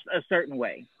pushed a certain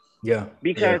way. Yeah.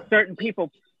 Because certain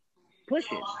people push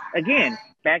it. Again,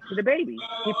 back to the baby.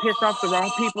 He pissed off the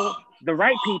wrong people, the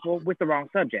right people with the wrong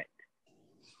subject.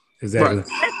 Exactly.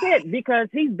 That's it. Because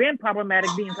he's been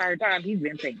problematic the entire time. He's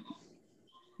been famous.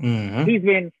 Mm-hmm. He's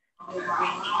been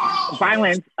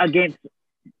violence against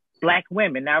black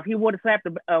women. Now, if he would have slapped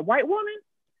a white woman,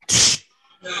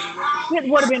 it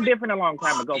would have been different a long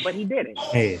time ago, but he didn't.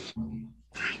 Hey.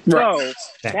 So,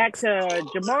 back to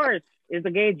Jamar's, is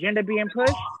the gay agenda being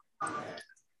pushed?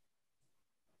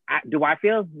 Do I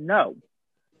feel? No.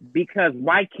 Because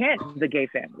why can't the gay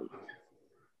family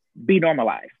be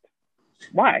normalized?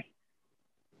 Why?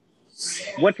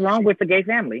 What's wrong with the gay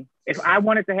family? If I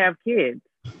wanted to have kids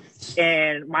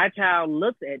and my child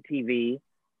looks at TV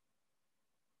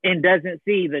and doesn't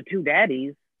see the 2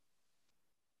 daddies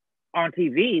on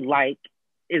TV like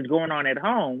is going on at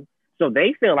home, so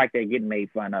they feel like they're getting made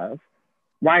fun of,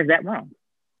 why is that wrong?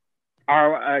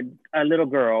 Or a little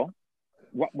girl,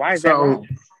 why is that wrong?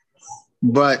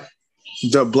 But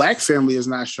the black family is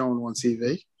not shown on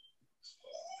TV.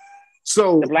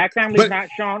 So the black family is not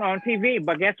shown on TV.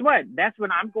 But guess what? That's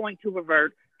when I'm going to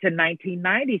revert to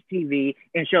 1990s TV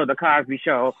and show the Cosby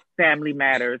Show, Family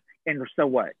Matters, and So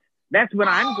What? That's when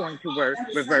I'm going to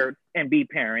revert and be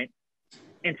parent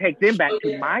and take them back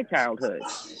to my childhood.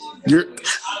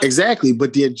 Exactly.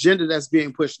 But the agenda that's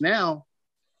being pushed now,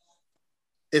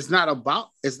 it's not about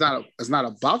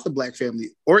the black family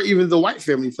or even the white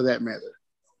family for that matter.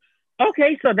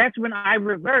 Okay, so that's when I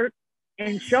revert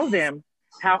and show them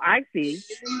how I see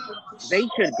they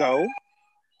should go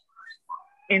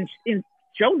and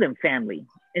show them family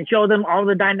and show them all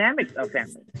the dynamics of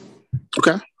family.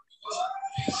 Okay.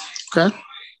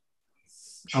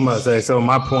 I'm going to say, so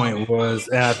my point was,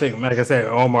 and I think, like I said,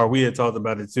 Omar, we had talked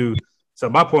about it too. So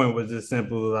my point was just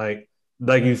simple, like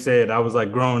you said, I was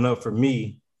like growing up for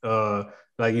me,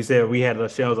 like you said, we had the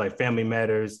shows like Family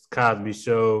Matters, Cosby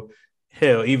Show,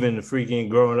 hell, even the freaking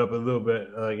growing up a little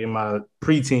bit, like in my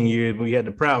preteen years, we had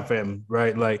the Proud Family,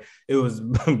 right? Like it was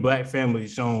black family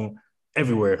shown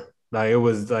everywhere. Like it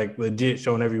was like legit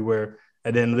shown everywhere.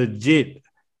 And then legit,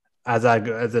 as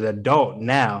an adult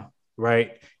now,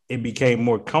 right, it became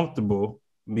more comfortable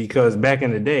because back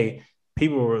in the day,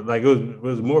 people were like, it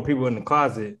was more people in the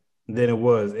closet than it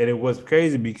was. And it was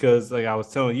crazy because like I was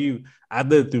telling you, I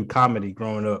lived through comedy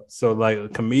growing up. So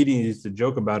like comedians used to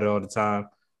joke about it all the time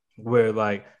where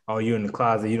like, oh, you in the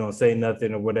closet, you don't say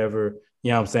nothing or whatever.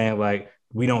 You know what I'm saying? Like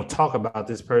we don't talk about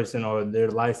this person or their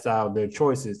lifestyle, their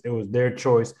choices. It was their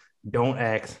choice. Don't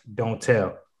ask, don't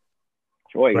tell.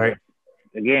 Choice. Right?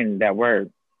 Again, that word,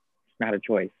 it's not a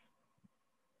choice.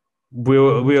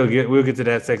 We'll get to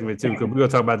that segment too, because we're gonna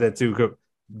talk about that too. Cause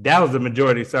that was the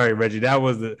majority. Sorry, Reggie. That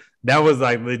was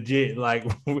like legit. Like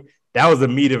that was the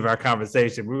meat of our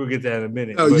conversation. We will get to that in a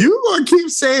minute. Oh, you gonna keep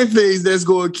saying things that's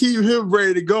gonna keep him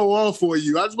ready to go off for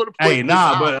you. I just want to. Hey,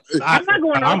 nah, but I'm not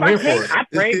going off. I'm here for it. I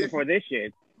prayed before this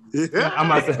shit. Yeah. I'm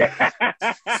about to.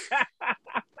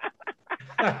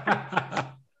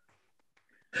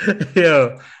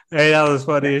 Yo, hey, that was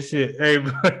funny as shit. Hey,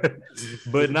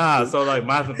 but nah. So like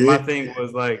my thing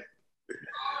was like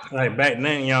back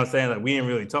then, you know what I'm saying? Like we didn't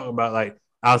really talk about like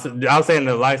I was saying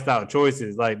the lifestyle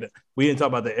choices. Like we didn't talk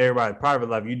about everybody's private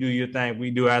life. You do your thing,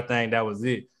 we do our thing. That was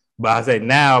it. But I say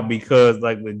now because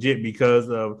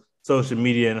of social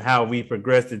media and how we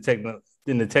progressed in the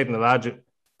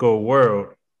technological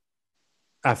world,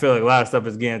 I feel like a lot of stuff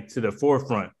is getting to the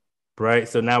forefront. Right.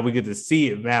 So now we get to see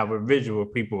it now. We're visual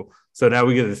people. So now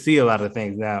we get to see a lot of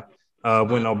things now.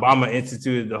 When Obama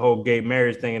instituted the whole gay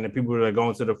marriage thing and the people were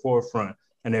going to the forefront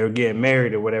and they were getting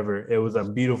married or whatever, it was a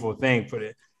beautiful thing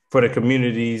for the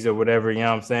communities or whatever. You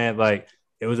know what I'm saying? Like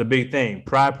it was a big thing.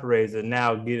 Pride parades are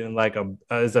now getting like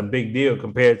it's a big deal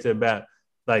compared to about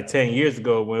like 10 years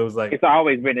ago when it was like. It's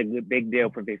always been a big deal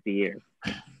for 50 years.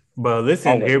 But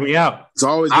listen, hear me out. It's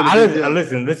always been a big deal.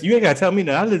 Listen, you ain't got to tell me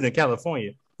that. I live in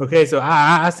California. Okay, so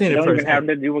I seen it first. Don't even have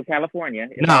to do with California.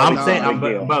 I'm saying,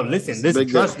 but listen,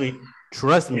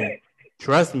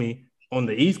 trust me. On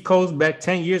the East Coast back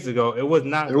 10 years ago, it was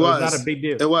not a big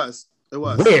deal. It was.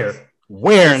 Where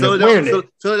in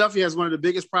Philadelphia has one of the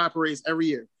biggest pride parades every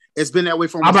year. It's been that way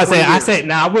for. I'm about to say.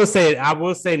 I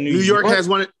will say New York has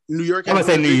one. New York. I'm gonna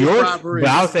say New York, but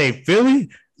I'll say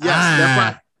Philly.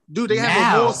 Yes, dude, they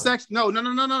have a whole section. No.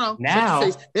 Now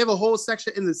they have a whole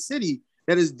section in the city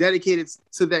that is dedicated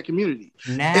to that community.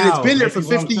 Now, and it's been there for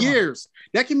 50 years.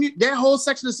 That whole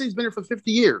section of the city has been there for 50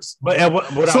 years. But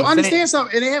so understand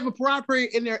something, and they have a pride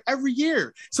parade in there every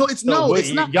year. So it's not. You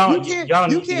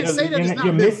can't say that it's not.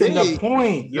 You're missing the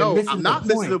point. I'm not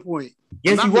missing the point.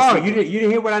 Yes, you are. You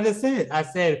didn't hear what I just said. I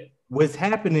said what's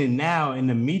happening now in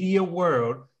the media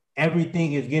world.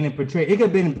 Everything is getting portrayed. It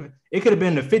could have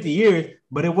been the 50 years,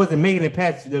 but it wasn't making it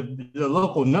past the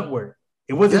local network.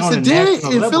 It wasn't on the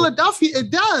national level. In Philadelphia, it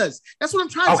does. That's what I'm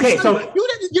trying to say. So you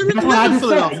didn't live in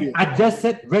Philadelphia. I just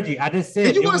said, Reggie. And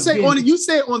you want to say you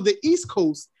said on the East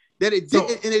Coast that it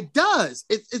did, and it does.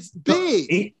 It's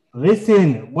big.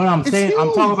 Listen, what I'm saying,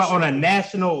 I'm talking about on a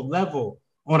national level.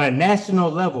 On a national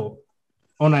level.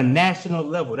 That's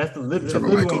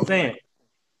literally what I'm saying.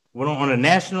 On a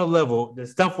national level, the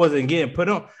stuff wasn't getting put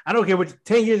on. I don't care what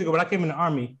 10 years ago when I came in the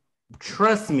Army.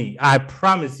 Trust me, I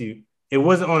promise you. It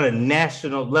wasn't on a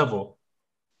national level.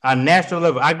 I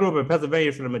grew up in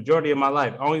Pennsylvania for the majority of my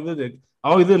life. I only lived in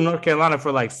North Carolina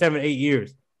for like 7-8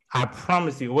 years. I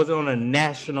promise you, it wasn't on a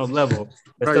national level.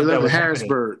 Right, you lived in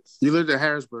Harrisburg. You lived in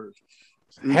Harrisburg.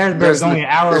 Harrisburg is only an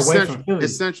hour away from Philly.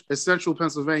 It's central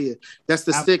Pennsylvania. That's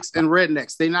the sticks and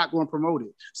rednecks. They're not going to promote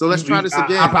it. So let's try this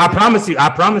again. I promise you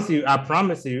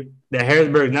that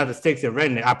Harrisburg is not the sticks and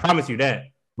redneck. I promise you that.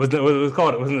 What it was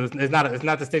called? It's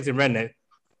not the sticks and redneck.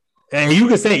 And you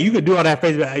could do all that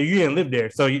phrase, but you didn't live there.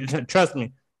 So you trust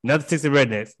me, not the sticks and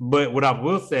rednecks. But what I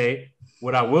will say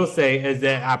is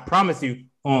that I promise you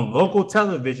on local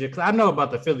television, because I know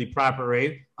about the Philly Pride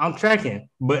Parade, I'm tracking.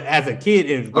 But as a kid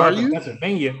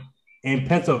in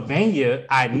Pennsylvania,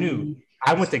 I knew.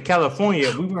 I went to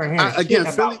California. We were hearing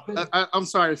again. Philly. I'm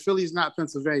sorry, Philly's not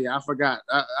Pennsylvania. I forgot.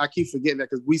 I keep forgetting that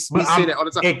because we say that all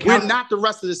the time. We're not the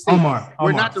rest of the state.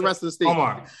 We're not the rest of the state.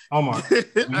 Omar. I'm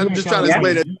just trying to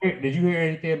explain it. Did you hear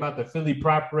anything about the Philly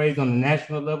Pride Parades on the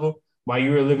national level while you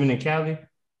were living in Cali?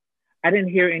 I didn't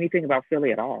hear anything about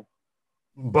Philly at all.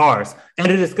 Bars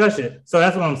and the discussion. So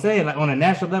that's what I'm saying. Like on a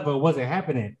national level, it wasn't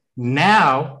happening.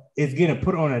 Now it's getting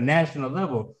put on a national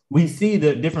level. We see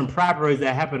the different pride parades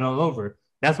that happen all over.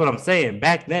 That's what I'm saying.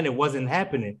 Back then, it wasn't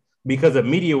happening because the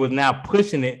media was now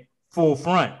pushing it full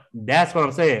front. That's what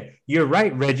I'm saying. You're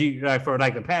right, Reggie. Like for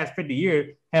like the past 50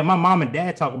 years, had my mom and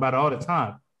dad talk about it all the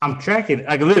time. I'm tracking it.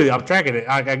 Like literally, I'm tracking it.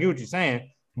 I get what you're saying,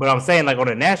 but I'm saying like on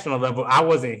a national level, I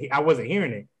wasn't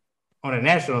hearing it on a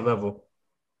national level.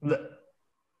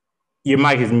 Your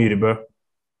mic is muted, bro.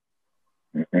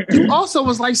 You also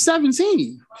was like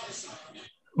 17.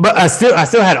 But I still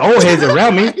had old heads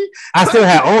around me. I still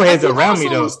had old heads around me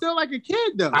though. Still like a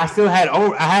kid though. I still had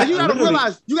old. You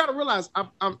gotta realize. I'm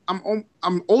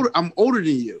older. I'm older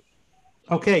than you.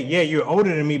 Okay, yeah, you're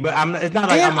older than me, but I'm. It's not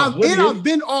like I've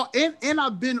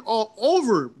been all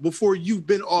over before you've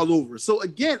been all over. So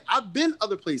again, I've been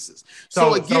other places.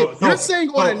 You're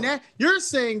saying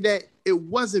that it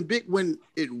wasn't big when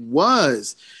it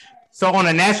was. So on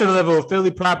a national level,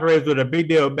 Philly Pride Parade was a big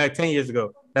deal back 10 years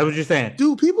ago. That's what you're saying,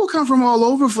 dude. People come from all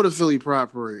over for the Philly Pride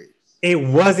Parade. It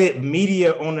wasn't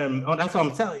media on the. That's what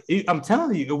I'm telling you. I'm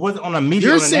telling you, it wasn't on a media.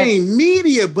 You're saying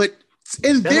media, but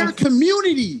in their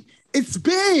community. It's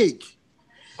big.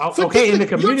 Okay, in the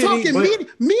community. You're talking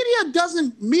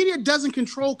media doesn't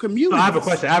control community. So I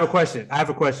have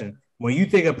a question. When you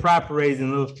think of pride parades in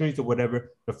little streets or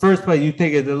whatever, the first place you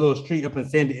think is the little street up in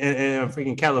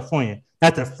freaking California.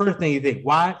 That's the first thing you think.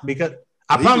 Why? Because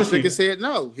I promise you. He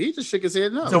just shook his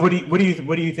head no. So what do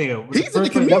you think of? He's in the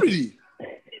community.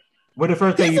 What the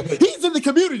first thing he's in the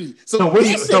community. So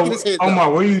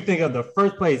Omar, what do you think of the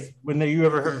first place when you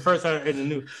ever heard in the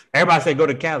news? Everybody said go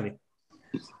to Cali.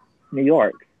 New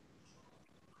York.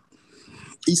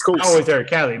 East Coast. I always heard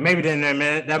Cali. Maybe then,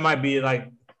 man, that might be like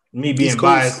me being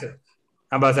biased.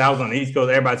 I'm about to say I was on the East Coast.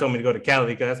 Everybody told me to go to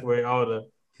Cali because that's where all the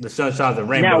sunshines and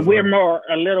rainbows. Now we're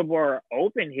a little more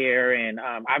open here, and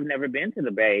I've never been to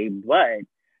the Bay, but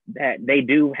that they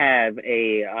do have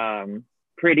a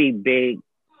pretty big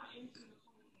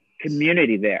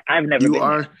community there. I've never been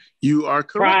there. You are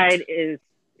correct.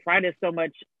 Pride is so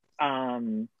much.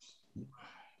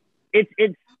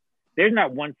 It's there's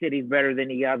not one city's better than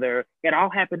the other. It all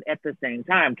happened at the same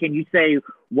time. Can you say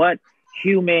what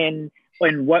human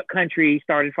in what country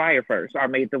started fire first or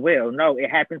made the wheel? No, it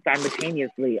happened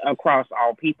simultaneously across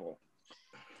all people.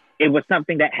 It was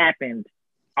something that happened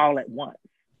all at once.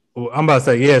 Well, I'm about to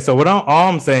say, yeah. So all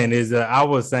I'm saying is that I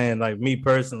was saying, like, me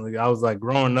personally, I was like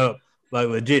growing up, like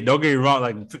legit. Don't get me wrong,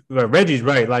 like Reggie's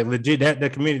right, like legit.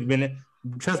 That community's been.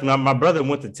 Trust me, my brother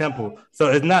went to Temple, so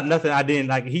it's not nothing I didn't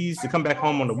like. He used to come back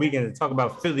home on the weekend and talk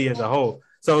about Philly as a whole.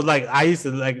 So like I used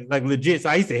to like legit. So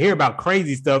I used to hear about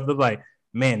crazy stuff. But like,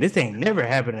 man, this ain't never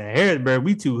happened in Harrisburg.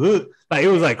 We too hood. Like it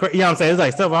was like, you know what I'm saying? It was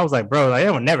like stuff. I was like, bro, like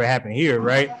that would never happen here,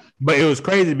 right? But it was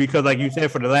crazy because like you said,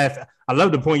 I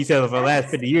love the point you said for the last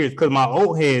 50 years because my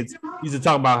old heads used to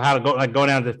talk about how to go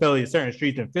down to Philly, certain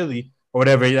streets in Philly or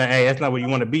whatever. Like, hey, that's not where you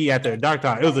want to be after a dark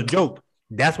time. It was a joke.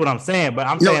 That's what I'm saying. But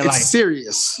I'm saying it's like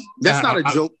serious. That's not a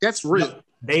joke. That's real. No,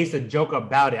 they used to joke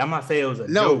about it. I'm not saying it was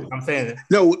a joke. I'm saying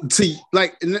let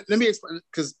me explain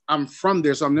because I'm from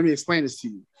there. So let me explain this to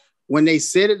you. When they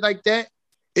said it like that,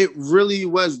 it really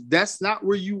was. That's not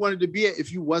where you wanted to be at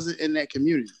if you wasn't in that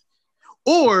community.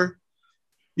 Or,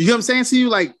 you know what I'm saying to you?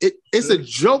 Like, it's a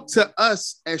joke to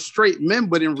us as straight men,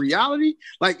 but in reality,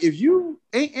 like, if you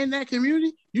ain't in that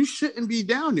community, you shouldn't be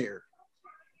down there.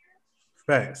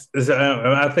 Facts.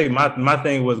 I think my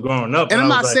thing was growing up. And I'm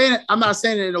not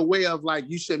saying it in a way of, like,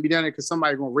 you shouldn't be down there because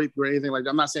somebody's going to rape you or anything like that.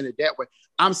 I'm not saying it that way.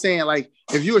 I'm saying, like,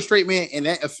 if you're a straight man and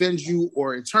that offends you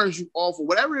or it turns you off or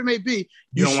whatever it may be,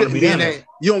 you shouldn't be in that.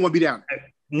 You don't want to be down there.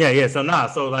 Yeah. So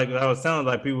like I was telling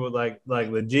like people like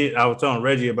legit. I was telling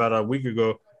Reggie about a week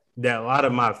ago that a lot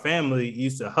of my family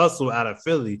used to hustle out of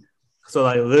Philly. So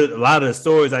like a lot of the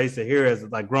stories I used to hear as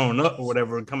like growing up or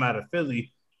whatever would come out of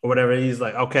Philly or whatever. He's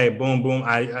like, okay, boom, boom.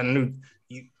 I knew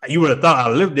you would have thought I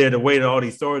lived there the way that all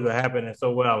these stories were happening. And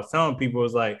so what I was telling people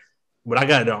was like, when I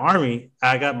got in the Army,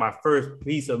 I got my first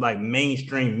piece of like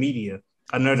mainstream media.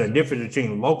 I know the difference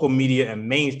between local media and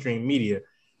mainstream media.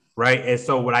 Right. And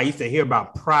so what I used to hear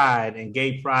about pride and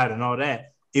gay pride and all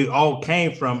that, it all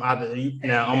came from either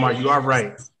now, Omar, you are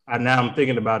right. Now I'm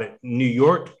thinking about it. New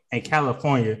York and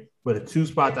California were the two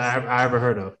spots I ever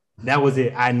heard of. That was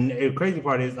it. The crazy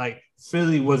part is like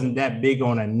Philly wasn't that big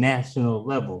on a national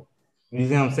level. You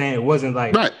see what I'm saying? It wasn't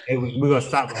like right. We're gonna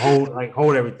stop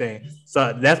hold everything.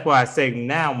 So that's why I say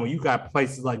now when you got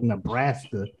places like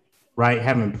Nebraska, right,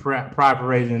 having pride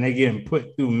parades and they getting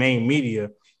put through main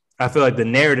media. I feel like the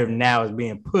narrative now is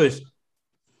being pushed,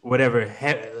 more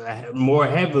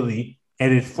heavily,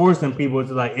 and it's forcing people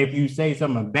to like, if you say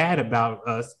something bad about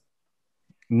us,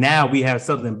 now we have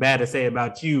something bad to say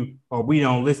about you, or we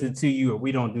don't listen to you, or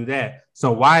we don't do that.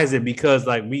 So why is it? Because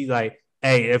like we like,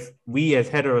 hey, if we as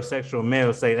heterosexual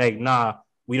males say, hey, nah,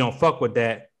 we don't fuck with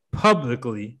that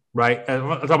publicly, right? I'm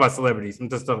talking about celebrities. I'm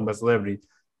just talking about celebrities.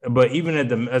 But even as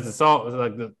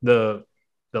the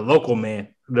local man,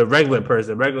 the regular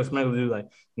person, regular smuggler dude, like,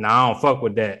 nah, I don't fuck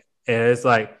with that. And it's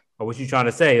like, oh, what you trying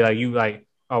to say? Like, you like,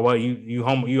 oh, well, you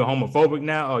homophobic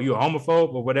now? Or you a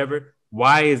homophobe or whatever?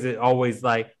 Why is it always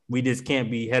like we just can't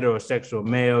be heterosexual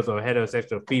males or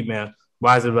heterosexual females?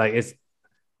 Why is it like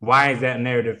why is that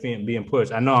narrative being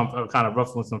pushed? I know I'm kind of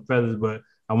ruffling some feathers, but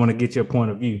I want to get your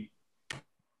point of view.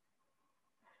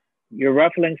 You're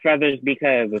ruffling feathers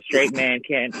because a straight man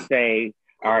can't say,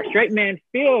 or a straight man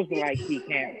feels like he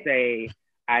can't say,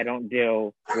 I don't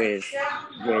deal with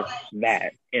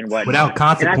that and whatnot. Without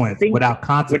consequence. Without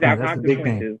consequence. That's the big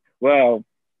thing. Well,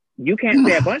 you can't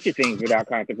say a bunch of things without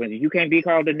consequences. You can't be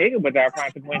called a nigga without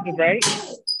consequences, right?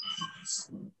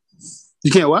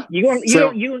 You can't what? You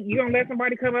gonna let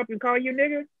somebody come up and call you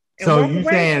nigga? So you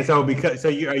saying because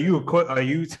you're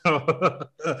quoting? No.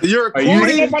 Are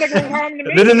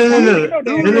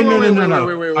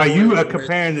you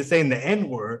comparing to saying the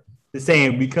N-word to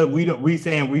saying because we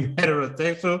saying we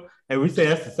heterosexual and we say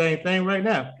that's the same thing right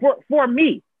now? For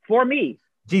me.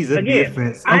 Jesus, again,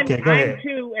 okay, go ahead. I'm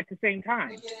two at the same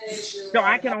time, so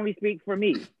I can only speak for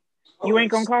me. You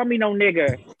ain't gonna call me no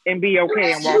nigga and be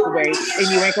okay and walk away, and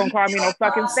you ain't gonna call me no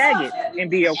fucking faggot and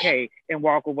be okay and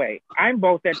walk away. I'm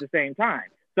both at the same time.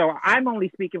 So I'm only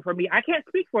speaking for me. I can't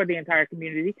speak for the entire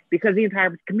community because the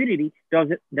entire community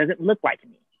doesn't look like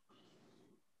me.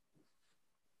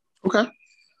 Okay.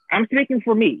 I'm speaking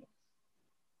for me.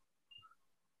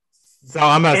 So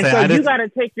I'm not saying. So you got to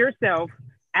take yourself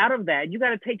out of that. You got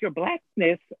to take your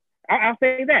blackness. I'll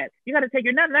say that. You got to take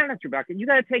your not your blackness. You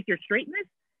got to take your straightness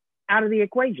out of the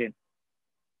equation.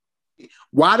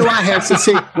 Why do I have to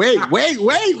take? Wait a minute.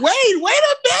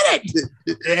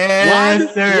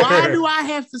 Why do I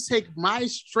have to take my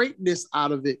straightness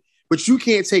out of it, but you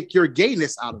can't take your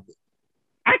gayness out of it?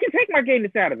 I can take my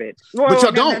gayness out of it. Well, but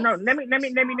you don't. No. Let me.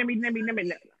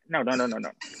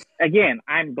 No. Again,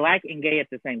 I'm black and gay at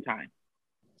the same time.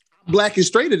 Black and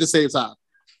straight at the same time.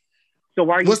 So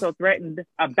why are you so threatened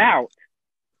about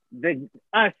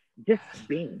us just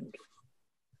being?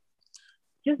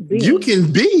 Just being. You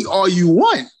can be all you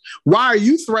want. Why are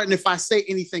you threatened if I say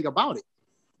anything about it?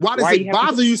 Why does it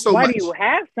bother you so much? Why do you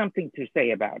have something to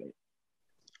say about it?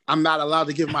 I'm not allowed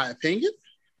to give my opinion?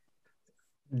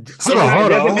 Hold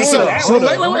on. Wait. So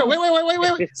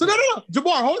no.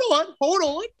 Jabbar, hold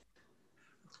on.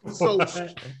 So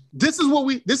this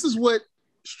is what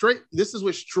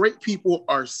straight people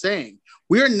are saying.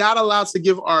 We are not allowed to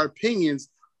give our opinions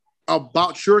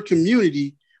about your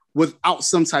community without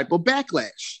some type of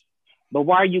backlash. But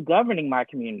why are you governing my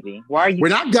community? Why are you? We're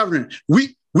not governing.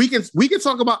 We can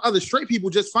talk about other straight people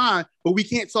just fine, but we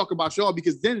can't talk about y'all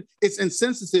because then it's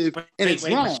insensitive and it's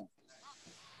wrong.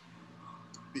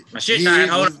 My shit died.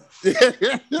 Hold on.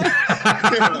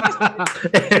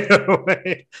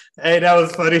 Hey, that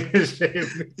was funny.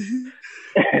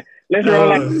 Let's roll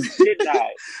like shit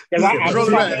died. Because I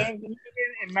put my hands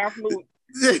in mouth moved.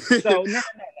 So no.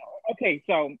 Okay,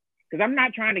 so because I'm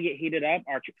not trying to get heated up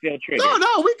or feel triggered.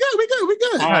 No, we good. We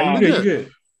good.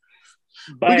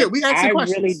 But we asking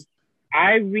questions.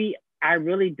 I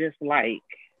really dislike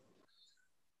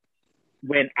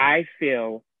when I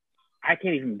feel I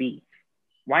can't even be.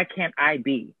 Why can't I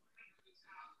be?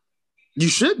 You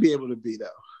should be able to be though.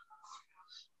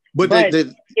 But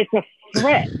it's a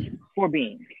threat for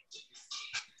being.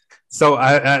 So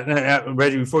I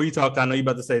Reggie, before you talk, I know you're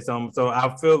about to say something. So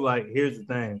I feel like here's the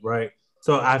thing, right?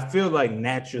 So I feel like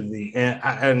naturally,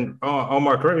 and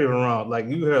Omar, correct me if I'm wrong. Like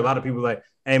you hear a lot of people like,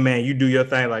 "Hey man, you do your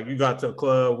thing." Like you got to a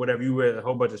club, whatever. You with a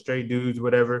whole bunch of straight dudes,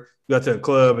 whatever. You got to a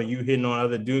club and you hitting on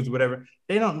other dudes, whatever.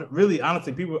 They don't really,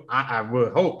 honestly, people. I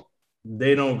would hope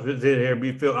they don't sit here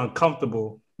feel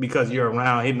uncomfortable because you're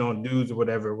around hitting on dudes or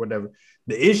whatever.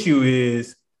 The issue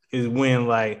is when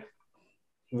like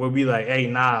we'll be like, "Hey,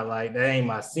 nah, like that ain't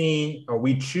my scene," or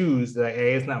we choose like,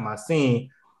 "Hey, it's not my scene.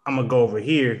 I'm gonna go over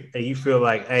here," and you feel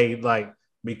like, hey, like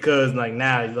because like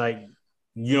now, like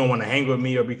you don't want to hang with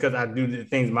me, or because I do the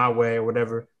things my way or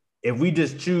whatever. If we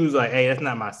just choose like, hey, that's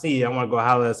not my scene, I want to go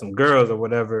holler at some girls or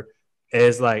whatever.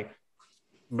 It's like,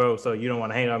 bro, so you don't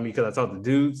want to hang on me because I talk to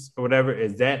dudes or whatever.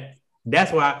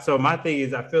 That's why? So my thing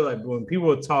is, I feel like when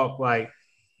people talk like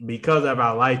because of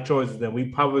our life choices, then we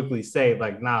publicly say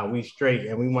like, nah, we straight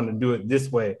and we want to do it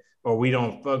this way, or we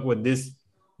don't fuck with this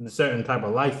certain type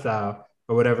of lifestyle.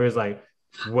 Or whatever, is like,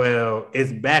 well,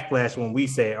 it's backlash when we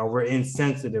say it, or we're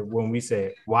insensitive when we say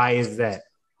it. Why is that?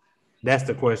 That's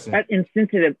the question. That's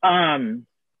insensitive. Because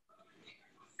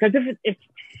if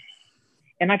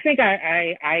and I think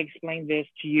I explained this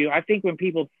to you. I think when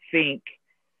people think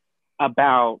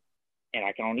about, and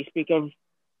I can only speak of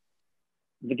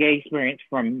the gay experience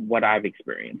from what I've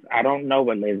experienced. I don't know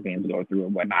what lesbians go through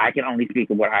and whatnot. I can only speak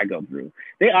of what I go through.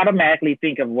 They automatically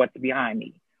think of what's behind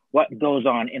me, what goes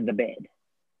on in the bed.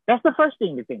 That's the first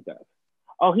thing to think of.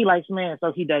 Oh, he likes men,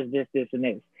 so he does this, and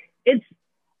this. It's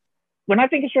when I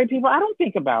think of straight people, I don't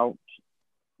think about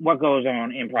what goes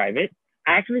on in private.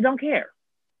 I actually don't care.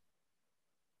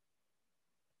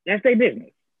 That's their business.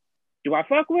 Do I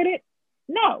fuck with it?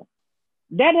 No.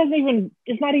 that doesn't even,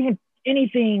 it's not even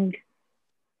anything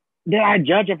that I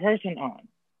judge a person on.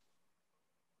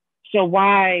 So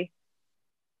why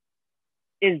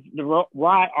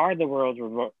are the roles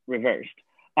reversed?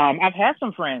 I've had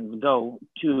some friends go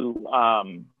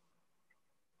to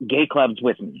gay clubs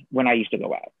with me when I used to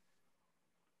go out.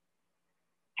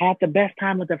 Had the best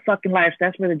time of their fucking lives.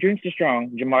 That's where the drinks are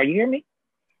strong. Jamar, you hear me?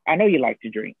 I know you like to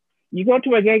drink. You go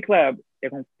to a gay club,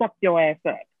 they're gonna fuck your ass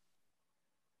up,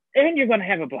 and you're gonna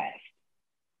have a blast.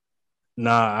 Nah,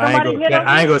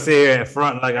 I ain't gonna sit here in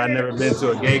front like I never been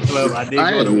to a gay club. I did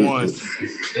go to one,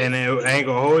 and I ain't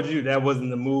gonna hold you. That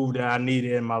wasn't the move that I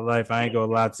needed in my life. I ain't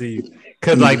gonna lie to you,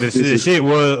 cause like the shit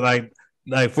was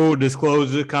like full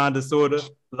disclosure, kind of, sort of.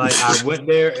 Like I went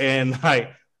there and like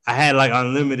I had like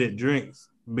unlimited drinks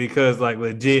because like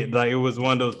legit, like it was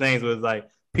one of those things where it's like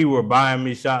people were buying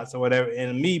me shots or whatever,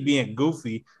 and me being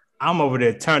goofy, I'm over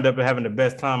there turned up and having the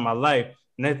best time of my life.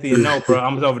 Next thing you know, bro,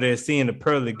 I'm over there seeing the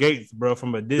pearly gates, bro,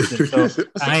 from a distance. So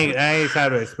I ain't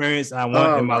had the experience I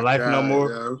want in my life no more.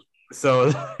 Yo.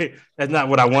 So like, that's not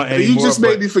what I want anymore. You just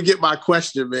made me forget my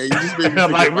question, man. You just made me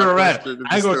forget like, my question.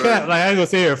 I ain't gonna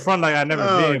say it in front like I never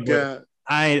been, but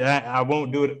I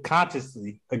won't do it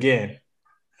consciously again.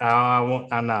 I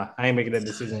won't. I ain't making that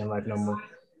decision in life no more.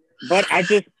 But I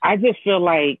just feel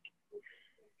like,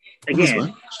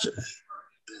 again,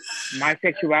 my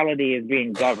sexuality is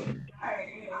being governed.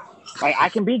 Like, I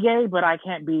can be gay, but I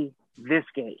can't be this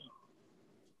gay.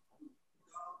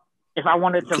 If I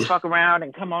wanted to fuck around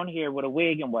and come on here with a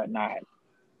wig and whatnot,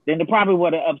 then there probably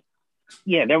would have,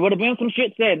 there would have been some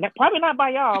shit said. Probably not by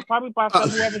y'all, probably by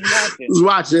whoever's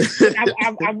watching.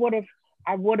 I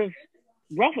would have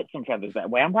ruffled some feathers that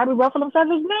way. I'm probably ruffling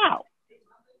feathers now.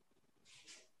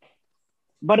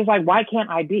 But it's like, why can't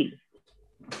I be?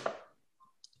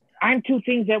 I'm two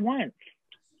things at once.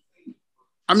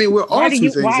 I mean, we're all two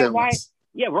things at once.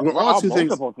 Yeah, we're all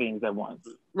multiple things at once.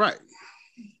 Right.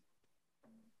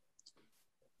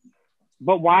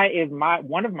 But why is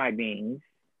one of my beings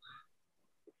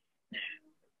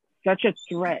such a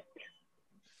threat?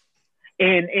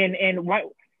 And why,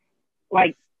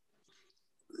 like,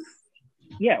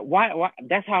 why?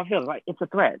 That's how I feel. Like, it's a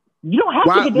threat. You don't have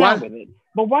to get down with it,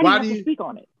 but why do you have to speak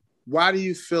on it? Why do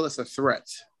you feel it's a threat?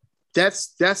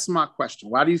 That's my question.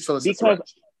 Why do you feel it's a threat?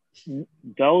 Because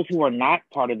those who are not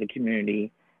part of the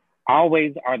community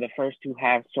always are the first to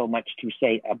have so much to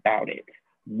say about it.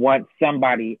 Once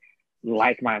somebody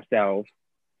like myself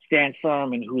stand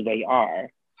firm in who they are,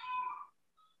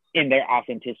 in their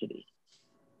authenticity.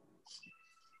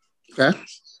 Okay.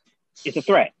 It's a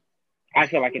threat. I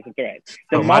feel like it's a threat.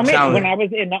 The moment when I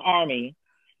was in the Army,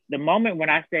 the moment when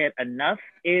I said enough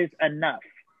is enough,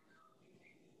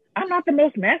 I'm not the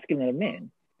most masculine of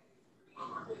men.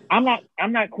 I'm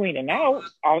not queening out.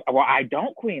 Well, I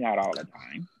don't queen out all the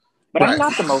time, but right. I'm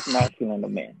not the most masculine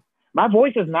of men. My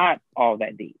voice is not all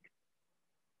that deep.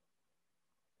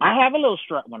 I have a little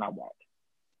strut when I walk.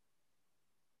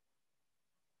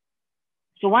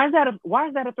 So why is that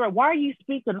a threat? Why are you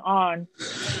speaking on,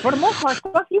 for the most part,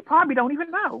 stuff you probably don't even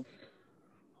know?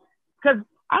 Because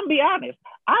I'm be honest,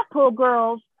 I pulled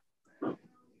girls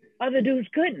other dudes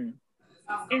couldn't,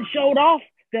 and showed off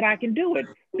that I can do it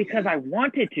because I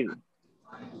wanted to.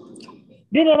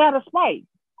 Did it out of spite.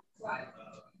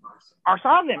 Or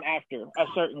saw them after a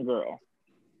certain girl.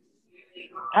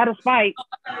 Out of spite,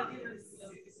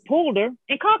 pulled her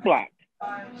and cock blocked.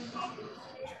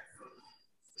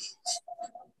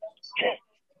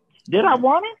 Did I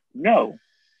want her? No.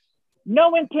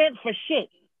 No intent for shit.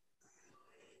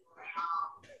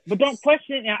 But don't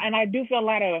question, and I do feel a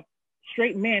lot of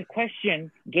straight men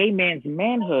question gay men's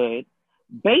manhood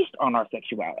based on our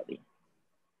sexuality.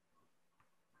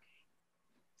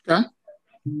 Okay.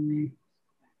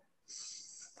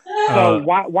 So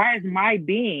why is my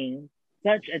being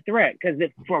such a threat? Because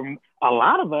for a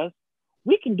lot of us,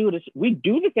 we can do this. We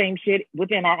do the same shit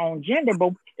within our own gender,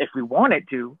 but if we wanted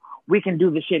to, we can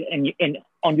do the shit in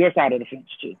on your side of the fence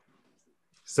too.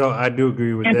 So I do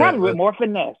agree with that. And probably with more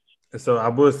finesse. So I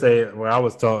will say what I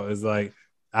was taught is like,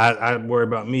 I worry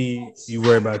about me, you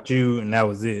worry about you, and that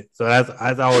was it. So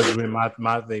that's always been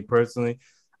my thing personally.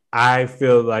 I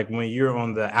feel like when you're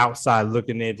on the outside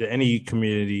looking into any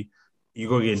community, you're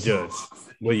going to get judged.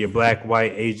 Whether you're black,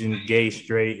 white, Asian, gay,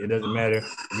 straight, it doesn't matter.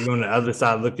 If you're on the other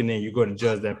side looking in, you're going to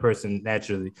judge that person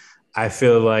naturally. I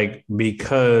feel like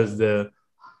because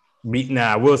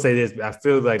now I will say this, I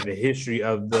feel like the history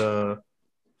of the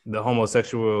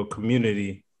homosexual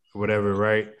community, whatever,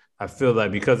 right? I feel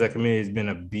like because that community has been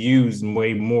abused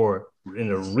way more in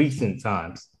the recent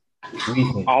times.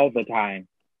 All the time.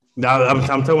 No, I'm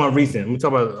talking about recent. I'm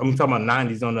talking about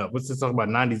 90s on up. Let's just talk about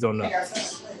 90s on up.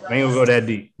 I ain't gonna go that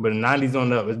deep, but 90s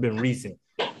on up, it's been recent.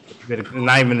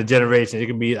 Not even a generation. It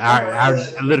could be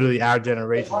literally our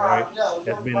generation, right?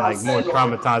 That's been like more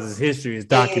traumatized. As history is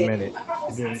documented.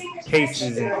 There's been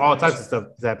cases and all types of stuff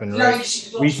that's happened, right?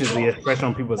 Recently, it's fresh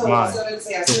on people's minds.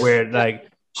 To where like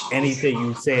anything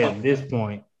you say at this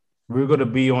point, we're gonna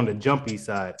be on the jumpy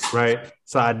side, right?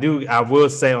 So I will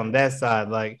say on that side,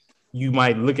 like you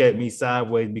might look at me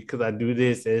sideways because I do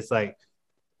this. And it's like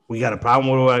we got a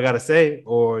problem with what I gotta say,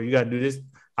 or you gotta do this.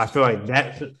 I feel like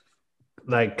that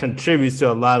like contributes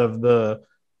to a lot of the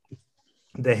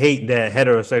hate that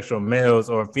heterosexual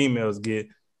males or females get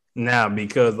now,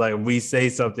 because like we say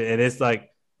something and it's like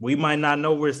we might not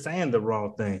know we're saying the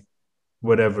wrong thing,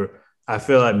 whatever. I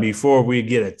feel like before we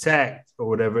get attacked or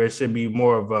whatever, it should be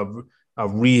more of a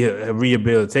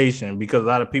rehabilitation, because a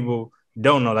lot of people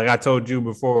don't know. Like I told you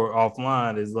before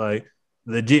offline, is like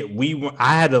legit.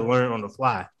 I had to learn on the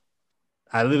fly.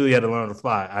 I literally had to learn on the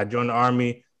fly. I joined the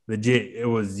army. Legit, it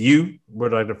was you were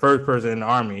like the first person in the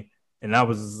army, and I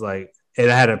was just like, and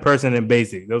I had a person in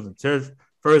basic. Those were the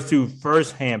first two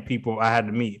first-hand people I had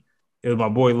to meet. It was my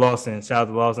boy Lawson. Shout out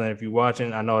to Lawson if you're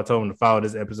watching. I know I told him to follow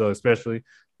this episode especially,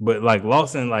 but like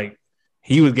Lawson, like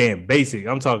he was getting basic.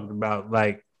 I'm talking about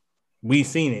like we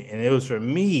seen it, and it was for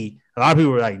me. A lot of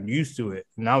people were like used to it,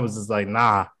 and I was just like,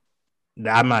 nah,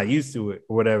 I'm not used to it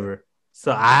or whatever.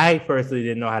 So I personally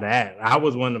didn't know how to act. I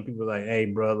was one of the people like, hey,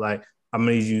 bro, like I'm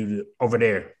gonna need you over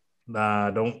there.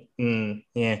 Nah, don't.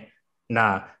 Yeah,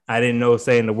 nah. I didn't know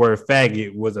saying the word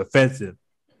faggot was offensive.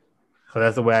 So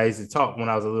that's the way I used to talk when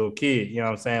I was a little kid. You know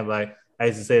what I'm saying? Like I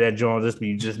used to say that John just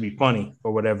be funny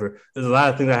or whatever. There's a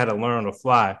lot of things I had to learn on the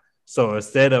fly. So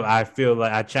instead of, I feel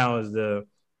like I challenged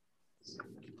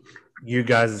you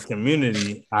guys'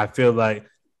 community. I feel like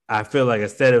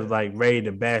instead of like ready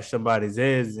to bash somebody's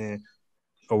heads in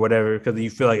or whatever, because you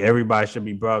feel like everybody should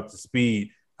be brought up to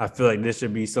speed, I feel like this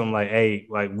should be something like, hey,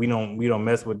 like we don't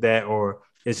mess with that, or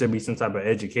it should be some type of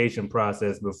education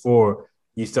process before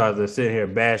you start to sit here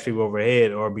and bash people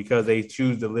overhead, or because they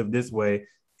choose to live this way,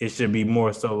 it should be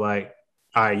more so like,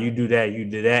 all right, you do that,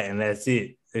 and that's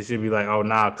it. It should be like, oh,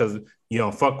 nah, because you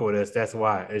don't fuck with us. That's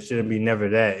why. It shouldn't be never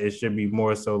that. It should be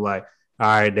more so like, all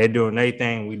right, they're doing their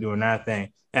thing, we doing our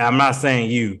thing. And I'm not saying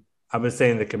you. I've been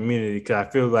saying the community, because I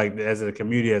feel like as a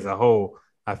community as a whole,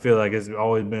 I feel like it's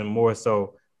always been more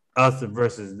so us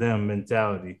versus them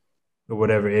mentality or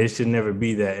whatever. It should never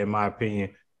be that, in my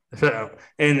opinion.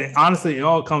 And honestly, it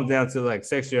all comes down to like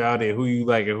sexuality, who you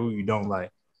like and who you don't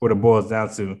like, what it boils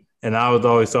down to. And I was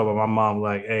always talking about my mom,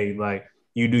 like, hey, like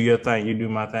you do your thing, you do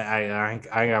my thing. I ain't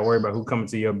got to worry about who coming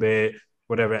to your bed,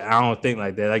 whatever. I don't think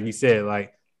like that. Like you said,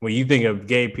 like when you think of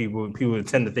gay people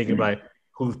tend to think about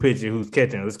who's pitching, who's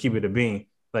catching. Let's keep it a bean.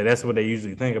 Like that's what they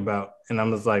usually think about. And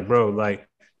I'm just like, bro, like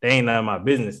they ain't none of my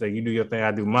business. Like you do your thing,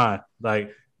 I do mine.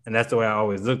 Like, and that's the way I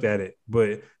always looked at it.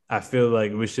 But I feel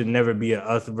like we should never be a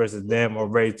us versus them or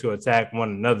ready to attack one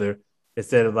another.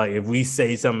 Instead of like, if we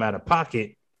say something out of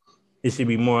pocket, it should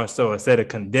be more so, instead of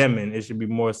condemning, it should be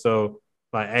more so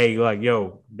like, hey, like,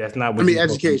 yo, that's not what you're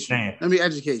supposed to be saying. Let me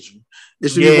educate you. It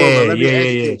should be more, let me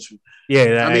educate you.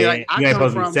 Yeah, I mean, like, you ain't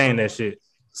supposed to be saying that shit.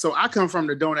 So I come from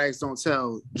the don't ask, don't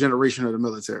tell generation of the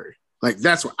military. Like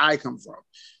that's where I come from.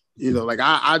 You know, like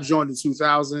I joined in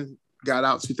 2000, got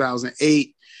out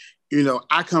 2008. You know,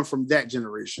 I come from that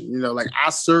generation. You know, like I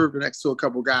served next to a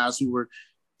couple guys who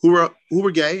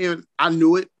were gay, and I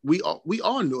knew it. We all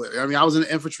knew it. I mean, I was in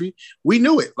the infantry. We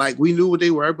knew it. Like we knew what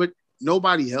they were, but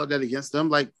nobody held that against them.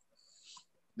 Like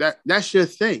that's your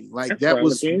thing. Like that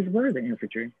was the gays were the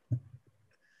infantry.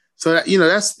 So that, you know,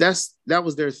 that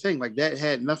was their thing. Like that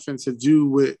had nothing to do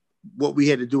with what we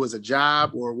had to do as a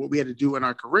job or what we had to do in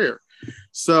our career.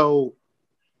 So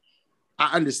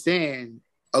I understand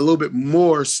a little bit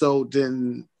more so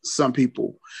than some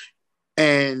people.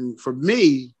 And for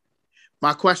me,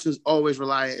 my questions always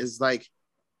is like,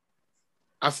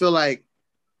 I feel like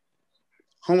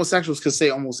homosexuals can say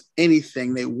almost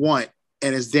anything they want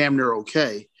and it's damn near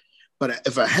okay. But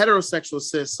if a heterosexual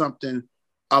says something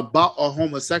about a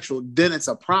homosexual, then it's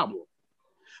a problem.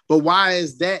 But why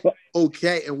is that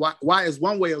okay? And why is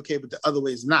one way okay, but the other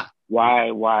way is not? Why?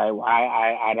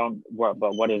 I don't.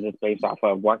 But what is this based off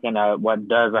of? What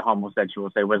does a homosexual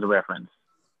say? Where's the reference?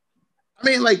 I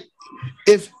mean, like,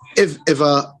 if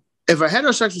a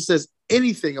heterosexual says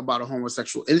anything about a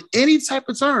homosexual in any type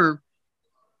of term,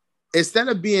 instead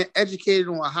of being educated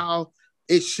on how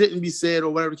it shouldn't be said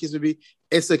or whatever the case may be,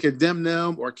 it's to condemn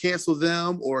them or cancel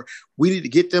them or we need to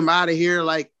get them out of here.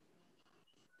 Like,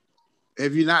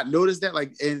 Have you not noticed that?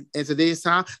 Like in today's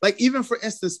time, like even for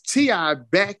instance, T.I.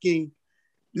 backing,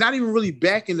 not even really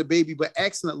backing the baby, but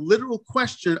asking a literal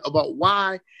question about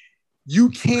why you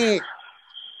can't.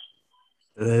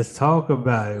 Let's talk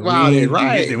about it. Wow, we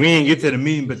ain't get to the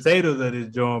meat and potatoes of this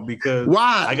joint because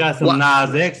why? I got some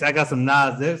Nas X. I got some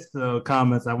Nas X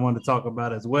comments I want to talk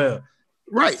about as well.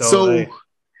 Right. So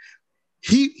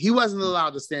he wasn't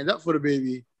allowed to stand up for the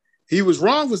baby. He was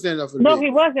wrong for standing up for the baby. No,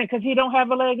 he wasn't, because he don't have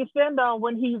a leg to stand on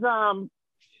when he's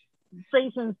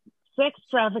facing sex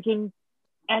trafficking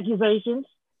accusations.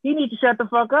 He needs to shut the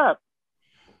fuck up.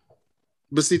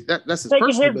 But see, that's his taking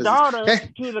personal his business. daughter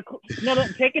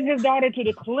taking his daughter to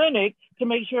the clinic to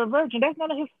make sure a virgin. That's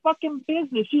none of his fucking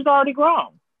business. She's already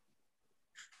grown.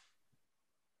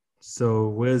 So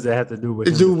what does that have to do with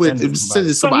sending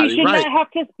somebody? So he should not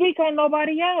have to speak on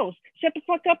nobody else. Shut the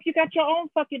fuck up. You got your own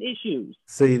fucking issues.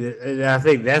 See, I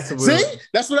think that's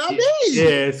that's what I mean.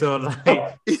 Yeah. So like,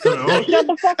 shut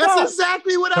the fuck up. That's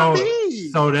exactly what I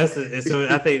mean. So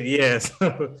I think yes.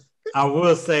 I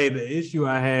will say the issue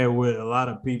I had with a lot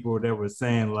of people that were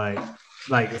saying like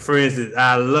for instance,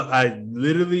 I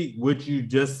literally what you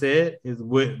just said is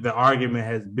what the argument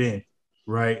has been,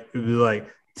 right? It was like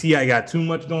T.I. got too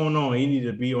much going on. He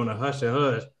needed to be on a hush and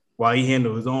hush while he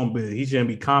handled his own business. He shouldn't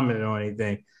be commenting on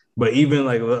anything. But even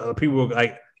like people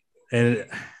like, and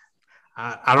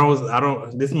I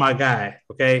don't. This is my guy,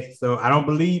 okay? So I don't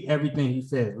believe everything he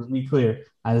says. Let's be clear.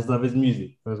 I just love his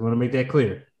music. I just want to make that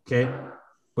clear, okay?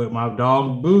 But my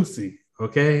dog Boosie,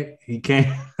 okay, he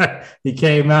came out.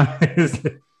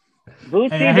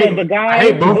 Boosie, the guy. I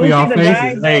hate both of y'all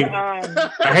faces.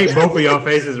 I hate both of y'all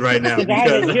faces right now. The guy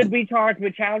that should be charged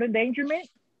with child endangerment.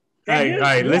 All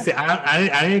right. Listen,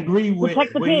 I didn't agree with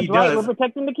protect the what kids, he does. Right? We're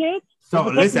protecting the kids. So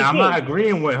listen, I'm not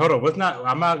agreeing with. Hold on,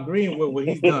 I'm not agreeing with what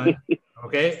he's done.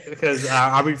 Okay, because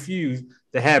I refuse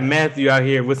to have Matthew out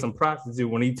here with some prostitute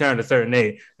when he turned a certain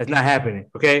age. That's not happening.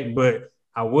 Okay, but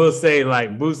I will say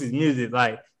like Boosie's music,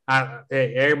 like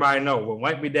everybody know when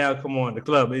Wipe Me Down come on the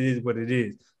club, it is what it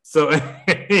is. So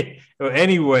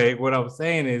anyway, what I'm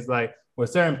saying is like when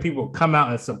certain people come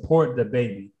out and support the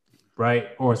baby, right,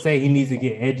 or say he needs to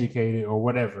get educated or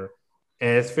whatever,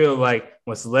 and it feels like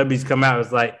when celebrities come out,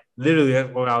 it's like literally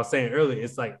that's what I was saying earlier.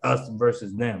 It's like us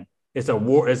versus them. It's a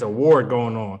war. It's a war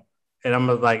going on, and I'm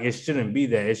like, it shouldn't be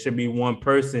that. It should be one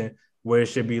person where it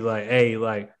should be like, hey,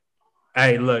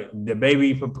 look, the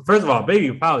baby. First of all, baby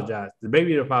apologized. The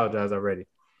baby apologized already.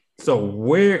 So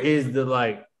where is the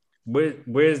like?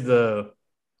 Where's the?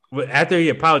 After he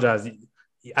apologized,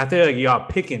 I feel like y'all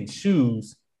pick and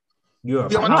choose. I'm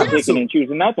not picking and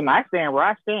choosing nothing. I stand where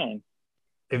I stand.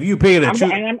 If you pick and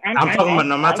choose, I'm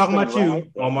not talking about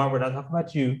you, Omar. We're not talking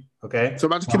about you. Okay. So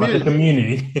about the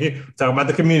community. Talking about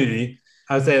the community.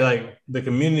 I would say like the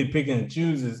community picking and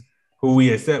chooses who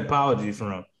we accept apologies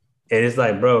from. And it's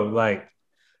like, bro, like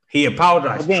he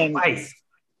apologized twice.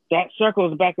 That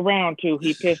circles back around to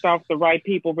he pissed off the right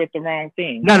people with the wrong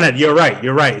thing. No, you're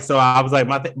right. So I was like,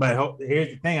 but here's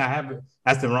the thing,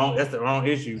 that's the wrong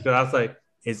issue. Because I was like,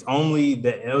 it's only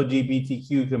the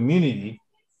LGBTQ community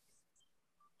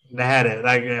that had it,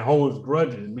 like it holds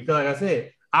grudges. Because like I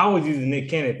said, I always use the Nick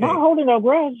Cannon thing. Not holding no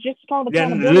grudge, just call the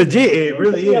legit, it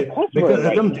really is. Because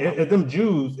if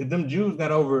them Jews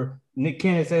got over Nick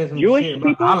Cannon saying some Jewish shit about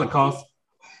people? the Holocaust.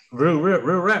 Real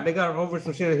rap. They got over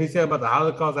some shit he said about the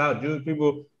Holocaust, how Jewish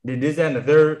people did this, that, and the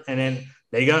third, and then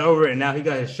they got over it, and now he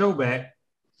got his show back.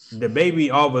 The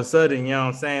baby, all of a sudden, you know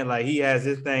what I'm saying? Like, he has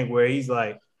this thing where he's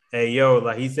like, hey, yo,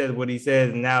 like, he says what he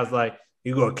says, and now it's like,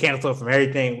 you're going to cancel from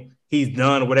everything he's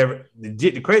done or whatever.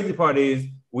 The crazy part is,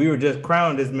 we were just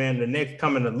crowning this man the next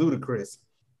coming to Ludacris.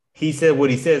 He said what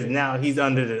he says, now he's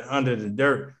under the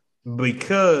dirt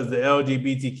because the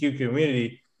LGBTQ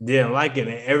community didn't like it,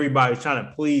 and everybody's trying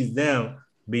to please them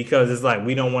because it's like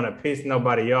we don't want to piss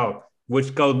nobody off,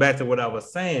 which goes back to what I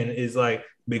was saying is like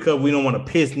because we don't want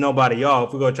to piss nobody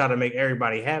off, we're gonna try to make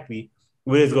everybody happy.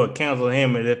 We're just gonna cancel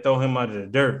him and then throw him under the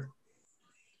dirt.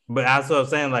 But that's what I'm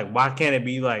saying, like, why can't it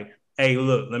be like, hey,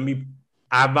 look,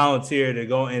 I volunteer to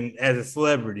go in as a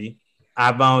celebrity.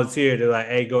 I volunteer to like,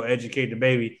 hey, go educate the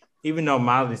baby. Even though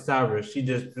Miley Cyrus, she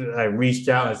just like reached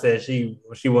out and said she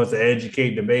wants to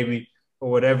educate the baby or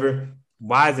whatever.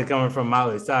 Why is it coming from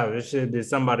Miley Cyrus? It should be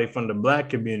somebody from the Black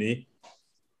community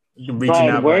reaching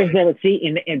out. Where's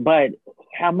that? But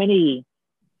how many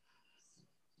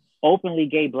openly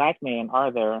gay Black men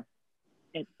are there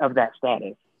of that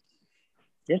status?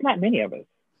 There's not many of us.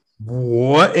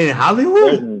 What, in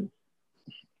Hollywood?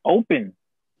 Open.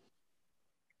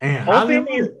 And open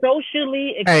and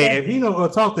socially accepted. Hey, if he don't go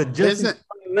talk to Justin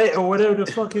or whatever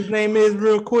the fuck his name is,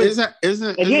 real quick. He's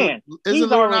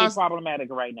already problematic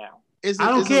right now. I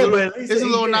don't care, but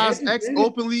isn't Lil Nas X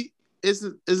openly?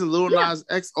 Isn't Lil Nas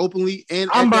X openly? And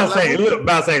I'm about to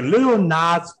say Lil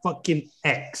Nas fucking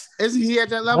X. Isn't he at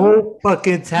that level? Oh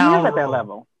fucking town. He's at that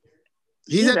level.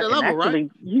 He's at that level, right?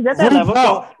 He's at that level.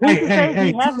 So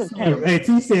hey,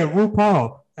 T said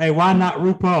RuPaul. Hey, why not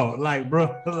RuPaul? Like,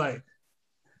 bro, like,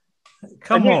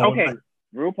 come on. Okay, like,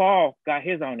 RuPaul got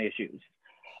his own issues.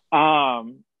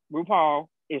 RuPaul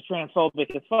is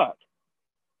transphobic as fuck.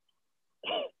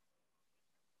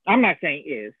 I'm not saying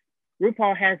is.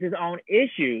 RuPaul has his own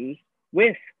issues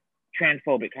with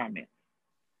transphobic comments.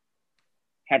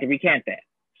 Had to recant that.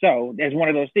 So there's one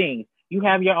of those things. You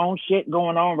have your own shit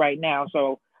going on right now,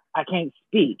 so I can't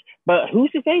speak. But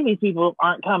who's to say these people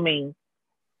aren't coming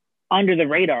under the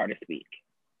radar to speak?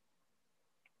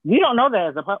 We don't know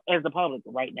that as the public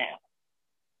right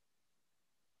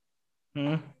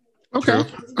now.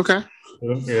 Okay.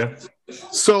 Yeah.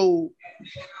 So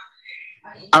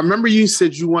I remember you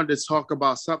said you wanted to talk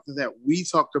about something that we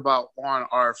talked about on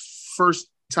our first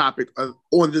topic,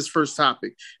 on this first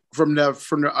topic from the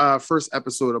first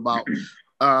episode about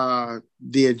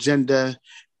the agenda.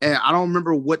 And I don't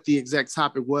remember what the exact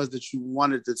topic was that you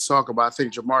wanted to talk about. I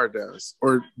think Jamar does.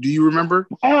 Or do you remember?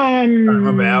 I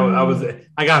remember.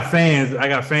 I got fans. I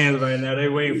got fans right now. They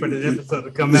waiting for this episode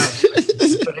to come out. So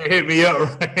they hit me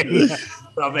up right now.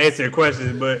 So I'm answering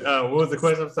questions. But what was the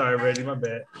question? I'm sorry, Reggie. My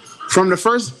bad. From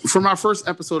our first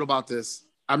episode about this,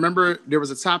 I remember there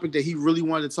was a topic that he really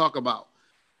wanted to talk about.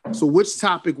 So which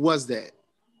topic was that?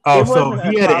 Oh, so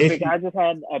he had an issue. I just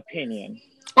had an opinion.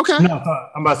 Okay. No,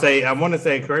 I'm about to say, I want to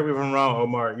say, correct me if I'm wrong,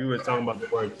 Omar, you were talking about the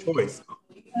word choice.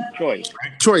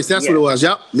 Choice, that's what it was.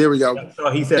 Yep, there we go.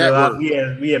 So he said that a lot.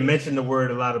 We had mentioned the word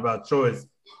a lot about choice,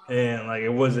 and like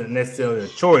it wasn't necessarily a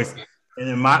choice. And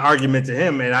then my argument to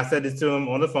him, and I said this to him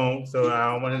on the phone, so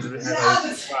I don't want him to be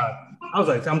I was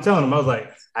like, I'm telling him, I was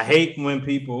like, I hate when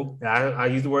people, I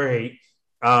use the word hate,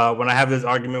 when I have this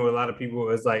argument with a lot of people,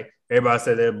 it's like everybody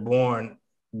said they're born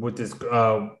with this,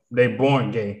 they're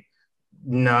born gay.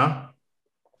 No,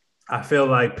 I feel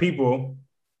like people,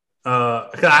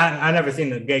 because I never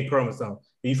seen the gay chromosome.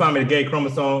 If you find me the gay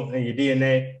chromosome in your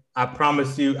DNA, I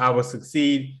promise you I will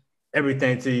succeed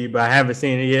everything to you, but I haven't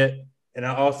seen it yet. And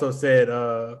I also said,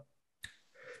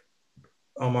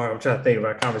 Omar, I'm trying to think of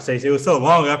our conversation. It was so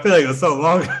long. I feel like it was so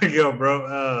long ago,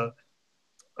 bro.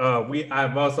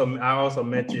 I also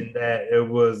mentioned that it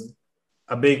was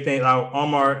a big thing.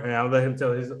 Omar, and I'll let him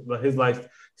tell his life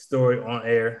story on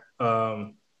air.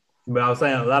 But I was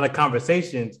saying a lot of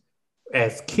conversations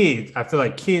as kids. I feel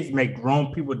like kids make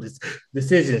grown people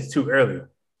decisions too early.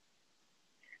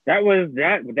 That was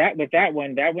that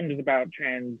one. That one is about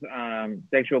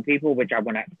transsexual people, which I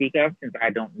will not speak of since I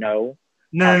don't know.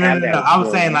 No. I was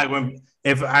saying like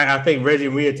I think Reggie,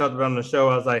 we had talked about on the show.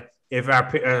 I was like, if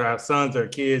our sons or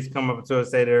kids come up to us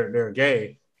say they're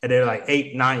gay and they're like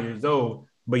 8, 9 years old,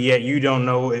 but yet you don't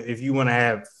know if you want to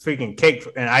have freaking cake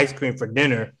and ice cream for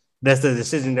dinner. That's the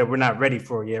decision that we're not ready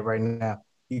for yet right now.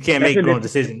 You can't make grown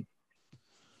decisions.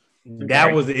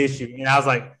 That was the issue, and I was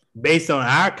like, based on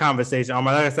our conversation, I'm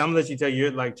gonna let you tell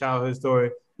your like childhood story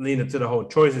leading to the whole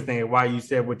choices thing and why you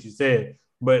said what you said.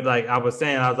 But like I was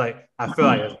saying, I was like, I feel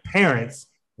like as parents,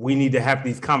 we need to have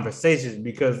these conversations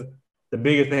because the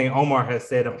biggest thing Omar has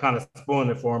said, I'm kind of spoiling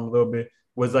it for him a little bit,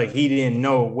 was like he didn't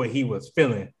know what he was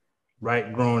feeling,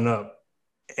 right, growing up.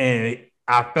 And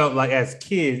I felt like as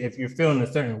kids, if you're feeling a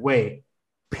certain way,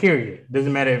 period,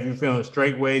 doesn't matter if you're feeling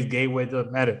straight ways, gay ways,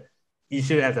 doesn't matter. You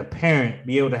should, as a parent,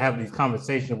 be able to have these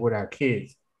conversations with our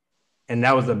kids. And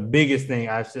that was the biggest thing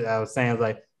I was saying.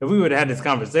 Like, if we would have had this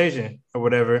conversation or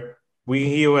whatever,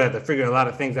 he would have to figure a lot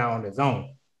of things out on his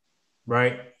own,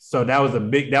 right? So that was the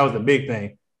big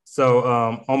thing.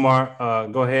 So Omar,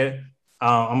 go ahead.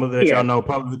 I'm gonna let y'all know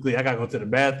publicly. I gotta go to the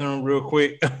bathroom real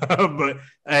quick, but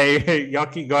hey, y'all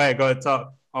go ahead,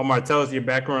 talk. Omar, tell us your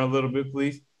background a little bit,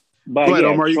 please. But go ahead,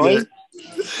 Omar, you good?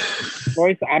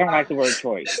 Choice. I don't like the word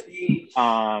choice.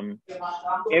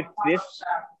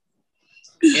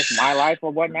 If my life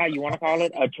or whatnot, you want to call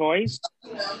it a choice.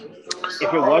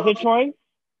 If it was a choice,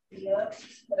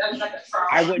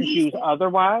 I wouldn't choose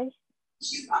otherwise.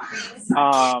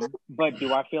 But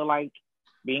do I feel like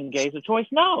being gay is a choice?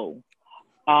 No.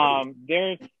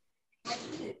 There's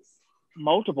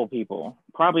multiple people,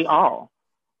 probably all,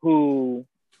 who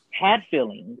had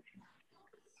feelings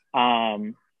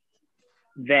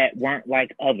that weren't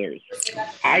like others.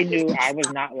 I knew I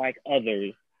was not like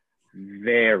others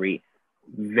very,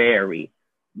 very,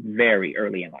 very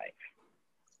early in life.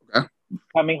 Okay.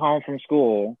 Coming home from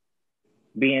school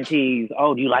being teased.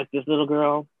 Oh, do you like this little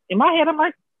girl? In my head, I'm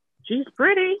like, she's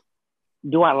pretty.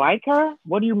 Do I like her?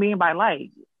 What do you mean by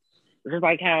like? Just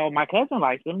like how my cousin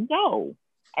likes them. No,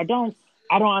 I don't.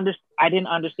 I don't understand. I didn't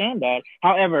understand that.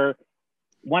 However,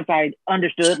 once I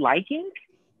understood liking,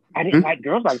 I didn't like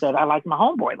girls like that. I liked my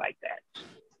homeboy like that.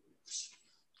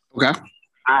 Okay.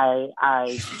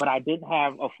 But I didn't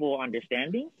have a full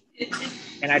understanding,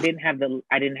 and I didn't have the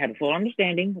full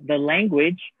understanding, the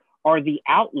language or the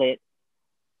outlet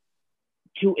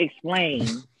to explain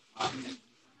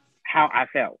how I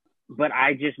felt. But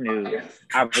I just knew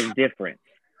I was different.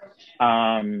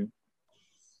 I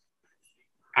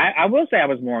will say I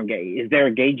was more gay. Is there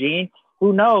a gay gene?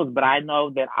 Who knows? But I know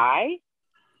that I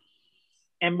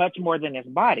am much more than this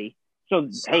body. So,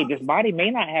 hey, this body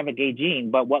may not have a gay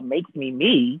gene, but what makes me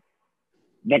me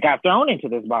that got thrown into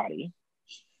this body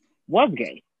was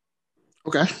gay.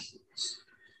 Okay.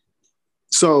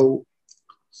 So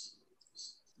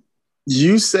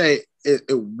you say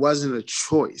it wasn't a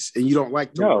choice, and you don't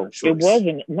like the word choice. It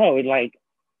wasn't. No, like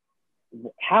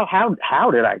how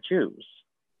did I choose?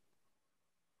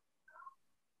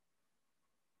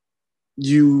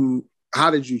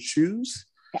 How did you choose?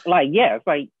 Like, yes,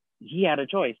 like he had a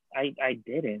choice. I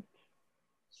didn't.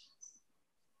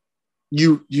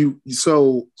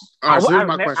 So here's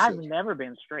my question. I've never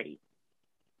been straight,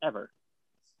 ever.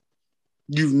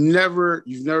 You've never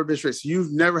been straight. So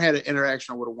you've never had an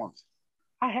interaction with a woman.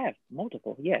 I have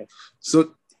multiple, yes.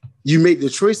 So you made the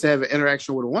choice to have an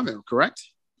interaction with a woman, correct?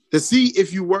 To see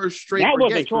if you were straight or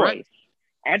gay, correct?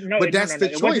 But that's the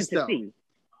choice, though.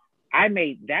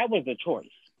 That was the choice.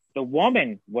 The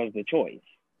woman was the choice,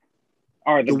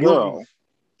 or the girl. Woman,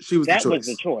 she was the choice. That was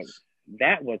the choice.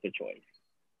 That was the choice.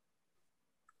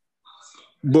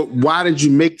 But why did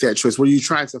you make that choice? Were you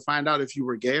trying to find out if you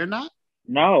were gay or not?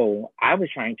 No, I was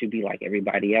trying to be like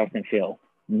everybody else and feel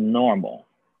normal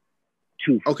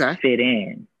to fit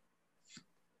in.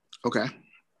 Okay.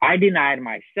 I denied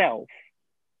myself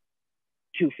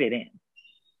to fit in.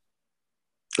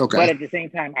 Okay. But at the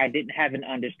same time, I didn't have an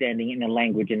understanding in the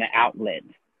language and the outlet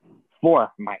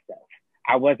for myself.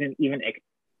 I wasn't even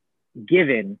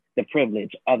given the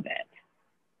privilege of that.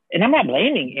 And I'm not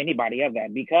blaming anybody of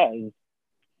that because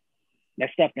that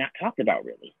stuff's not talked about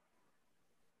really.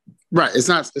 Right. It's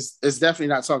not. It's definitely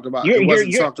not talked about. It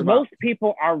wasn't talked about. Most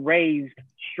people are raised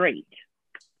straight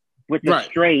with a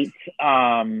straight,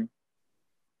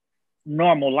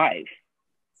 normal life.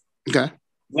 Okay.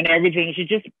 When everything should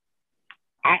just,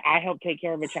 I help take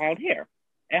care of a child here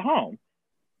at home,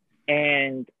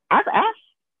 and I've asked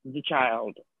the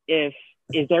child is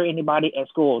there anybody at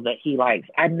school that he likes.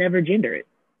 I never gender it.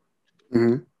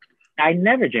 Mm-hmm. I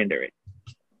never gender it.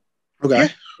 Okay.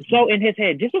 So in his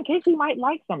head, just in case he might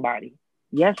like somebody.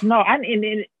 Yes, no. And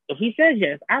if he says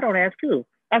yes, I don't ask who.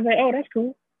 I say, oh, that's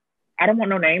cool. I don't want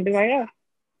no name. Be like, oh,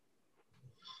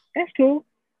 that's cool.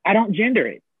 I don't gender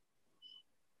it.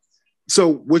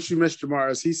 So what you missed, Jamar,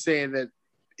 is he's saying that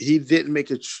he didn't make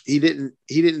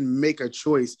a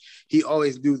choice. He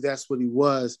always knew that's what he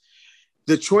was.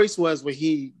 The choice was when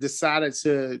he decided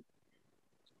to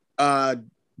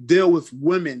deal with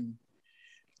women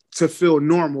to feel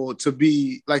normal, to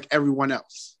be like everyone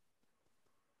else.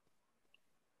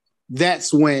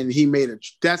 That's when he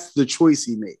that's the choice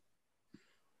he made.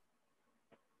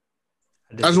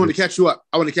 I just want to catch you up.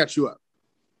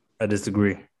 I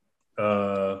disagree.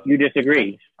 You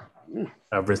disagree?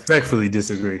 I respectfully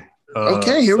disagree.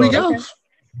 Okay, here we go.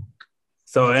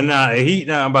 So, and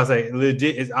I'm about to say,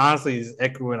 legit, it's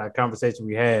echoing our conversation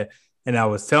we had. And I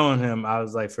was telling him, I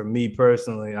was like, for me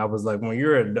personally, I was like, when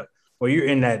you're in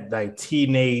that like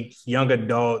teenage, young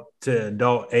adult to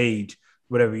adult age,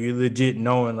 whatever, you're legit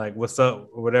knowing like what's up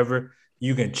or whatever,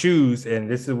 you can choose. And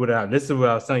this is what I was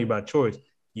telling you about choice.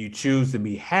 You choose to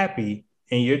be happy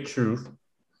in your truth,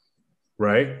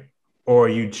 right? Or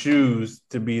you choose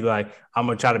to be like, I'm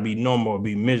gonna try to be normal or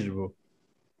be miserable.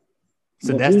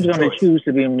 So that's who's gonna choose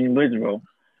to be miserable?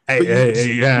 But that's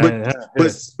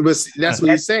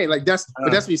what he's saying. Like that's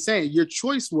what he's saying. Your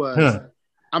choice was,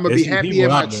 I'm gonna be happy in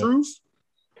my truth,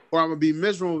 or I'm gonna be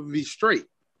miserable and be straight,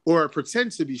 or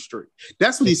pretend to be straight.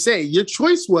 That's what he's saying. Your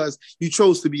choice was you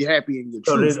chose to be happy in your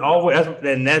truth. So there's always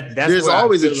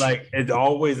it's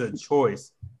always a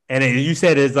choice. And you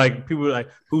said it's like people like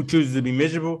who chooses to be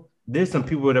miserable. There's some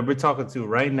people that we're talking to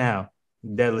right now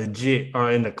that legit are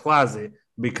in the closet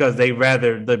because they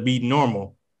rather be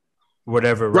normal,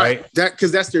 whatever, right?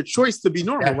 Because that's their choice to be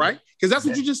normal, right? Because that's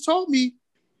what you just told me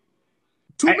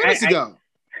 2 minutes ago.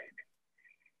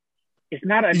 It's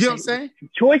not a. You know what I'm saying?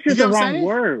 Choice is the wrong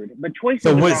word, but choice.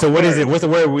 So what is it? What's the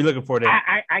word we're looking for there?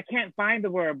 I can't find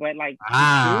the word, but like.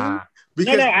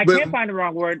 Because I can't find the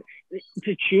wrong word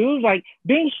to choose. Like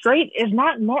being straight is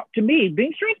not to me.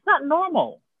 Being straight is not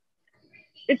normal.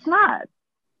 It's not.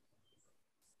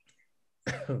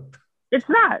 It's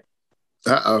not.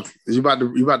 You about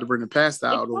to bring the past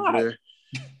out over there.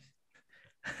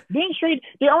 Being straight,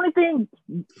 the only thing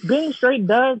being straight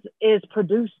does is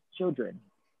produce children.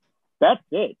 That's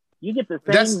it. You get the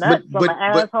same nuts from an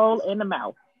asshole in the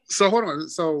mouth. So hold on.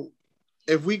 So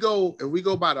if we go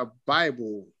by the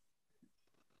Bible,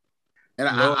 and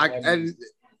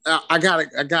I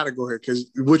gotta go here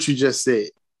because what you just said.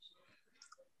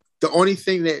 The only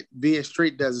thing that being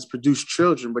straight does is produce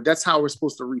children, but that's how we're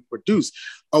supposed to reproduce.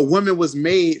 A woman was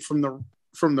made from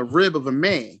the rib of a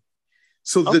man.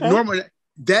 So the normal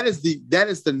that is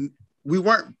the we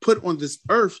weren't put on this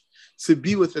earth to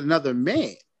be with another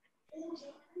man.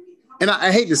 And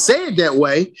I hate to say it that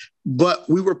way, but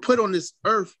we were put on this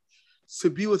earth to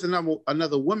be with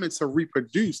another woman to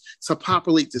reproduce, to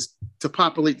populate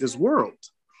this world.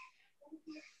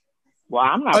 Well,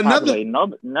 I'm not populating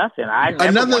nothing. I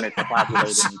never wanted to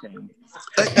populate anything.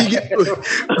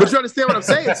 But you understand what I'm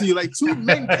saying to you? Like, two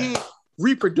men can't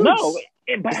reproduce. No,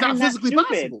 it's not physically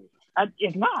possible.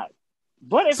 It's not.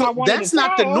 But if I wanted that's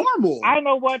not the normal. I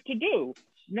know what to do.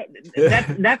 No,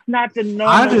 that's not the normal.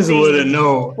 I just want to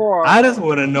know. I just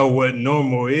want to know what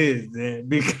normal is, then,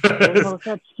 because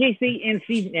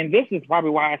and this is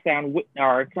probably why I sound,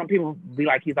 or some people be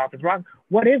like he's off his rock.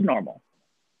 What is normal?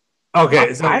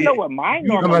 Okay, so I know what my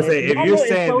normal is. If you're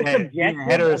saying that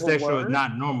heterosexual is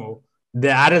not normal,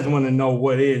 then I just want to know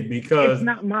what is, because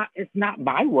it's not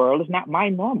my world. It's not my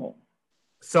normal.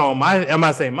 So I'm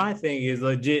not saying my thing is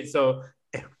legit. So,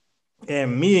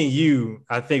 and me and you,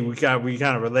 I think we kind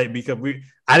of relate, because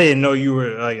I didn't know you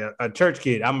were like a church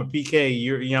kid. I'm a PK.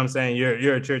 You know what I'm saying?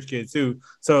 You're a church kid too.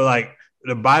 So like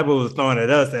the Bible was thrown at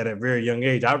us at a very young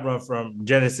age. I run from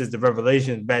Genesis to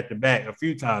Revelation back to back a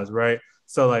few times, right?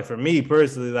 So like for me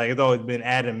personally, like it's always been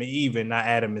Adam and Eve and not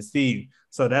Adam and Steve.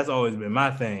 So that's always been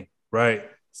my thing, right?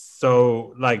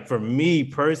 So like for me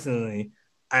personally,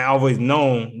 I always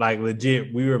known like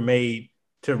legit we were made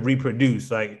to reproduce.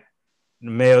 Like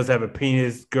males have a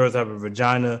penis, girls have a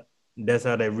vagina. That's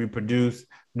how they reproduce.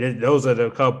 Those are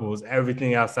the couples.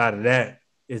 Everything outside of that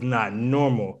is not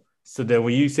normal. So that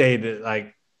when you say that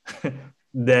like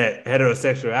that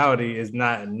heterosexuality is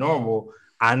not normal,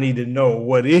 I need to know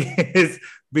what is,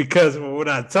 because when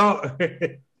I talk,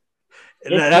 it's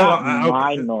not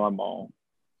my normal.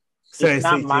 It's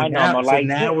not my normal. So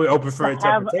now we're open for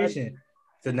interpretation.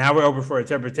 Isn't that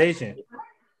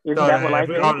what life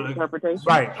is? Interpretation?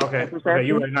 Right. Okay.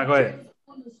 You're right. Now go ahead.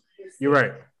 You're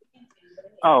right.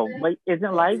 Oh, but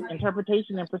isn't life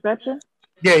interpretation and perception?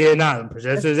 Yeah. Nah,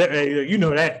 perception is, you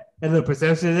know that. And the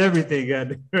perception is everything.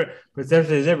 God.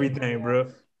 Perception is everything,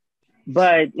 bro.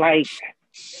 But like,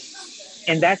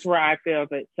 and that's where I feel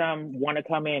that some want to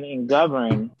come in and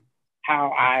govern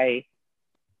how I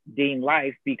deem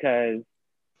life, because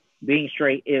being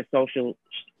straight is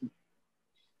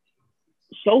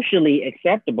socially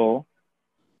acceptable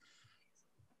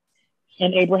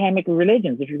in Abrahamic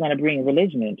religions, if you're going to bring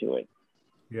religion into it.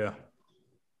 Yeah.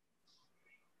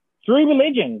 3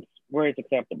 religions where it's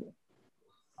acceptable,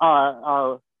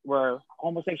 where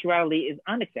homosexuality is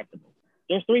unacceptable.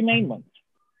 There's 3 main ones.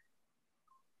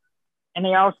 And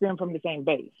they all stem from the same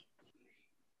base.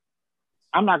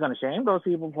 I'm not going to shame those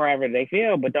people for however they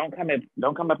feel, but don't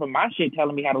come up with my shit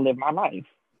telling me how to live my life,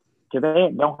 because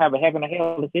they don't have a heaven or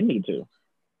hell to send me to,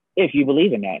 if you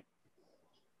believe in that.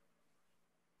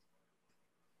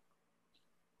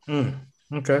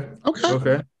 Okay.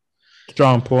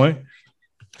 Strong point.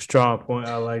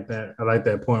 I like that. I like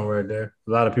that point right there.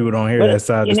 A lot of people don't hear that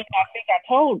side. I think I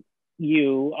told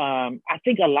you, I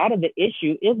think a lot of the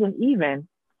issue isn't even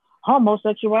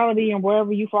homosexuality and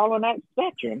wherever you fall on that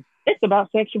spectrum. It's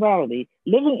about sexuality.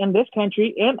 Living in this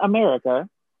country, in America,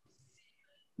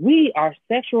 we are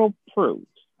sexual prudes,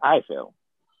 I feel.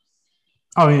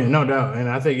 Oh, yeah, no doubt. And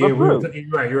I think, you're right.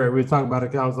 You're right. We were talking about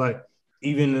it. I was like,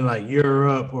 even in like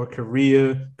Europe or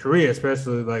Korea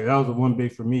especially, like that was the one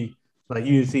big for me. Like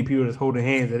you see people just holding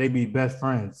hands and they be best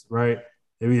friends, right?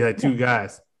 They be like 2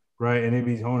 guys, right? And they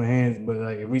be holding hands. But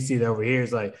like if we see it over here,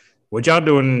 it's like, what y'all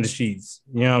doing in the sheets?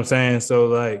 You know what I'm saying? So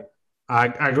like, I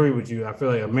agree with you. I feel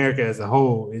like America as a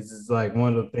whole is just like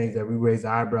one of the things that we raise the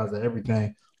eyebrows at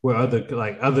everything, where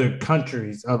other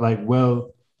countries are like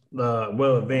well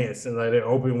advanced and like they're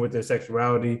open with their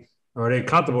sexuality, or they're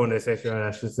comfortable in their sexuality,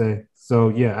 I should say. So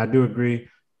yeah, I do agree.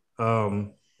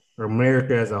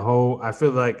 America as a whole, I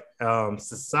feel like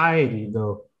society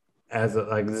though, as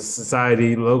the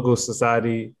society, local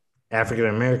society, African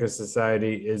American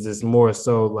society is just more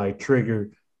so like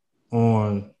triggered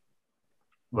on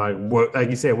like what, like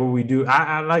you said, what we do.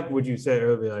 I like what you said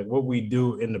earlier, like what we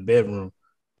do in the bedroom.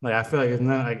 Like I feel like it's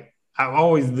not like I've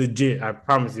always legit. I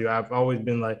promise you, I've always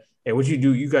been like, hey, what you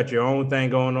do? You got your own thing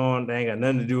going on. They ain't got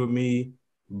nothing to do with me.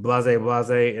 Blase,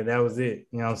 blase, and that was it.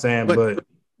 You know what I'm saying?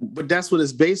 But that's what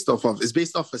it's based off of. It's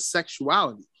based off of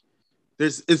sexuality.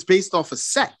 It's based off of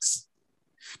sex.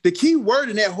 The key word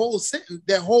in that whole sentence,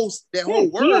 that whole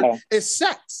word is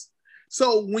sex.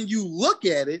 So when you look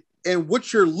at it and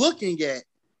what you're looking at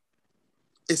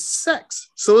is sex.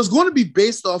 So it's going to be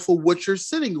based off of what you're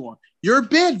sitting on, your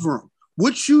bedroom,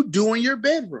 what you do in your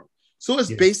bedroom. So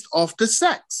it's based off the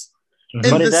sex. Mm-hmm.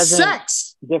 And but the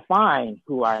sex define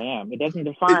who I am. It doesn't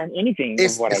define anything.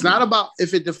 It's not about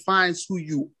if it defines who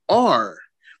you are,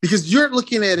 because you're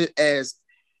looking at it as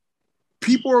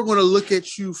people are going to look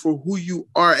at you for who you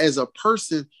are as a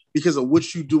person because of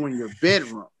what you do in your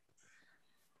bedroom.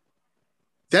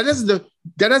 That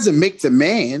doesn't make the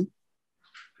man.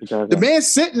 The man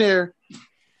sitting there,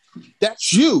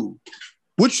 that's you.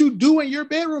 What you do in your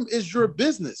bedroom is your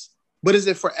business. But is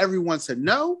it for everyone to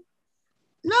know?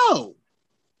 No.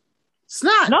 It's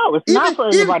not. No, it's not for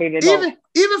everybody to know.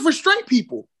 Even for straight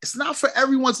people, it's not for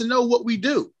everyone to know what we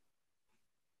do.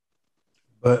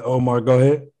 But Omar, go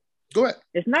ahead. Go ahead.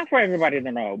 It's not for everybody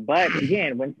to know. But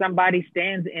again, when somebody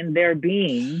stands in their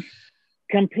being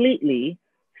completely,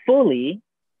 fully,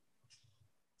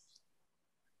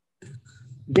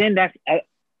 then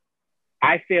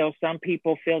I feel some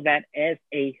people feel that as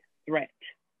a threat.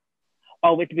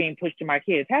 Oh, it's being pushed to my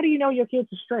kids. How do you know your kids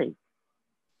are straight?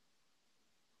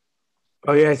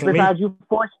 Oh, yeah. Besides you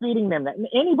force feeding them that.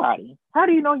 Anybody. How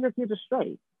do you know your kids are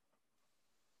straight?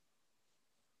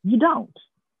 You don't.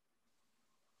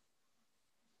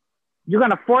 You're going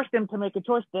to force them to make a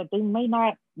choice that they may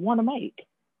not want to make.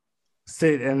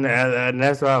 And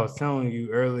that's what I was telling you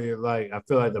earlier. Like, I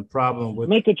feel like the problem with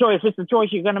make a choice. It's the choice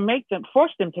you're going to make them.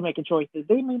 Force them to make a choice that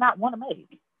they may not want to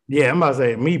make. Yeah, I'm about to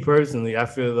say, me personally, I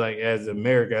feel like as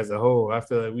America as a whole, I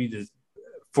feel like we just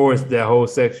forced that whole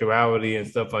sexuality and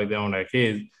stuff like that on our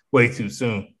kids way too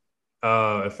soon.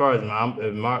 As far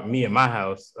as me and my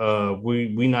house,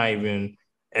 we not even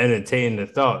entertaining the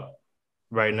thought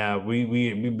right now.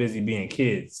 We busy being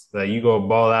kids. Like, you go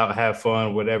ball out, have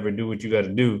fun, whatever, do what you got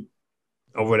to do,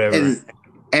 or whatever.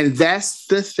 And that's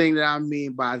the thing that I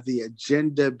mean by the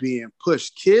agenda being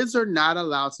pushed. Kids are not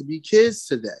allowed to be kids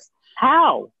today.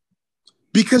 How?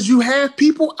 Because you have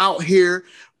people out here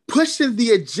pushing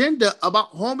the agenda about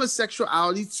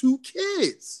homosexuality to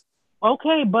kids.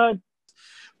 Okay, but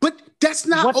that's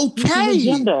not okay.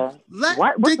 Agenda?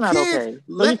 What's not okay?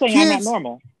 So you're saying I'm not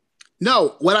normal?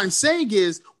 No, what I'm saying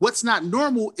is what's not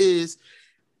normal is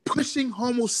pushing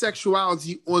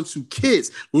homosexuality onto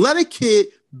kids. Let a kid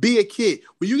be a kid.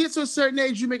 When you get to a certain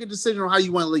age, you make a decision on how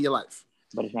you want to live your life.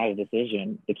 But it's not a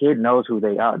decision. The kid knows who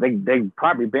they are. They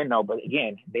probably been know, but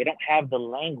again, they don't have the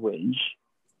language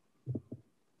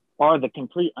or the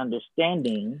complete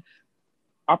understanding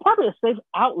or probably a safe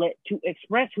outlet to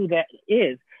express who that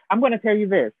is. I'm going to tell you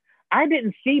this. I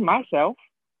didn't see myself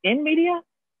in media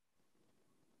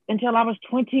until I was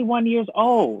 21 years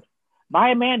old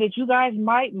by a man that you guys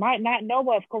might not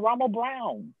know of, Karamo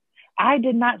Brown. I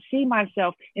did not see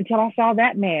myself until I saw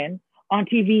that man on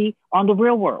TV on The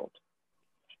Real World.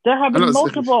 There have been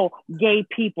multiple gay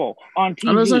people on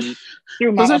TV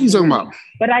through my life,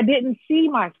 but I didn't see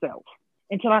myself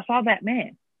until I saw that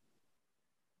man.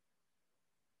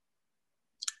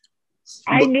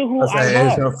 I knew who I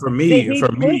was. So for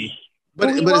me, but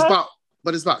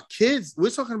it's about kids.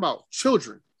 We're talking about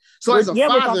children. So we're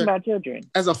talking about children.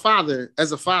 As a father,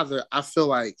 I feel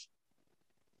like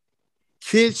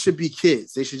kids should be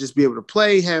kids. They should just be able to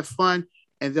play, have fun,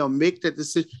 and they'll make that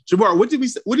decision. Jabbar, what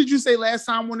did you say last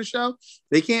time on the show?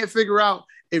 They can't figure out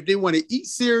if they want to eat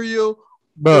cereal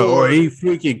or eat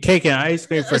freaking cake and ice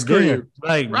cream for dinner.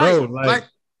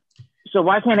 So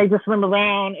why can't they just swim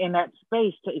around in that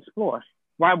space to explore?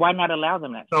 Why not allow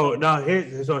them that?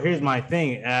 Here's my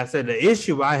thing. And I said the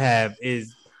issue I have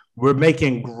is we're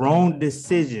making grown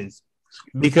decisions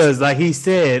because, like he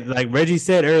said, like Reggie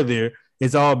said earlier,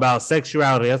 it's all about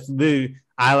sexuality. That's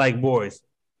I like boys.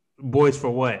 Boys for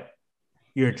what?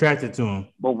 You're attracted to them.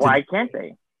 But why can't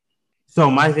they? So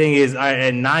my thing is,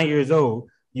 at 9 years old,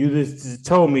 you just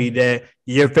told me that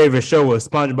your favorite show was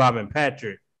SpongeBob and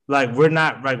Patrick. Like, we're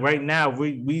not like right now.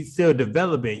 We still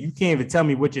developing. You can't even tell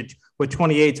me what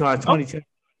 28 to 22,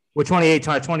 what 28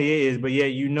 to 28 is. But yeah,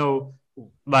 you know,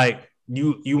 like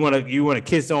you want to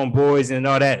kiss on boys and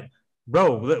all that,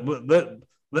 bro.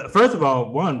 First of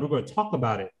all, we're going to talk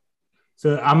about it.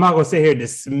 So I'm not going to sit here and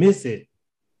dismiss it.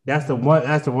 That's the one.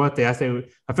 That's the one thing I say.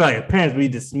 I feel like as parents we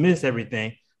dismiss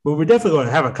everything, but we're definitely going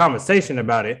to have a conversation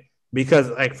about it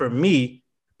because, like for me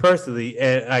personally,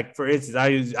 and like for instance, I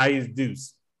use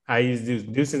Deuce. I use Deuce.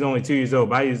 Deuce is only 2 years old,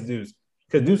 but I use Deuce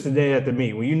because Deuce is named after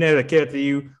me. When you name a kid after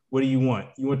you, what do you want?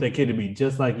 You want that kid to be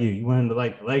just like you. You want him to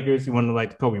like the Lakers. You want him to like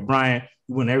the Kobe Bryant.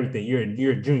 You want everything.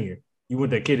 You're a junior. You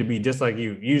want that kid to be just like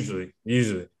you. Usually,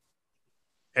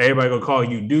 everybody gonna call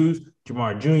you Deuce,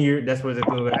 Jamar Jr. That's what's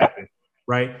going to happen.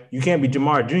 Right? You can't be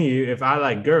Jamar Jr. If I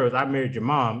like girls, I married your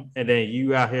mom, and then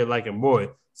you out here liking boys.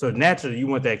 So naturally, you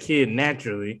want that kid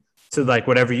naturally to like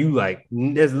whatever you like.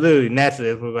 That's literally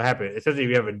naturally that's what's gonna happen, especially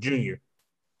if you have a junior.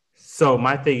 So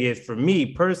my thing is, for me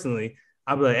personally,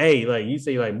 I'll be like, hey, like you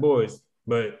say you like boys,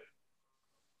 but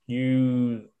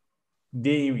you don't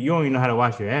even know how to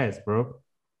wash your ass, bro.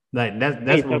 Like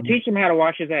that's so teach him how to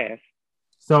wash his ass.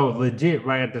 So legit,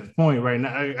 right at this point, right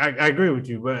now, I agree with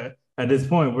you, but at this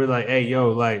point, we're like, hey,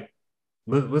 yo, like,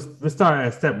 let's start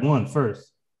at step one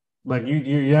first. Like,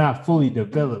 you're not fully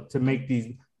developed to make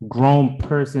these grown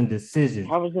person decisions.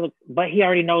 But he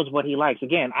already knows what he likes.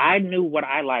 Again, I knew what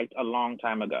I liked a long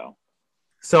time ago.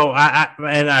 So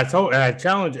I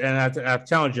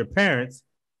challenged your parents,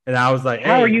 and I was like, hey,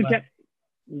 how are you?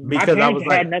 Because my I was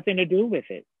like, had nothing to do with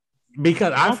it.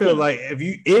 Because I feel like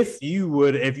if you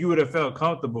would have felt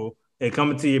comfortable and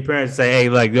coming to your parents and say, hey,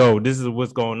 like, yo, this is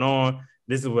what's going on.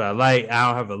 This is what I like. I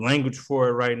don't have a language for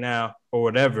it right now or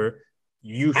whatever. I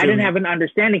didn't have an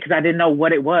understanding because I didn't know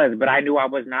what it was, but I knew I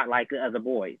was not like the other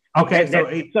boys. Okay,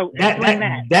 so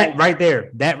that right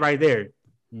there, that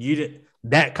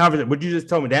conversation, what you just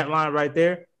told me, that line right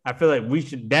there, I feel like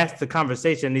that's the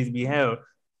conversation that needs to be held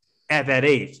at that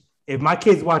age. If my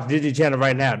kids watch Disney Channel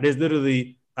right now, there's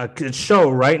literally a show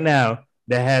right now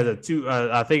that has I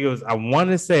think it was, I want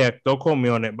to say, don't quote me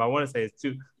on it, but I want to say it's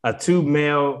a two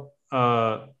male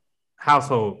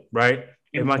household, right?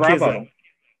 If my kids,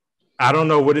 I don't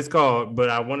know what it's called, but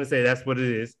I want to say that's what it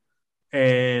is.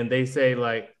 And they say,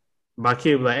 like, my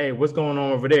kid was like, hey, what's going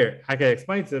on over there? I can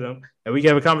explain to them and we can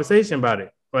have a conversation about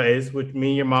it. But it's what me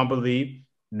and your mom believe.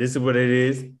 This is what it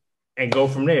is, and go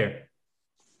from there.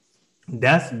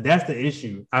 That's the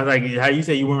issue. I was like, how you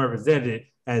say you weren't represented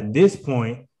at this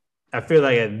point. I feel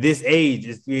like at this age,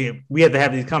 we have to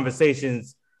have these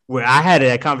conversations where I had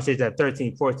that conversation at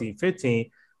 13, 14,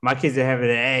 15. My kids are having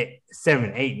it at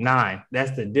 7, 8, 9.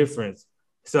 That's the difference.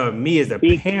 So me as a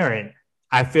parent,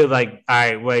 I feel like, all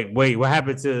right, wait, what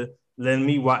happened to letting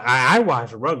me watch? I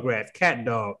watched Rugrats, Cat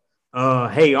Dog,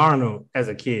 Hey Arnold as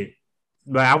a kid,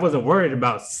 but I wasn't worried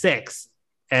about sex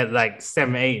at like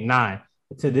 7, 8, 9.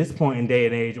 To this point in day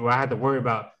and age where I had to worry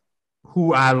about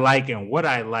who I like and what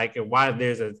I like and why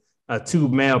there's a two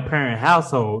male parent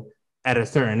household at a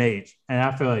certain age. And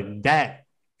I feel like that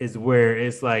is where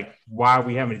it's like, why are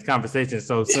we having these conversations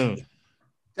so soon?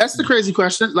 That's the crazy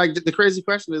question. Like the crazy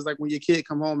question is like when your kid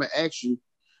come home and asks you,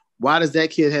 why does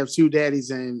that kid have two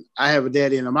daddies and I have a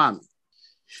daddy and a mommy?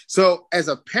 So as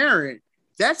a parent,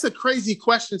 that's a crazy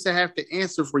question to have to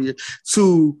answer for you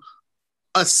to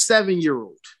a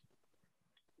 7-year-old.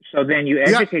 So then you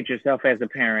educate yourself as a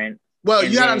parent. Well,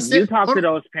 you talk to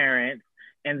those parents,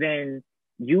 and then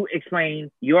you explain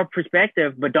your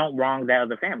perspective, but don't wrong that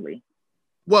other family.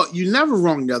 Well, you never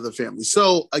wrong the other family.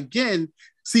 So again,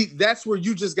 see, that's where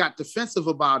you just got defensive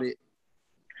about it,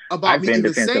 about me even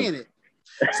defensive. Saying it.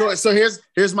 So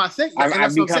here's my thing.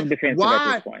 I've become defensive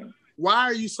at this point. Why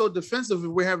are you so defensive if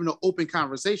we're having an open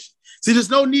conversation? See, there's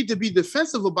no need to be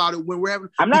defensive about it when we're having.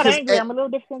 I'm not angry. I'm a little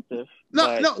defensive.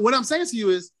 No. What I'm saying to you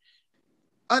is,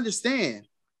 understand.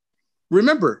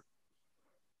 Remember,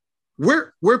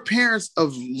 we're parents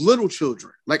of little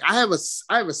children. Like I have a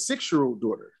 6-year-old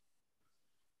daughter.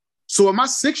 So when my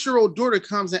 6-year-old daughter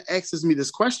comes and asks me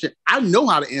this question, I know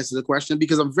how to answer the question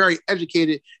because I'm very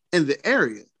educated in the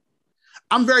area.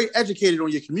 I'm very educated on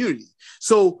your community.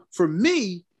 So for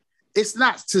me, it's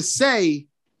not to say,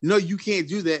 no, you can't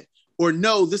do that, or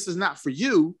no, this is not for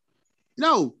you.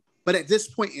 No, but at this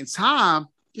point in time,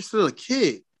 you're still a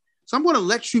kid. So I'm going to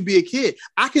let you be a kid.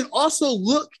 I can also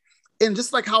look, and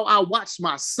just like how I watch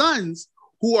my sons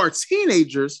who are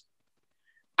teenagers,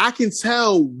 I can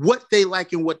tell what they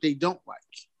like and what they don't like.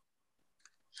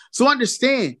 So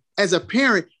understand, as a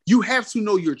parent, you have to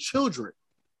know your children.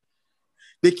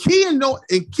 The key in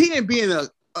being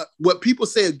what people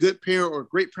say a good parent or a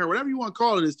great parent, whatever you want to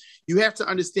call it, is you have to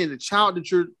understand the child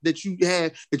that you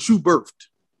birthed.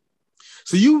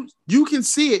 So you can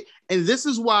see it, and this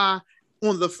is why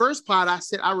on the first pod I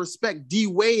said I respect D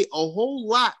Wade a whole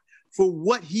lot for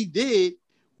what he did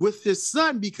with his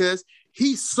son because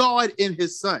he saw it in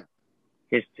his son.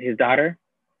 His daughter?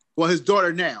 Well, his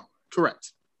daughter now,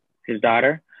 correct. His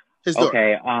daughter? His daughter.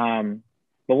 Okay.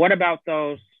 But what about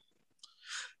those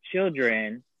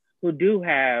children who do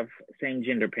have same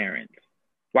gender parents?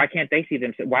 Why can't they see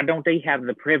themselves? Why don't they have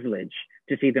the privilege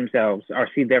to see themselves or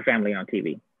see their family on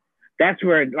TV? That's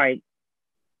where like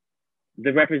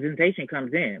the representation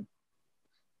comes in.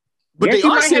 But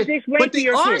yes, they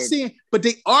are seeing, but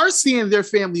they are seeing their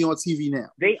family on TV now.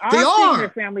 They are seeing their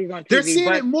families on TV. They're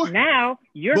seeing it more now.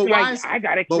 You're like, I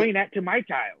gotta explain that to my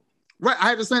child. Right,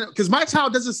 I understand because my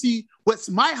child doesn't see what's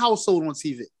my household on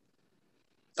TV.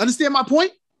 Understand my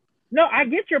point? No, I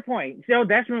get your point. So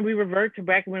that's when we revert to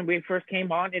back when we first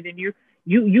came on, and then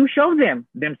you show them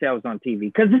themselves on TV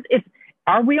because it's.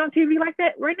 Are we on TV like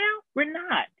that right now? We're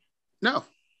not. No,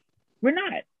 we're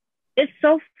not. It's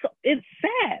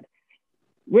sad.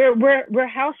 We're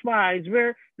housewives.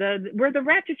 We're the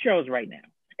ratchet shows right now,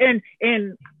 and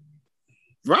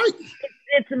right.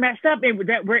 It's messed up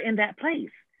that we're in that place,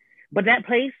 but that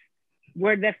place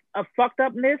where the fucked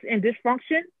upness and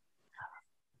dysfunction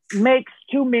makes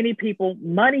too many people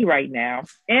money right now,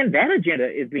 and that agenda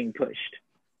is being pushed.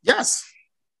 Yes.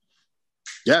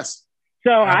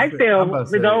 So I feel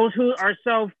for those who are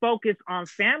so focused on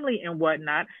family and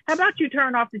whatnot, how about you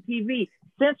turn off the TV,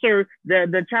 censor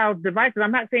the child's devices?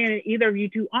 I'm not saying either of you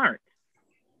two aren't,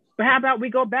 but how about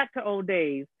we go back to old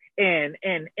days and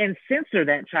censor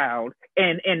that child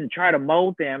and try to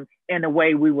mold them in the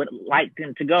way we would like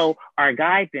them to go or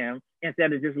guide them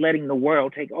instead of just letting the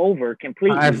world take over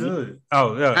completely. Absolutely.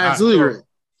 Oh, yeah. Absolutely.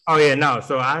 Oh yeah, no.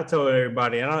 So I told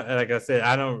everybody, like I said,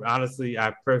 I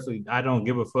personally don't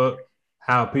give a fuck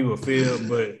how people feel,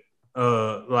 but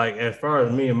like as far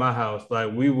as me and my house,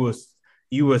 like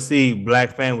you will see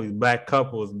black families, black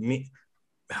couples,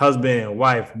 husband and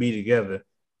wife be together,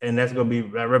 and that's gonna be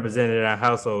represented in our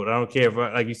household. I don't care if,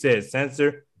 like you said,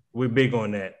 censor. We're big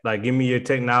on that. Like, give me your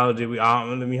technology.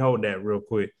 Let me hold that real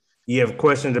quick. You have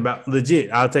questions about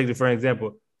legit. I'll take it for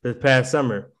example. This past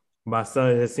summer, my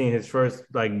son has seen his first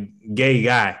like gay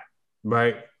guy,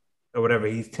 right, or whatever.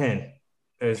 He's 10,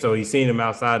 and so he's seen him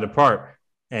outside the park,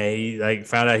 and he like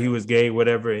found out he was gay,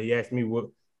 whatever. And he asked me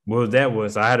what that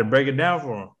was. So I had to break it down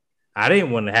for him. I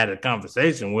didn't want to have a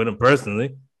conversation with him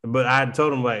personally, but I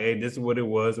told him like, hey, this is what it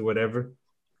was, or whatever,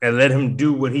 and let him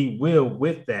do what he will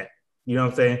with that. You know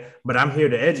what I'm saying? But I'm here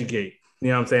to educate. You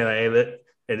know what I'm saying? Like,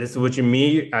 hey, this is what this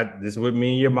is what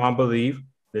me and your mom believe.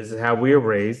 This is how we are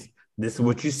raised. This is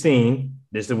what you've seen.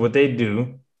 This is what they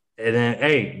do. And then,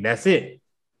 hey, that's it.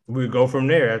 We go from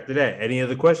there after that. Any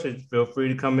other questions, feel free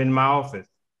to come in my office.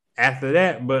 After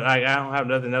that, but I don't have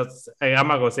nothing else. Hey, I'm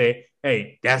not going to say,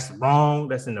 hey, that's wrong.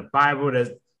 That's in the Bible.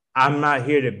 I'm not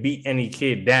here to beat any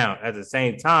kid down. At the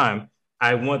same time,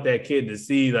 I want that kid to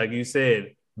see, like you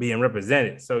said, being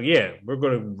represented. So, yeah, we're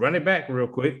going to run it back real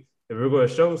quick. And we're going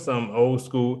to show some old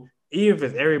school, even if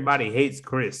it's Everybody Hates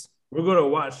Chris. We're going to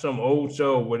watch some old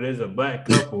show where there's a black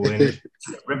couple and it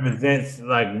represents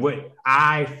like what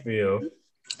I feel.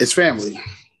 It's family.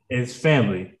 It's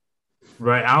family,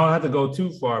 right? I don't have to go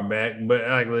too far back, but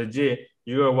like legit,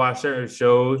 you're going to watch certain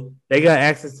shows. They got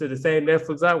access to the same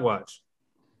Netflix I watch.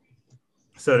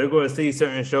 So they're going to see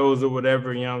certain shows or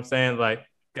whatever, you know what I'm saying? Like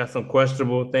got some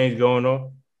questionable things going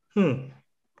on.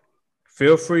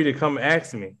 Feel free to come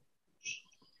ask me.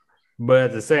 But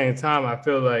at the same time, I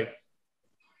feel like,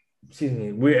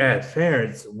 we're as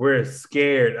parents, we're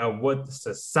scared of what the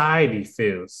society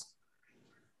feels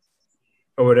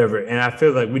or whatever. And I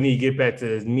feel like we need to get back to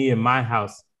this me and my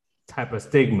house type of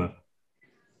stigma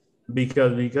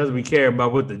because we care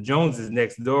about what the Joneses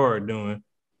next door are doing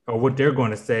or what they're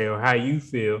going to say or how you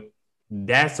feel.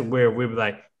 That's where we're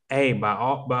like, hey, by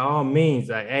all means,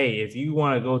 like, hey, if you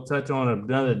want to go touch on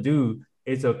another dude,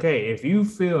 it's okay. If you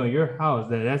feel in your house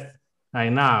that that's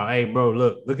like, nah, hey, bro,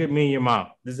 look at me and your mom.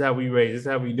 This is how we raised. This is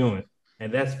how we doing.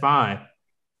 And that's fine.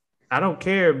 I don't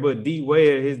care, but D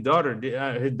Wade, his daughter did.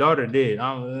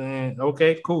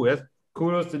 Okay, cool. That's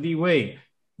kudos to D Wade.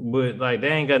 But like,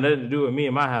 that ain't got nothing to do with me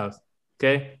and my house.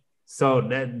 Okay, so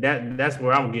that's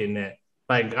where I'm getting at.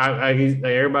 Like, like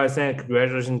everybody's saying,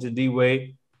 congratulations to D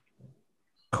Wade.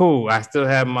 Cool. I still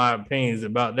have my opinions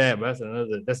about that, but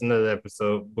that's another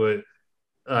episode. But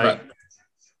like,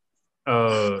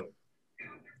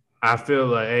 I feel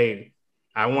like, hey,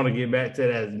 I want to get back to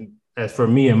that as for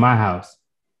me and my house.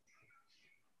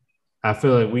 I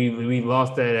feel like we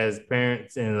lost that as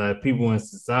parents and people in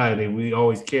society. We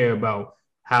always care about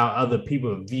how other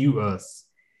people view us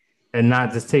and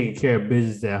not just taking care of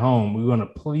business at home. We want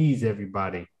to please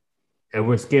everybody, and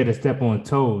we're scared to step on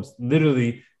toes.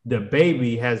 Literally, the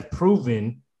baby has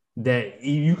proven that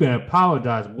you can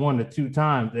apologize 1 or 2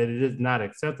 times that it is not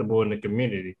acceptable in the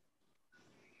community.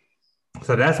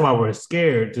 So that's why we're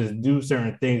scared to do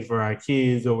certain things for our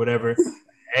kids or whatever.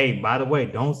 Hey, by the way,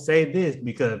 don't say this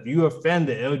because if you offend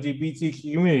the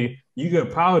LGBTQ community, you can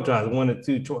apologize one or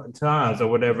two times or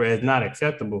whatever. It's not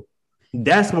acceptable.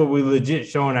 That's what we legit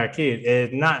showing our kids.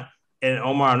 It's not, and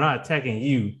Omar, I'm not attacking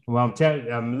you. Well, I'm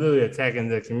literally attacking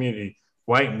the community.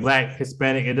 White, black,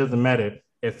 Hispanic, it doesn't matter.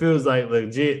 It feels like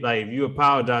legit, like if you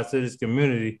apologize to this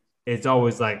community, it's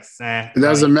always like, it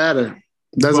doesn't matter.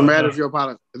 It doesn't matter if you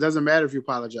apologize. It doesn't matter if you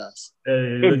apologize.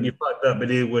 Look, you fucked up.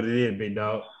 It is what it is, big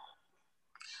dog.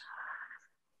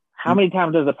 How many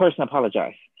times does a person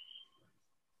apologize?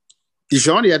 You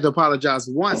should only have to apologize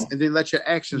once and then let your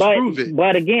actions prove it.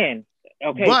 But again,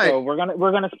 okay, so we're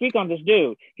gonna speak on this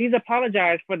dude. He's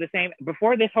apologized for the same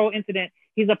before this whole incident.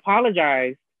 He's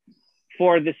apologized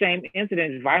for the same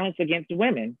incident, violence against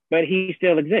women, but he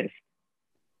still exists.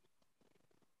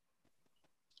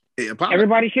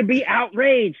 Everybody should be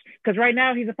outraged because right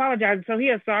now he's apologizing. So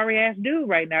he's a sorry ass dude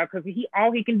right now because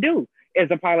all he can do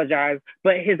is apologize,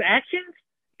 but his actions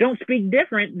don't speak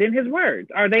different than his words,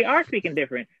 or they are speaking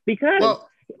different because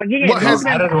again, I just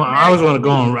want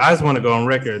to go on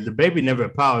record. The baby never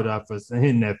apologized for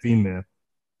hitting that female.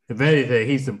 If anything,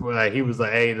 he was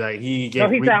like, hey, like he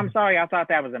said, I'm sorry, I thought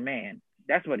that was a man.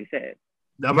 That's what he said.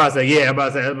 I'm about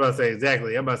to say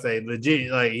exactly. I'm about to say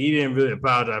legit, like he didn't really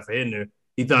apologize for hitting her.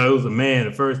 He thought it was a man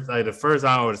the first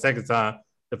time or the second time.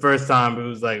 The first time it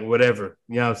was like whatever.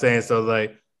 You know what I'm saying? So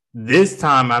like this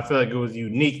time I feel like it was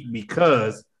unique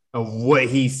because of what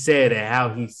he said and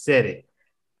how he said it.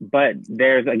 But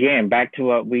there's, again, back to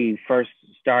what we first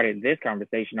started this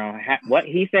conversation on, what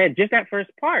he said, just that first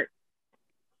part.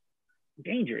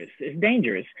 Dangerous. It's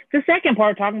dangerous. The second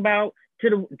part talking about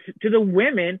to the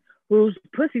women whose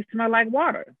pussy smell like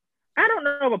water. I don't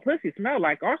know what pussy smell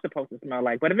like or supposed to smell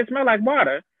like, but if it smell like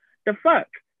water, the fuck,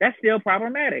 that's still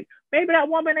problematic. Maybe that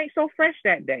woman ain't so fresh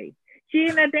that day. She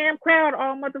in that damn crowd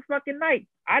all motherfucking night.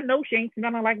 I know she ain't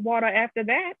smelling like water after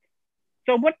that.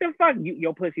 So what the fuck?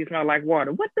 Your pussy smell like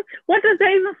water. What does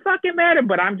that even fucking matter?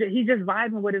 But he's just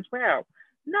vibing with his crowd.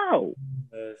 No.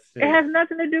 It has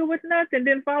nothing to do with nothing.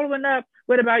 Then following up,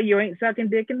 what about you ain't sucking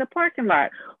dick in the parking lot?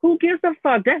 Who gives a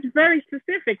fuck? That's very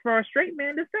specific for a straight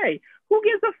man to say. Who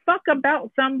gives a fuck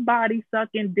about somebody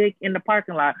sucking dick in the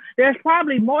parking lot? There's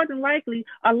probably more than likely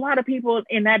a lot of people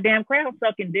in that damn crowd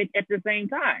sucking dick at the same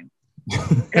time.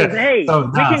 Because hey,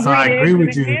 I agree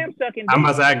with you.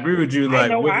 I agree with you.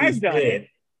 Like what I've done it.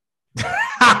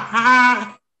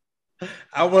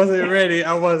 I wasn't ready.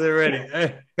 I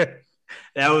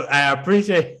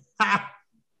appreciate.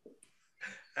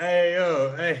 Hey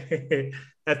yo, hey,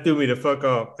 that threw me the fuck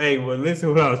off. Hey, well,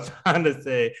 listen, what I was trying to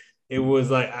say. It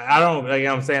was like I don't like.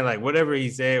 I'm saying like whatever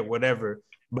he said, whatever.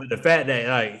 But the fact that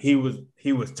like he was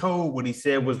told what he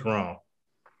said was wrong.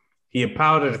 He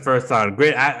apologized the first time.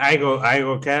 Great. I ain't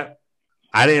go cap.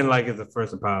 I didn't like it the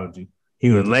first apology.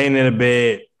 He was laying in the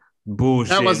bed,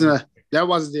 bullshit. That wasn't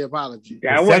the apology.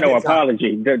 That wasn't no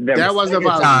apology. That wasn't the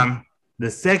apology.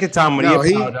 The second time when he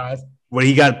apologized, when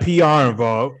he got PR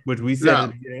involved, which we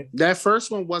said. That first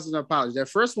one wasn't an apology. That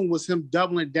first one was him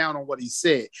doubling down on what he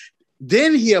said.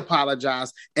 Then he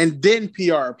apologized, and then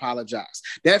PR apologized.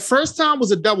 That first time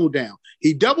was a double down.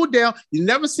 He doubled down. You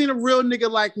never seen a real nigga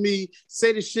like me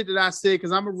say the shit that I said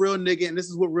because I'm a real nigga, and this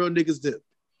is what real niggas do.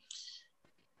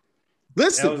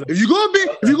 Listen, if you're gonna be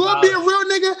a real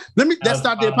nigga, that's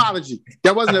not the apology.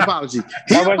 That wasn't an apology.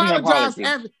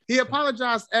 He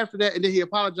apologized after that, and then he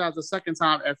apologized the second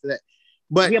time after that.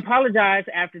 But he apologized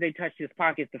after they touched his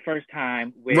pockets the first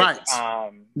time with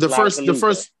the first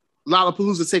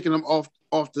Lollapalooza taking them off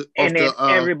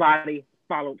everybody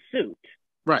followed suit.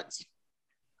 Right.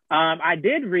 I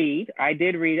did read. I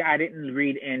didn't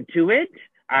read into it.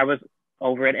 I was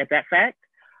over it at that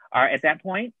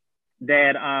point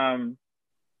that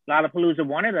Lollapalooza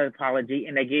wanted an apology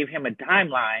and they gave him a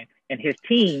timeline and his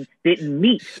team didn't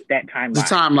meet that timeline. The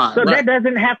timeline. So that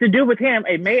doesn't have to do with him.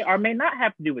 It may or may not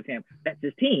have to do with him. That's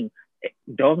his team.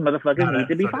 Those motherfuckers need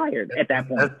to be fired at that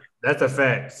point. That's a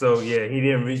fact. So yeah, he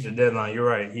didn't reach the deadline. You're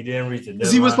right. He didn't reach the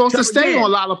deadline. He was supposed to stay on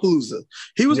Lollapalooza.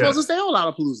 They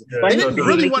didn't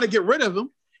really want to get rid of him.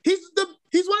 He's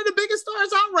one of the biggest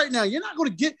stars out right now. You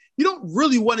don't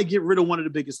really want to get rid of one of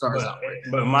the biggest stars out right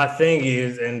now. But my thing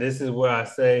is, and this is where I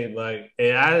say, like,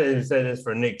 and I didn't say this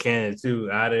for Nick Cannon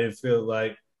too. I didn't feel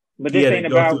like. But this ain't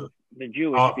about the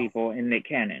Jewish people in Nick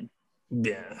Cannon.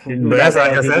 Yeah, but that's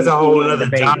a whole other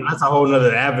job. That's a whole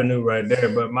other avenue right there.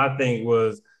 But my thing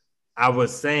was, I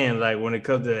was saying like when it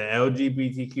comes to the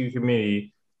LGBTQ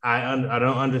community, I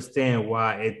don't understand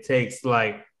why it takes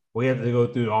like we have to go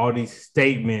through all these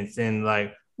statements and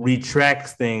like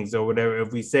retracts things or whatever,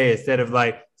 if we say instead of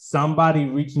like somebody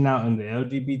reaching out in the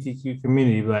LGBTQ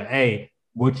community, like, hey,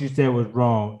 what you said was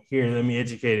wrong. Here, let me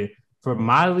educate it. For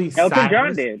Miley Elton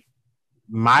John did.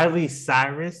 Miley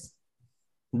Cyrus,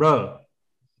 bro.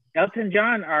 Elton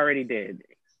John already did.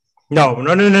 No.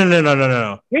 Elton John did not.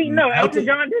 Elton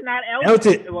John did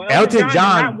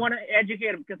not want to educate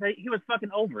him because he was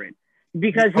fucking over it.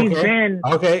 Because he's been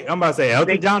okay. I'm about to say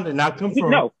Elton John did not come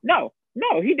from.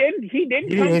 No, he didn't. He didn't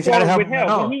come forward with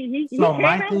help. He came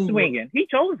out swinging. He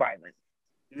chose violence.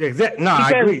 Exactly. No,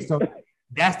 I agree. So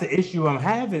that's the issue I'm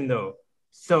having though.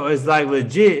 So it's like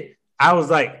legit. I was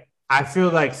like, I feel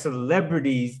like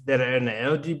celebrities that are in the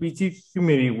LGBT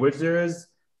community, which there is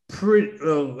a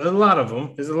lot of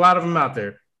them. There's a lot of them out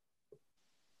there.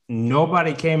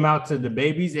 Nobody came out to the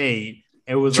baby's aid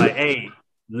and was like, hey,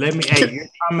 your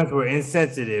comments were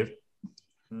insensitive.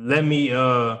 Let me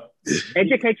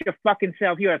educate your fucking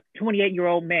self. You're a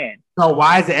 28-year-old man. So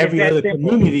why is every other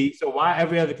community? So why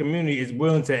every other community is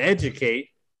willing to educate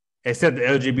except the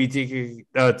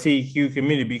LGBTQ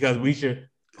community? Because we should,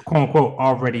 quote unquote,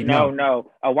 already know.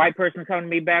 No. A white person coming to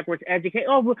me backwards, educate.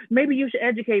 Oh, well, maybe you should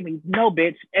educate me. No,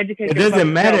 bitch. Educate. It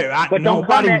doesn't matter. But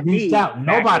nobody reached out.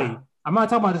 Nobody. I'm not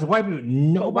talking about this white people.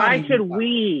 Nobody. Why should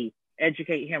we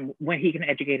educate him when he can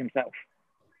educate himself?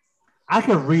 I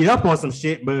could read up on some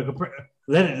shit, but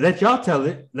let y'all tell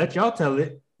it. Let y'all tell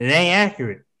it. It ain't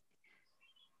accurate.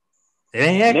 It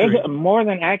ain't accurate. There's more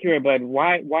than accurate, but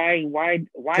why?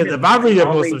 Because if I read up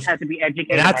on some shit, have to be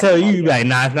educated, and I tell you, like,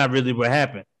 nah, it's not really what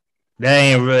happened. That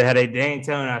ain't really how they ain't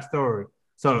telling our story.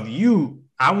 So if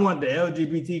I want the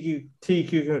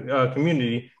LGBTQ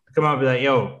community to come out and be like,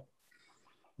 yo,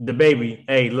 the baby,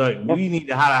 hey, look, we need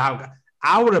to how.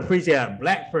 I would appreciate a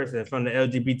black person from the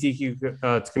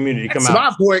LGBTQ community come out.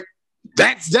 That's my point.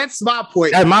 That's my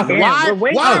point. That's my point. Why are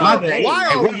we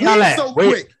so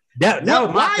quick? That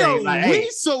was my thing. Why are we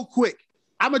so quick?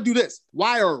 I'm gonna do this.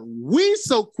 Why are we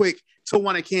so quick to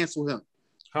want to cancel him?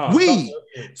 Fuck.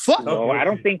 No, I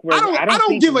don't think we're. I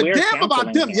don't give a damn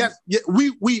about them. Yes,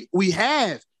 we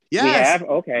have. Yes. We have.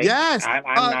 Okay. Yes. I'm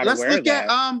not let's aware look of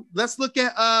that. Let's look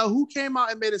at who came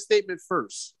out and made a statement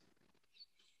first.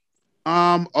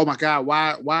 Oh my God,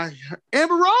 why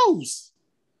Amber Rose?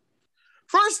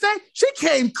 First day, she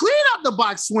came clean out the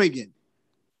box swinging.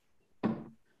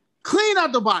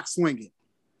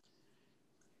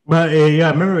 But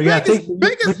yeah, remember, I think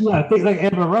like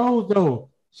Amber Rose though.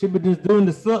 She been just doing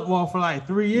the slut walk for like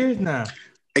 3 years now.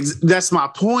 That's my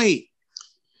point.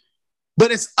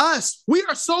 But it's us. We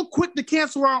are so quick to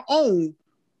cancel our own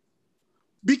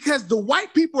because the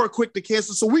white people are quick to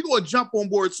cancel, so we're going to jump on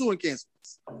board too and cancel.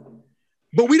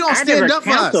 But we don't stand up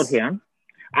for us.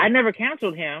 I never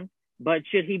canceled him, but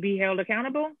should he be held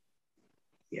accountable?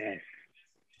 Yes.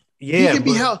 Yeah, he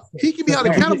can be held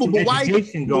accountable, but why he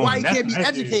can't be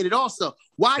educated also?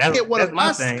 Why can't one of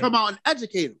us come out and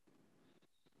educate him?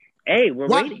 Hey, we're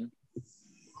waiting.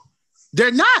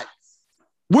 They're not.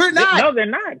 We're not. No, they're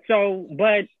not. So,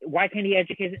 but why can't he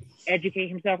educate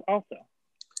himself also?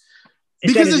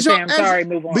 Because as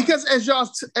y'all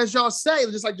say,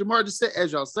 just like Jamar just said,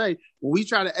 as y'all say, when we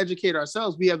try to educate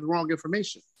ourselves, we have the wrong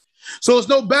information. So it's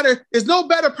no better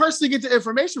person to get the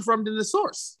information from than the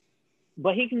source.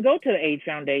 But he can go to the AIDS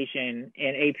Foundation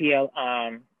and APL,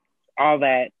 all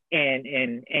that,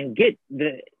 and get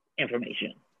the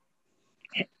information.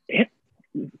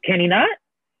 Can he not?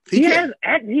 He has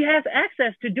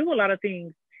access to do a lot of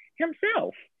things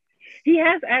himself. He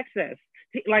has access.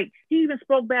 He even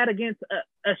spoke bad against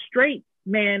a straight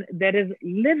man that is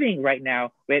living right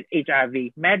now with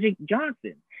HIV, Magic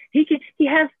Johnson. He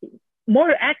has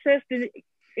more access to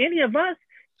any of us.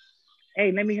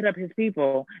 Hey, let me hit up his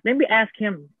people. Let me ask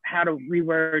him how to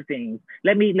reword things.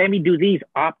 Let me do these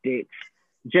optics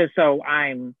just so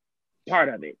I'm part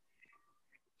of it.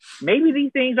 Maybe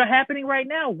these things are happening right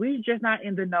now. We're just not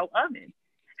in the know of it.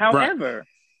 However,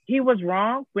 he was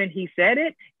wrong when he said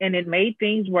it, and it made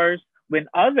things worse when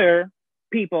other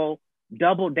people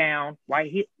doubled down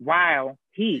while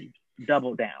he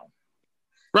doubled down.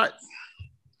 Right.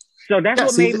 So that's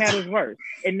what made matters worse.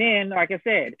 And then, like I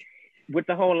said, with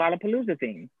the whole Lollapalooza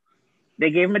thing, they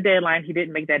gave him a deadline. He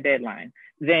didn't make that deadline.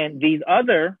 Then these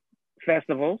other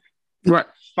festivals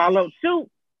followed suit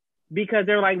because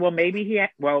they're like, well, maybe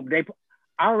they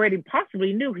already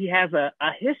possibly knew he has a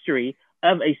history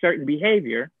of a certain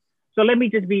behavior. So let me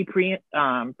just be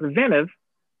preventive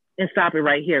and stop it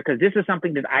right here because this is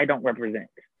something that I don't represent.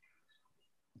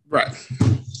 Right.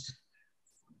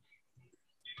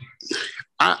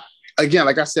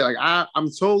 Like I said, I'm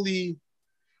totally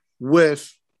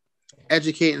with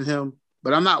educating him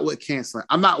but I'm not with canceling.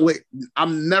 I'm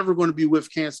never going to be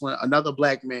with canceling another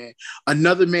black man,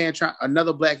 another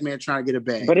black man trying to get a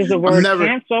bag. But is the word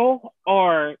cancel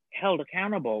or held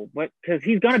accountable? But because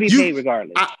he's going to be paid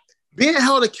regardless. Being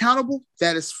held accountable,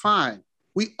 that is fine.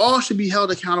 We all should be held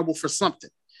accountable for something.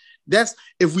 That's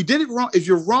if we did it wrong. If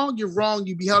you're wrong, you're wrong.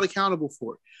 You be held accountable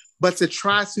for it. But to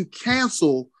try to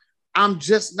cancel, I'm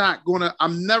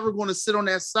never gonna sit on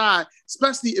that side,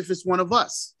 especially if it's one of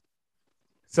us.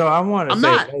 So I want to say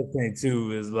another thing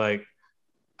too is like,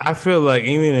 I feel like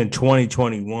even in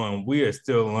 2021, we are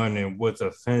still learning what's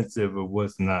offensive or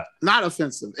what's not. Not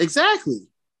offensive. Exactly.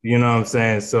 You know what I'm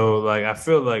saying? So like, I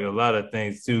feel like a lot of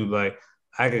things too, like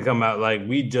I could come out like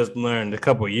we just learned a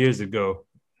couple of years ago.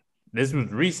 This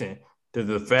was recent that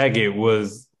the faggot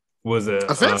was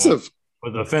offensive.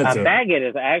 Was offensive. A faggot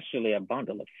is actually a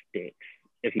bundle of sticks.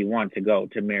 If you want to go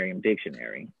to Merriam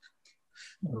Dictionary.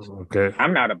 Okay.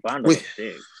 I'm not a bundle of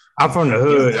sticks. I'm from the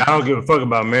hood. I don't give a fuck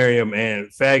about Merriam, and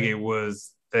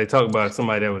faggot they talk about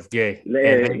somebody that was gay.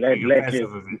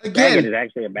 Faggot is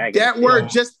actually a bag. That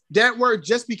word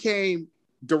just became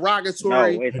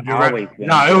derogatory. No, it's always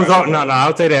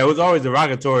I'll say that it was always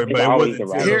derogatory, but it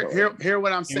wasn't. Hear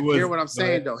what I'm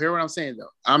saying. Though.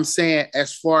 I'm saying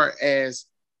as far as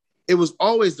it was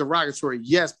always derogatory,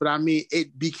 yes, but I mean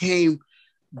it became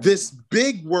this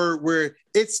big word where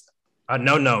it's a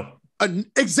no.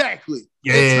 Exactly.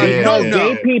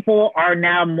 Gay people are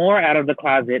now more out of the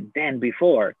closet than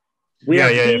before. We are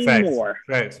seeing more.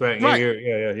 Facts. Right.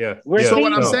 Yeah. So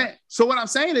what I'm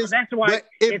saying is that's why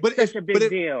it's such a big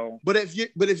deal. But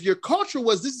if your culture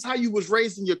was this is how you was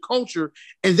raised in your culture,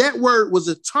 and that word was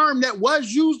a term that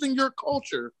was used in your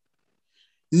culture,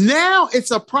 now it's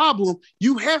a problem.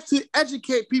 You have to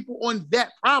educate people on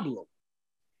that problem.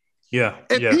 Yeah.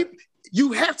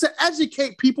 You have to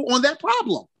educate people on that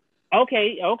problem.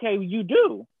 Okay, you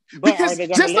do. But because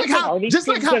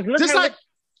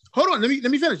hold on, let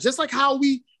me finish. Just like how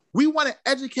we want to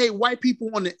educate white people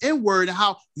on the N-word and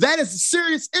how that is a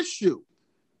serious issue,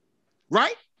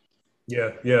 right?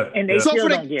 Yeah. And they still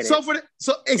don't get it. So for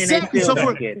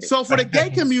the gay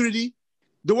community,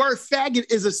 the word faggot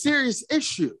is a serious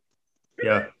issue.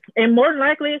 Yeah. And more than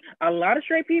likely, a lot of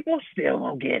straight people still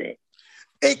don't get it.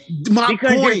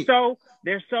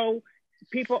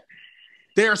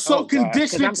 They are so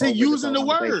conditioned to using the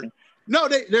word. No,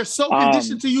 they're so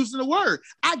conditioned to using the word.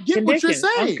 I get what you're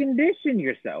saying. Condition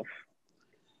yourself.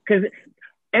 Because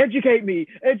educate me.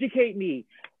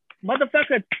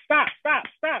 Motherfucker, stop.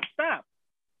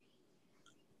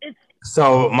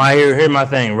 So here's my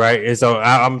thing, right? And so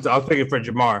I'll take it for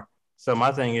Jamar. So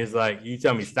my thing is like, you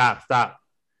tell me stop.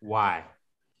 Why?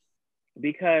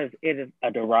 Because it is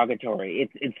a derogatory.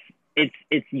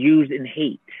 It's used in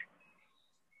hate.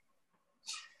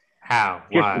 How?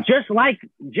 Why? Just like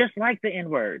the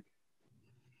N-word.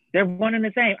 They're one and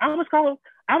the same. I was called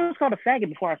a faggot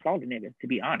before I was called a nigga, to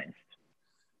be honest.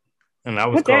 And I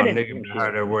was called a nigga before I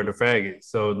heard that word a faggot.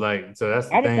 So that's the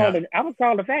thing. I was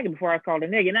called a faggot before I was called a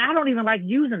nigga. And I don't even like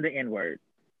using the N-word.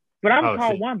 But I was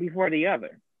called one before the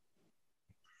other.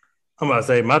 I'm about to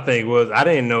say, my thing was, I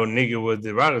didn't know nigga was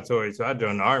derogatory, so I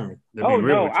joined the army. No.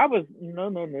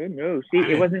 See,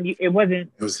 it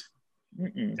wasn't.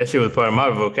 That shit was part of my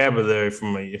vocabulary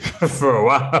for a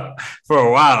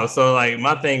while. So like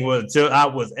my thing was until I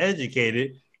was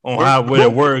educated on where the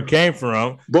word came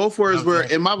from. Both words were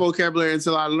in my vocabulary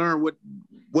until I learned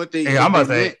what they. I'm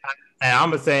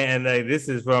gonna say, and like this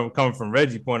is coming from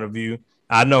Reggie's point of view.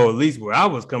 I know at least where I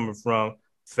was coming from.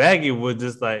 Faggot was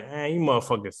just like, you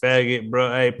motherfucking faggot,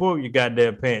 bro. Hey, pull up your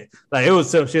goddamn pants. Like it was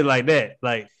some shit like that,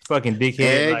 like fucking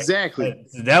dickhead. Exactly.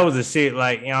 Like, that was the shit.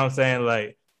 Like you know what I'm saying,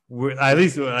 like. At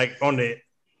least like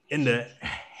in the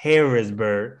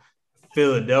Harrisburg,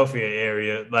 Philadelphia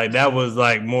area, like that was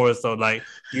like more so like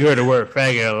you heard the word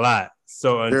faggot a lot.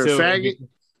 So you're a faggot,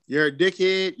 you're a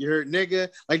dickhead, you're a nigga,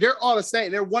 like they're all the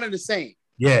same. They're one and the same.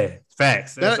 Yeah,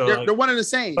 facts. They're one and the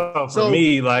same. For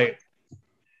me, like,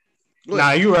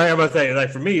 you right about to say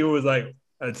like for me it was like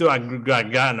until I got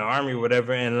in the army or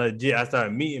whatever, and legit I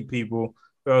started meeting people.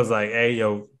 I was like, hey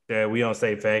yo, Dad, we don't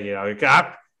say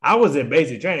faggot. I was in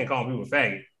basic training calling people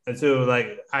faggot until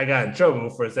like I got in trouble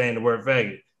for saying the word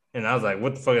faggot. And I was like,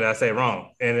 what the fuck did I say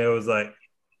wrong? And it was like,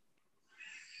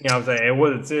 you know what I'm saying? It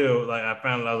wasn't until like I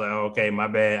found out, I was like, okay, my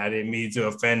bad. I didn't mean to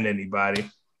offend anybody.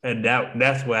 And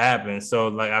that's what happened. So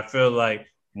like I feel like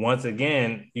once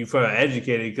again, you feel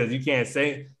educated because you can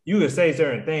say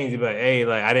certain things, but like, hey,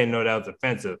 like I didn't know that was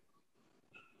offensive.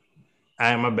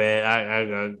 My bad. You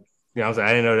know what I'm saying?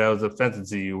 I didn't know that was offensive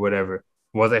to you, whatever.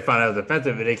 Once they find out it's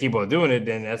offensive and they keep on doing it,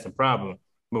 then that's a problem.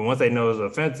 But once they know it's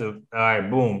offensive, all right,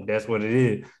 boom, that's what it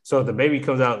is. So if the baby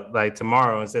comes out like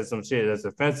tomorrow and says some shit that's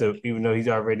offensive, even though he's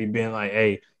already been like,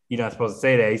 hey, you're not supposed to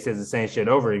say that. He says the same shit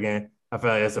over again. I feel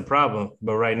like that's a problem.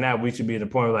 But right now, we should be at the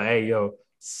point where like, hey, yo,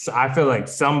 I feel like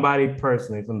somebody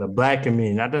personally from the Black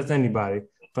community, not just anybody,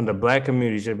 from the Black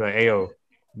community should be like, hey, yo,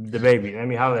 the baby, let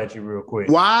me holler at you real quick.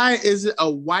 Why is it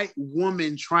a white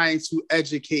woman trying to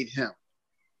educate him?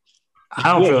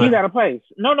 I don't feel she's out of place.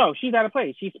 No, she's out of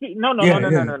place. She's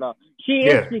no. She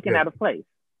is speaking out of place.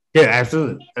 Yeah,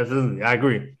 absolutely. I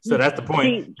agree. So that's the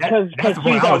point. That's the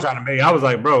point I was trying to make. I was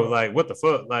like, bro, like, what the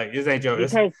fuck? Like, this ain't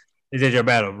your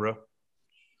battle, bro.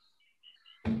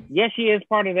 Yes, she is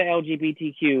part of the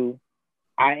LGBTQ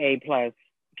IA plus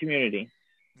community.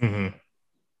 Mm-hmm.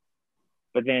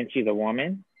 But then she's a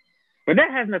woman. But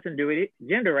that has nothing to do with it.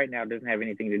 Gender right now doesn't have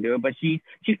anything to do with it. But she's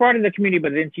part of the community,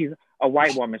 but then she's a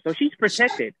white woman. So she's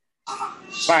protected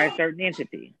by a certain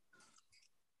entity.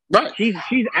 Right.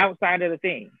 She's outside of the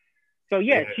thing. So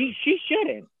yeah, she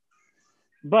shouldn't.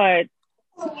 But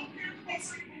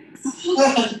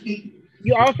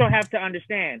you also have to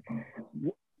understand,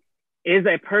 is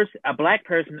a Black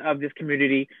person of this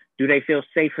community, do they feel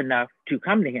safe enough to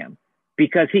come to him?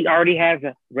 Because he already has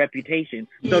a reputation.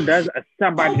 So does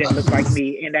somebody that looks like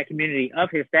me in that community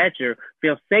of his stature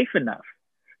feel safe enough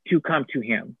to come to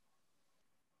him?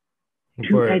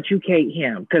 To educate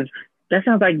him? Because that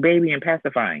sounds like baby and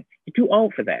pacifying. You're too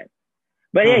old for that.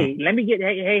 But hey,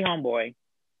 hey, homeboy,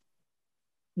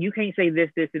 you can't say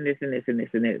this, and this, and this, and this,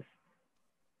 and this.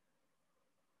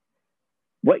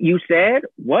 What you said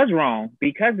was wrong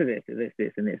because of this, and this,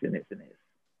 and this, and this, and this.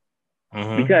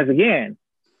 Mm-hmm. Because again,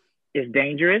 it's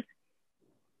dangerous.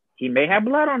 He may have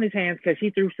blood on his hands because he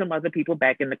threw some other people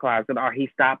back in the closet, or he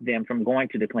stopped them from going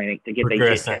to the clinic to get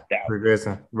their shit checked out.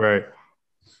 Progressing, right.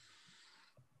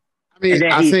 I mean, and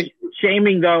then he's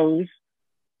shaming those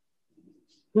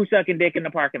who sucking dick in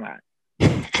the parking lot.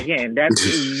 Again, that's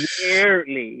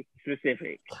weirdly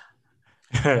specific.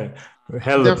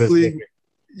 Hella specific.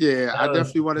 Yeah, I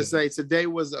definitely want to say today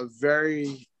was a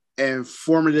very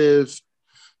informative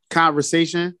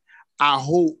conversation. I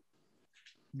hope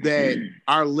that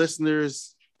our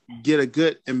listeners get a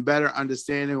good and better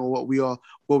understanding of what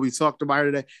we talked about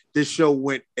today. This show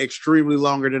went extremely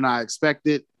longer than I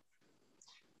expected.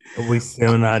 We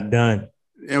still not done.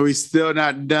 And we still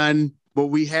not done, but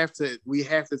we have to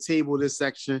table this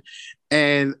section.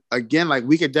 And again, like,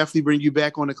 we could definitely bring you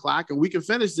back on the clock and we can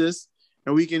finish this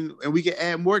and we can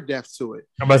add more depth to it.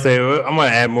 I'm about to say, I'm going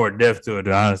to add more depth to it,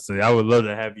 honestly. I would love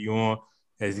to have you on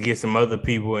and get some other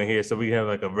people in here so we can have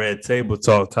like a red table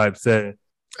talk type setting.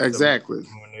 Exactly. So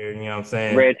you know what I'm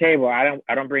saying? Red table. I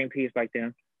don't bring peace like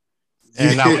them.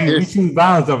 And now we choose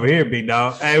violence over here, big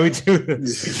dog. Hey, we choose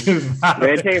violence.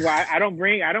 Red table. I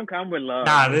don't come with love.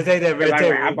 Nah, this ain't that red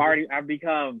table. I've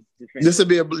become. This would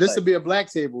be a black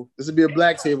table. This would be a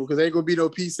black table because there ain't gonna be no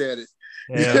peace at it.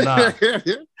 Hell nah.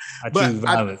 I choose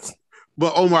violence.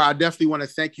 But Omar, I definitely want to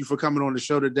thank you for coming on the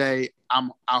show today. I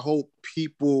hope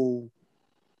people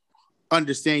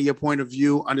understand your point of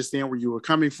view, understand where you were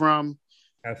coming from.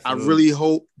 Absolutely. I really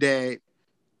hope that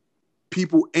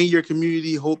people in your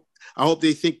community I hope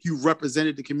they think you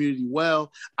represented the community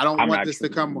well. I don't want this to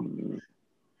come.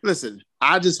 Listen,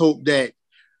 I just hope that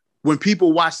when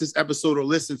people watch this episode or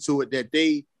listen to it, that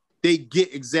they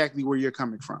get exactly where you're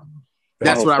coming from.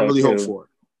 That's what I really hope for.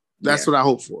 That's what I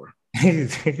hope for.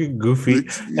 Goofy.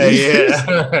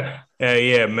 Hey,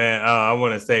 yeah, man. I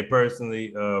want to say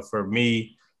personally, for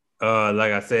me,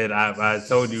 like I said, I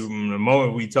told you the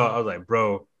moment we talked, I was like,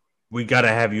 bro, we gotta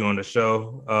have you on the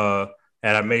show.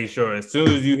 And I made sure as soon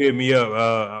as you hit me up,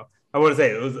 I want to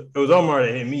say it was Omar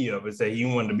that hit me up and said he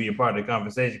wanted to be a part of the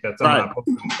conversation because I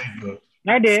posted on Facebook.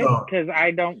 I did because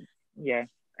I don't. Yeah.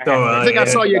 I think I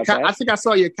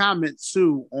saw your comment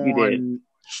too on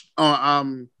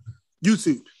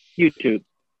YouTube. YouTube.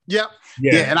 Yep.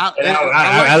 Yeah. And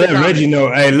I let Reggie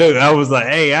know. Hey, look, I was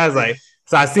like,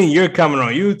 so I seen you're coming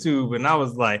on YouTube, and I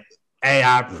was like, hey,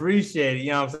 I appreciate it. You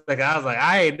know what I'm saying? I was like,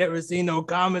 I ain't never seen no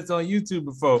comments on YouTube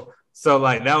before. So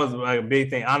like that was like a big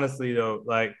thing. Honestly, though,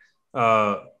 like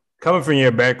coming from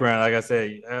your background, like I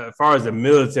said, as far as the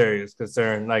military is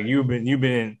concerned, like you've been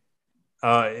in the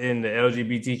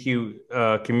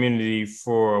LGBTQ community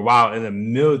for a while in the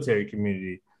military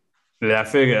community. I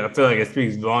feel like it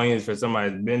speaks volumes for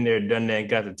somebody that's been there, done that, and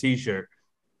got the T-shirt.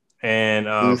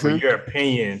 And for your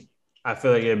opinion, I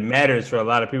feel like it matters for a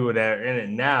lot of people that are in it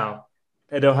now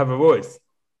that don't have a voice.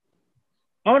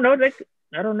 Oh no,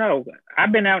 I don't know.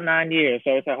 I've been out 9 years,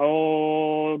 so it's a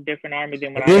whole different army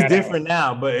than when I got out. It's different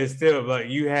now, but it's still like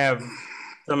you have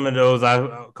some of those,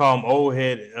 I call them old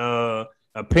head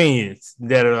opinions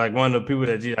that are like one of the people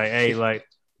that you like, hey, like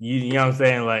you know what I'm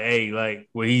saying, like, hey, like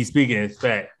what he's speaking is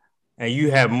fact, and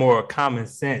you have more common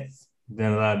sense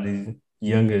than a lot of these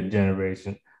younger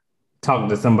generation. Talking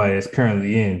to somebody that's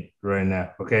currently in right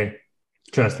now, okay?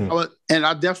 Trust me. And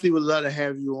I definitely would love to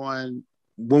have you on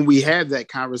when we have that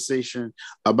conversation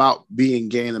about being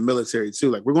gay in the military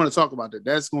too. Like we're going to talk about that.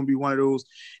 That's going to be one of those,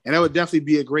 and that would definitely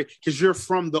be a great because you're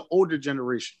from the older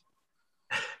generation.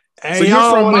 Hey, so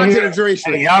you're from my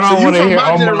generation. Hey, y'all don't want to hear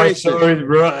all my stories,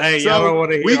 bro. Hey, so y'all don't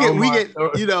want to hear all my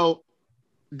stories. You know,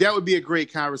 that would be a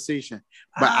great conversation.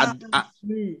 But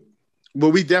but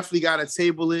we definitely got to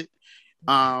table it.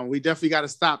 We definitely got to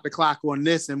stop the clock on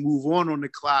this and move on the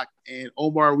clock. And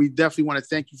Omar, we definitely want to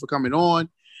thank you for coming on.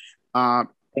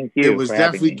 Thank you.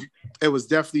 It was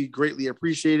definitely greatly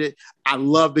appreciated. I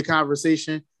love the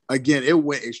conversation. Again, it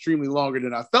went extremely longer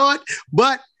than I thought,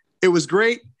 but it was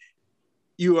great.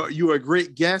 You are a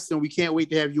great guest, and we can't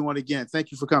wait to have you on again.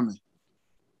 Thank you for coming.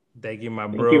 Thank you, my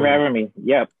bro. Thank you for having me.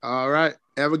 Yep. All right.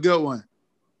 Have a good one.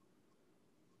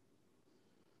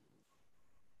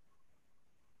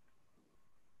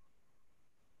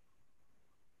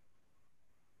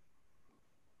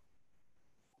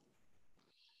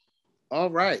 All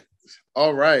right.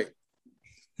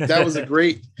 That was a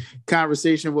great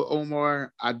conversation with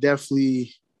Omar. I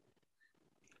definitely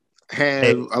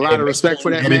have a lot of respect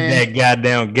for that man. That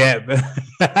goddamn gap.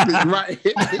 Right.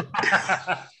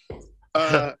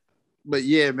 But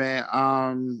yeah, man.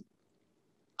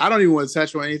 I don't even want to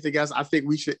touch on anything else. I think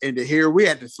we should end it here. We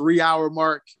at the 3-hour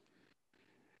mark.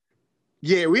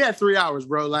 Yeah, we had 3 hours,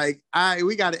 bro. Like,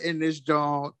 we got to end this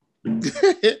joint.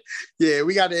 Yeah,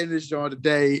 we got to end this joint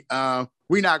today.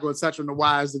 We're not going to touch on the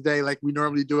wives today like we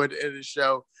normally do at the end of the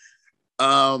show.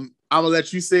 I'm going to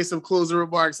let you say some closing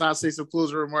remarks. I'll say some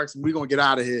closing remarks, and we're going to get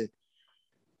out of here.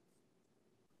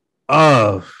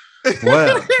 Oh,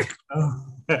 well.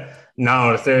 No,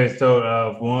 on a serious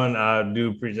note, one, I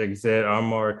do appreciate, like you said,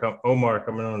 Omar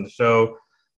coming on the show.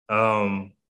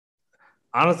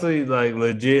 Honestly, like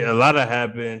legit, a lot of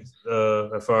happened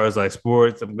as far as like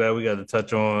sports. I'm glad we got to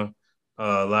touch on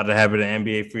a lot of happened in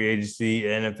NBA free agency.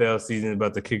 NFL season is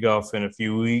about to kick off in a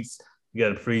few weeks. You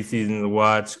got a preseason to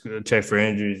watch, check for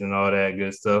injuries and all that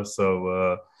good stuff.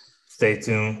 So stay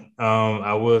tuned.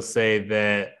 I will say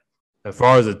that as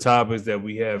far as the topics that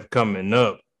we have coming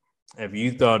up, if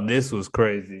you thought this was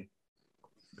crazy,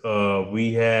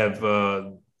 we have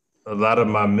a lot of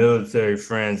my military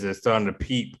friends that are starting to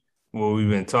peep what we've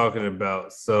been talking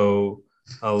about. So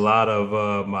a lot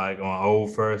of my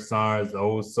old first sergeants,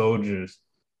 old soldiers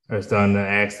are starting to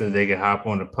ask if they can hop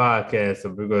on the podcast. So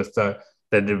we're going to start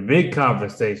the big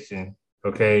conversation,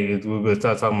 okay, is we're going to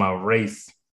start talking about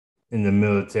race in the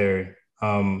military.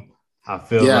 I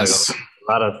feel like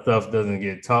a lot of stuff doesn't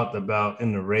get talked about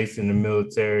in the race in the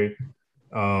military.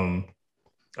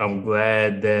 I'm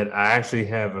glad that I actually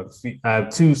have I have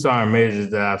 2 sergeant majors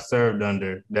that I've served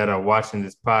under that are watching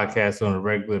this podcast on a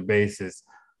regular basis,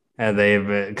 and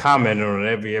they've commented on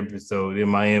every episode in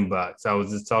my inbox. I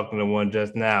was just talking to one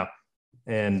just now,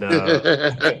 and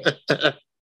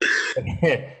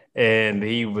and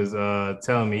he was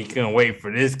telling me he couldn't wait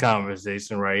for this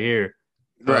conversation right here.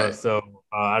 Right. So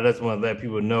I just want to let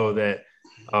people know that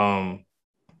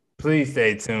please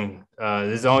stay tuned.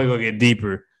 This is only going to get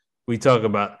deeper. We talk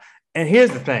about, and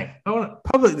here's the thing. I want a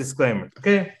public disclaimer,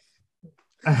 okay?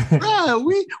 Bro,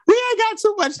 we ain't got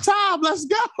too much time. Let's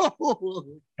go.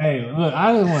 Hey, look,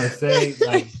 I just want to say,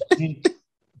 like,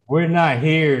 we're not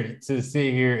here to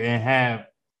sit here and have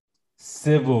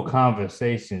civil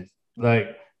conversations.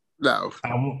 Like, no. I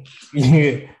don't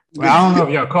know if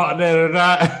y'all caught that or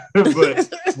not, but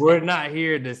we're not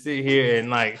here to sit here and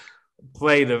like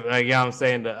play the, like, you know what I'm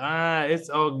saying, the it's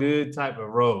all good type of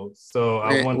role. So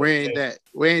we ain't that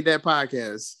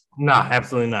podcast. Nah,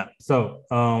 absolutely not. So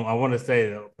I want to say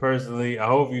that personally, I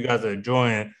hope you guys are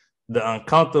enjoying the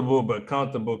uncomfortable but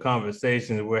comfortable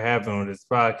conversations we're having on this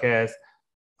podcast.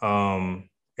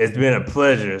 It's been a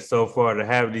pleasure so far to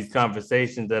have these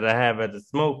conversations that I have at the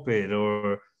smoke pit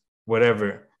or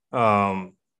whatever.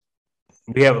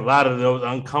 We have a lot of those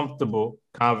uncomfortable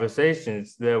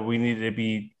conversations that we need to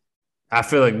be, I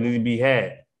feel like, need to be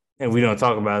had, and we don't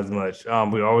talk about as much.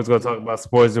 We're always going to talk about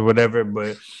sports or whatever,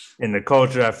 but in the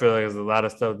culture, I feel like there's a lot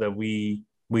of stuff that we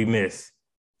miss.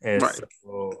 And right.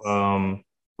 So,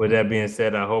 with that being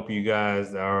said, I hope you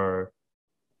guys are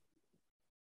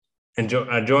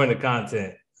enjoying the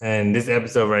content. And this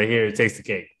episode right here, takes the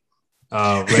cake.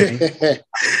 Ready?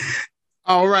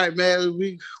 All right, man.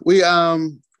 We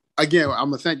again, I'm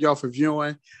gonna thank y'all for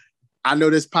viewing. I know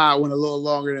this pod went a little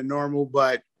longer than normal,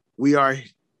 but we are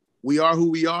who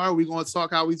we are. We're gonna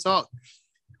talk how we talk.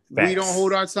 We don't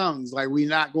hold our tongues. Like, we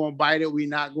not going to bite it. We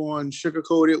not going to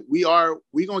sugarcoat it. We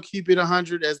going to keep it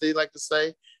 100, as they like to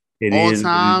say, all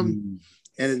time.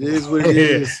 And it is what it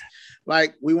is.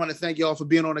 Like, we want to thank y'all for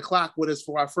being on the clock with us,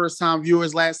 for our first time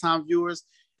viewers, last time viewers,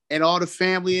 and all the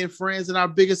family and friends and our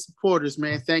biggest supporters,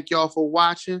 man. Thank y'all for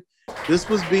watching. This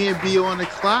was B&B on the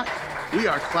clock. We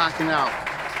are clocking out.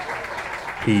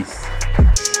 Peace.